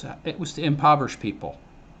 It was to impoverish people.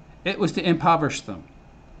 It was to impoverish them.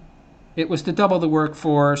 It was to double the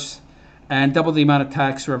workforce and double the amount of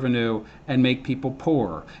tax revenue and make people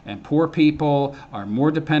poorer. And poor people are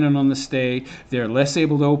more dependent on the state. They're less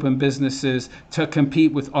able to open businesses to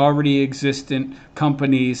compete with already existent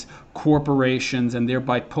companies, corporations, and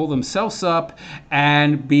thereby pull themselves up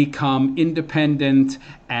and become independent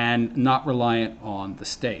and not reliant on the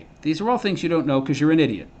state. These are all things you don't know because you're an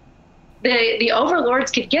idiot. The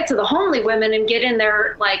overlords could get to the homely women and get in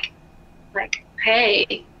there like,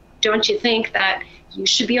 hey, don't you think that you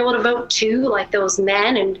should be able to vote too, like those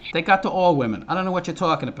men? And they got to all women. I don't know what you're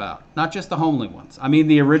talking about. Not just the homely ones. I mean,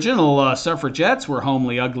 the original suffragettes were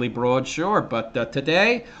homely, ugly, broad, sure, but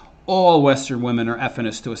today, all Western women are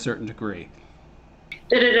feminists to a certain degree.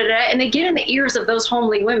 And they get in the ears of those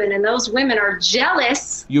homely women, and those women are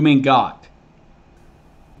jealous. You mean God?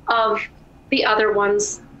 Of the other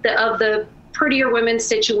ones, of the prettier women's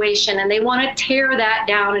situation, and they want to tear that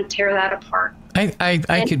down and tear that apart.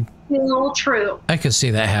 I could. Still true. I could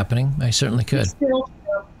see that happening. I certainly could. It's still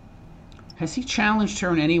true. Has he challenged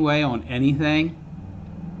her in any way on anything?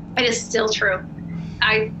 It is still true.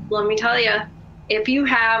 Let me tell you, if you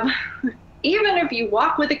have, even if you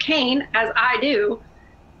walk with a cane, as I do,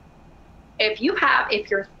 if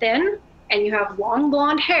you're thin and you have long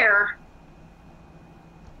blonde hair,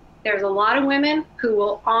 there's a lot of women who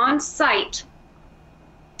will on sight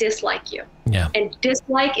dislike you. Yeah. And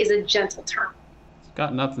dislike is a gentle term. It's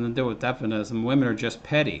got nothing to do with feminism. Women are just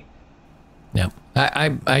petty. Yeah.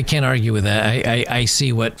 I can't argue with that. I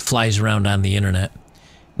see what flies around on the internet.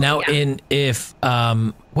 Now, yeah.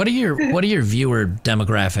 What are your viewer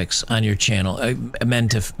demographics on your channel?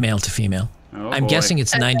 Male to female. Oh, I'm guessing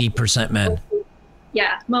it's 90% men.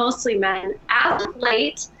 Yeah, mostly men. As of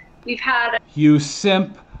late, we've had you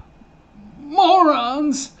simp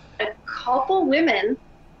morons. A couple women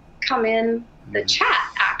come in the chat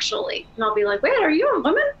actually, and I'll be like, "Wait, are you a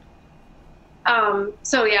woman?"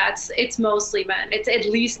 So yeah, it's mostly men. It's at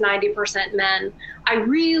least 90% men. I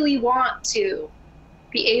really want to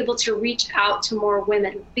be able to reach out to more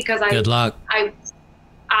women because Good luck.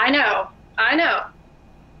 I know.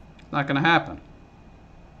 Not going to happen.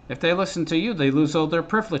 If they listen to you, they lose all their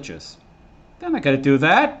privileges. They're not going to do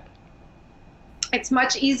that. It's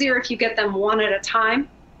much easier if you get them one at a time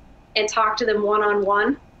and talk to them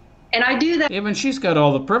one-on-one. And I do that. Even she's got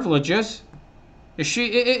all the privileges. Is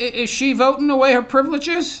she voting away her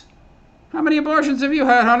privileges? How many abortions have you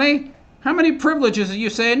had, honey? How many privileges are you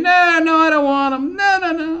saying, no, I don't want them,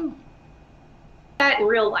 no? That in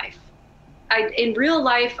real life. In real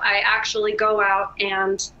life, I actually go out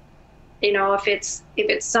and, if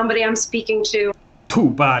it's somebody I'm speaking to. 2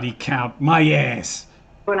 body count, my ass.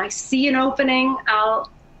 When I see an opening, I'll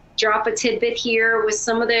drop a tidbit here with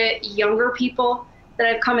some of the younger people that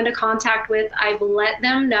I've come into contact with. I've let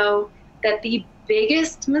them know that the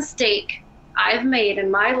biggest mistake I've made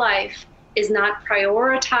in my life is not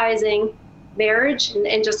prioritizing marriage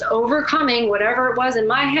and just overcoming whatever it was in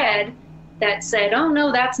my head that said, oh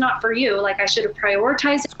no, that's not for you. Like I should have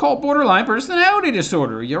prioritized. It's called borderline personality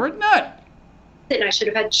disorder. You're a nut. And I should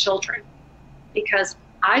have had children because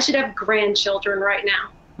I should have grandchildren right now.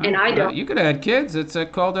 And I don't. You could have had kids. It's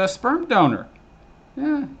called a sperm donor.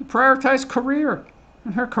 Yeah, you prioritize career.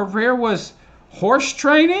 And her career was horse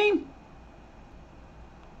training.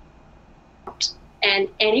 And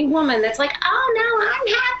any woman that's like, oh no, I'm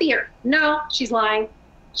happier. No, she's lying.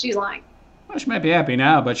 She's lying. Well, she might be happy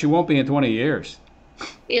now, but she won't be in 20 years.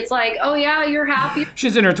 It's like, oh yeah, you're happy.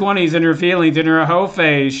 She's in her 20s, in her feelings, in her hoe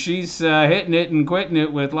phase. She's hitting it and quitting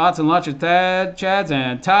it with lots and lots of Chads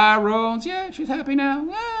and Tyrones. Yeah, she's happy now.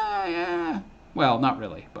 Yeah. Well, not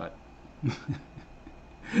really, but...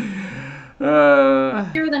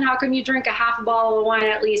 Then how come you drink a half a bottle of wine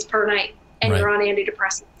at least per night and you're on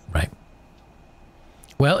antidepressants? Right.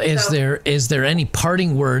 Well, is there any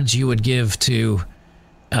parting words you would give to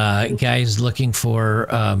guys looking for?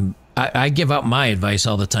 I give out my advice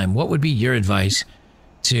all the time. What would be your advice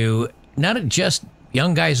to not just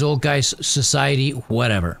young guys, old guys, society,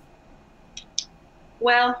 whatever?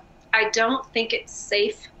 Well, I don't think it's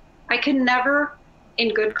safe. I can never,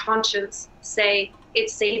 in good conscience, say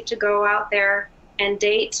it's safe to go out there and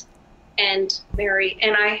date and marry,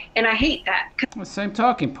 and I hate that. Well, same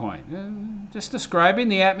talking point. Just describing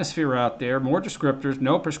the atmosphere out there. More descriptors,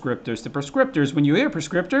 no prescriptors. The prescriptors, when you hear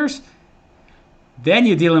prescriptors, then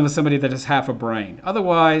you're dealing with somebody that has half a brain.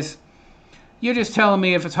 Otherwise, you're just telling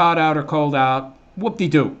me if it's hot out or cold out.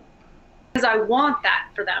 Whoop-de-doo. Because I want that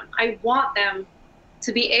for them. I want them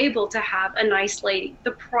to be able to have a nice lady.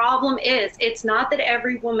 The problem is, it's not that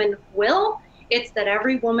every woman will, it's that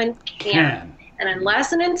every woman can. And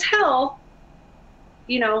unless and until,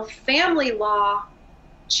 family law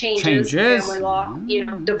changes. Family law,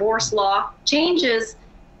 divorce law changes,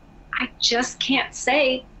 I just can't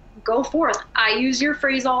say, go forth. I use your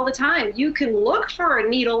phrase all the time. You can look for a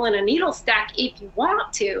needle in a needle stack if you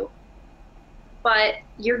want to, but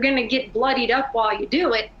you're going to get bloodied up while you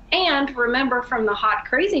do it. And remember from the hot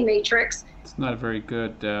crazy matrix, it's not a very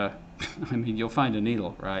good, you'll find a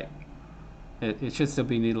needle, right? It should still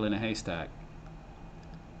be a needle in a haystack.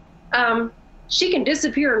 She can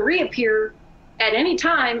disappear and reappear at any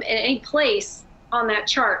time, at any place on that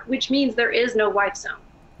chart, which means there is no wife zone.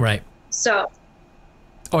 Right. So,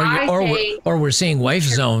 or we're seeing wife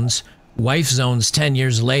zones 10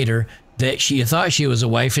 years later that you thought she was a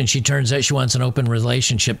wife and she turns out she wants an open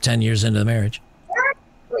relationship 10 years into the marriage.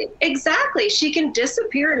 Exactly. She can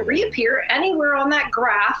disappear and reappear anywhere on that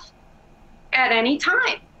graph at any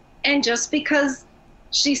time. And just because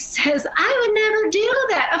she says, I would never do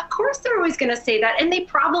that, of course they're always going to say that. And they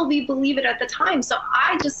probably believe it at the time. So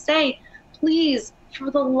I just say, please,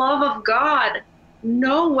 for the love of God,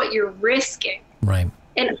 know what you're risking. Right.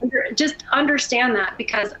 And just understand that,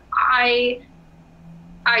 because I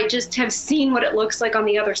just have seen what it looks like on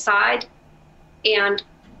the other side. And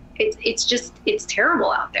it's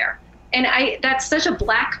terrible out there. And that's such a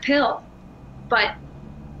black pill. But,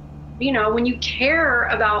 when you care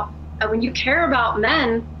about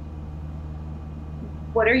men,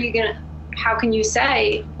 what are you how can you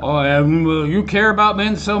say? Oh, you care about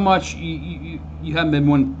men so much, you haven't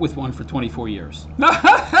been with one for 24 years.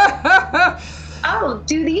 Oh,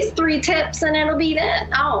 do these 3 tips and it'll be that.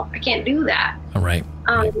 Oh, I can't do that. All right.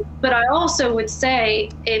 But I also would say,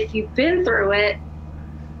 if you've been through it,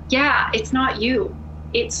 yeah, it's not you.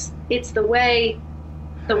 It's the way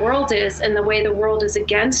the world is and the way the world is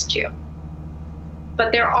against you.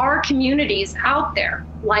 But there are communities out there,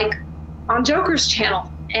 like on Joker's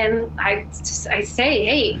channel, and I say,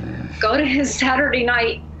 hey, go to his Saturday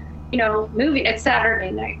night, movie. It's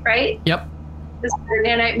Saturday night, right? Yep. The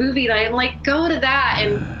Saturday night movie night. I'm like, go to that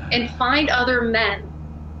and find other men.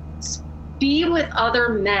 Be with other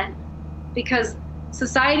men, because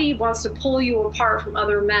society wants to pull you apart from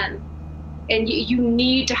other men, and you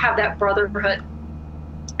need to have that brotherhood.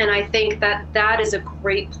 And I think that is a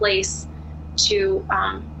great place to,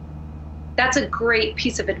 that's a great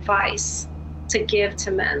piece of advice to give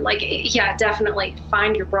to men. Like, yeah, definitely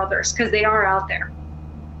find your brothers, because they are out there.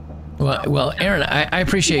 Well, Aaron, I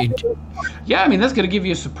appreciate you. Yeah, that's going to give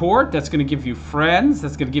you support. That's going to give you friends.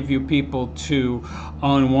 That's going to give you people to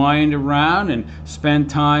unwind around and spend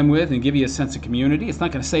time with and give you a sense of community. It's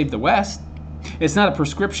not going to save the West. It's not a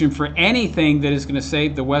prescription for anything that is going to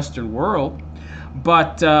save the Western world.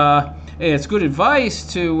 But it's good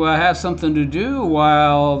advice to have something to do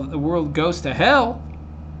while the world goes to hell.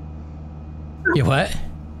 You what?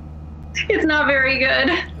 It's not very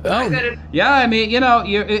good. Oh. Yeah,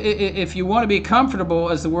 if you want to be comfortable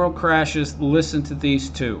as the world crashes, listen to these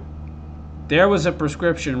 2. There was a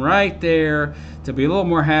prescription right there to be a little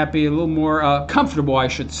more happy, a little more comfortable, I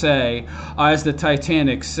should say, as the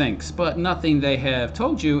Titanic sinks. But nothing they have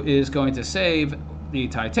told you is going to save the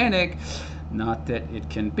Titanic. Not that it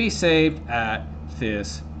can be saved at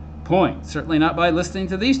this point. Certainly not by listening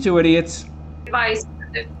to these 2 idiots. Advice.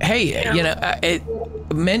 Hey,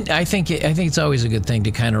 I think it's always a good thing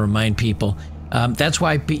to kind of remind people. That's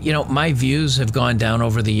why my views have gone down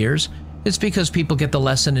over the years. It's because people get the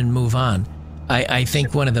lesson and move on. I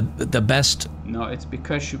think one of the best. No, it's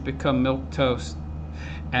because you become milquetoast,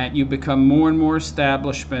 and you become more and more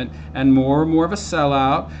establishment and more of a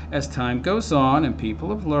sellout as time goes on, and people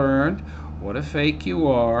have learned what a fake you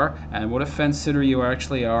are and what a fence sitter you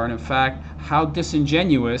actually are, and in fact how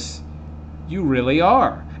disingenuous you really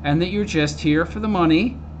are, and that you're just here for the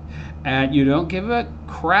money, and you don't give a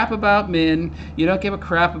crap about men. You don't give a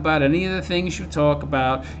crap about any of the things you talk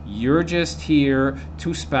about. You're just here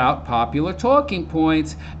to spout popular talking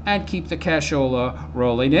points and keep the cashola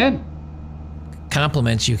rolling in.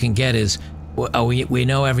 Compliments you can get is, oh, we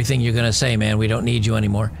know everything you're going to say, man. We don't need you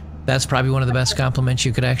anymore. That's probably one of the best compliments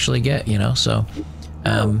you could actually get, you know? So,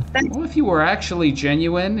 well, if you were actually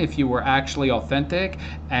genuine, if you were actually authentic,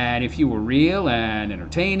 and if you were real and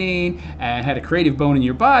entertaining and had a creative bone in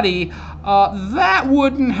your body, that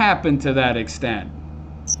wouldn't happen to that extent.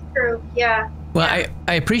 It's true, yeah. Well,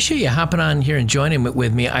 I appreciate you hopping on here and joining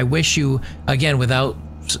with me. I wish you, again, without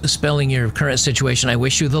spelling your current situation, I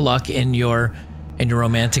wish you the luck in your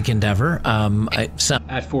romantic endeavor.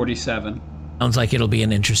 At 47. Sounds like it'll be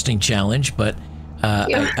an interesting challenge, but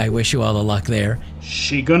I wish you all the luck there.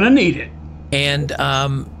 She gonna need it. And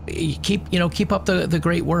keep up the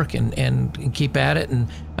great work and keep at it. And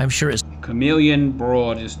I'm sure it's Chameleon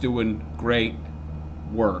Broad is doing great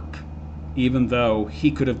work, even though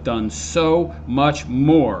he could have done so much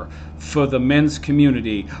more for the men's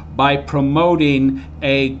community by promoting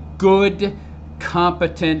a good,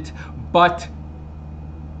 competent, but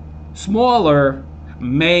smaller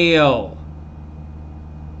male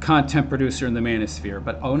content producer in the manosphere.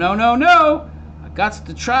 But oh no, I got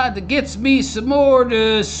to try to get me some more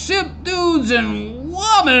to simp dudes and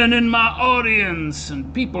women in my audience,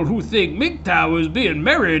 and people who think MGTOW is being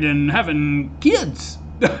married and having kids.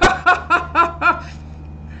 At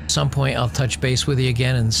some point I'll touch base with you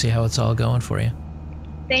again and see how it's all going for you.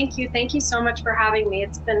 Thank you so much for having me.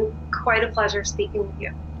 It's been quite a pleasure speaking with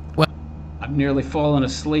you. I've nearly fallen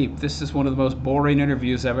asleep. This is one of the most boring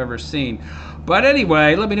interviews I've ever seen. But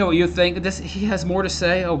anyway, let me know what you think. He has more to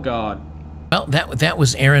say? Oh, God. Well, that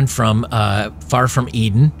was Erin from Far From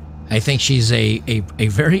Eden. I think she's a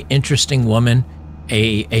very interesting woman,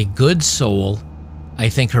 a good soul. I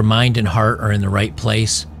think her mind and heart are in the right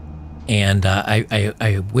place. And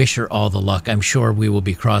I wish her all the luck. I'm sure we will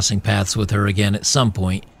be crossing paths with her again at some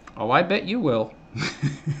point. Oh, I bet you will.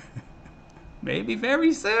 Maybe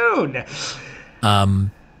very soon.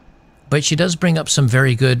 But she does bring up some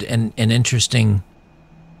very good and interesting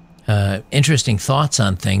thoughts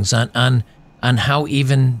on things, on how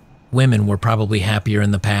even women were probably happier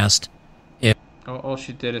in the past. All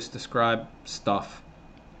she did is describe stuff.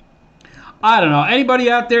 I don't know.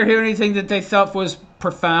 Anybody out there hear anything that they thought was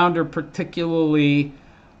profound or particularly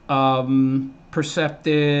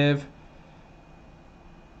perceptive?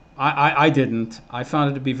 I didn't. I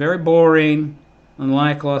found it to be very boring and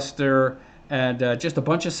lackluster, and just a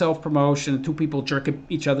bunch of self-promotion, two people jerking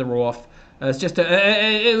each other off. It was just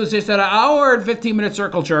an hour and 15-minute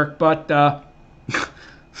circle jerk, but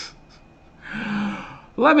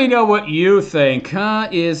let me know what you think.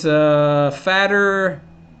 Is fatter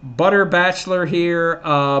butter bachelor here?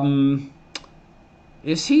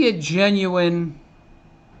 Is he a genuine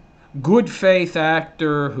good faith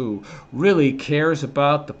actor who really cares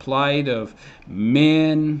about the plight of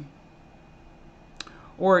men?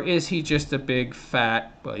 Or is he just a big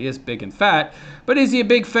fat, well, he is big and fat, but is he a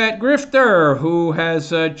big fat grifter who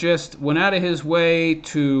has just went out of his way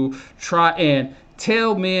to try and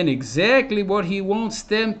tell men exactly what he wants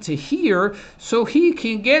them to hear so he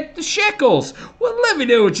can get the shekels? Well, let me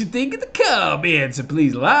know what you think in the comments, and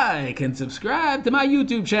please like and subscribe to my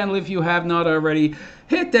YouTube channel if you have not already.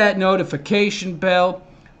 Hit that notification bell.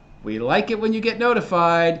 We like it when you get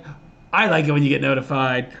notified. I like it when you get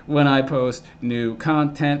notified when I post new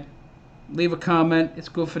content. Leave a comment. It's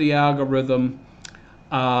good for the algorithm.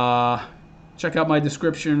 Check out my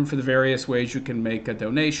description for the various ways you can make a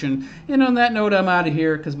donation. And on that note, I'm out of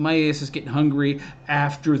here because my ass is getting hungry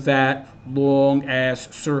after that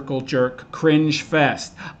long-ass circle jerk cringe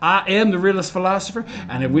fest. I am the realist philosopher,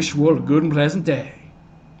 and I wish you all a good and pleasant day.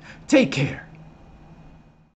 Take care.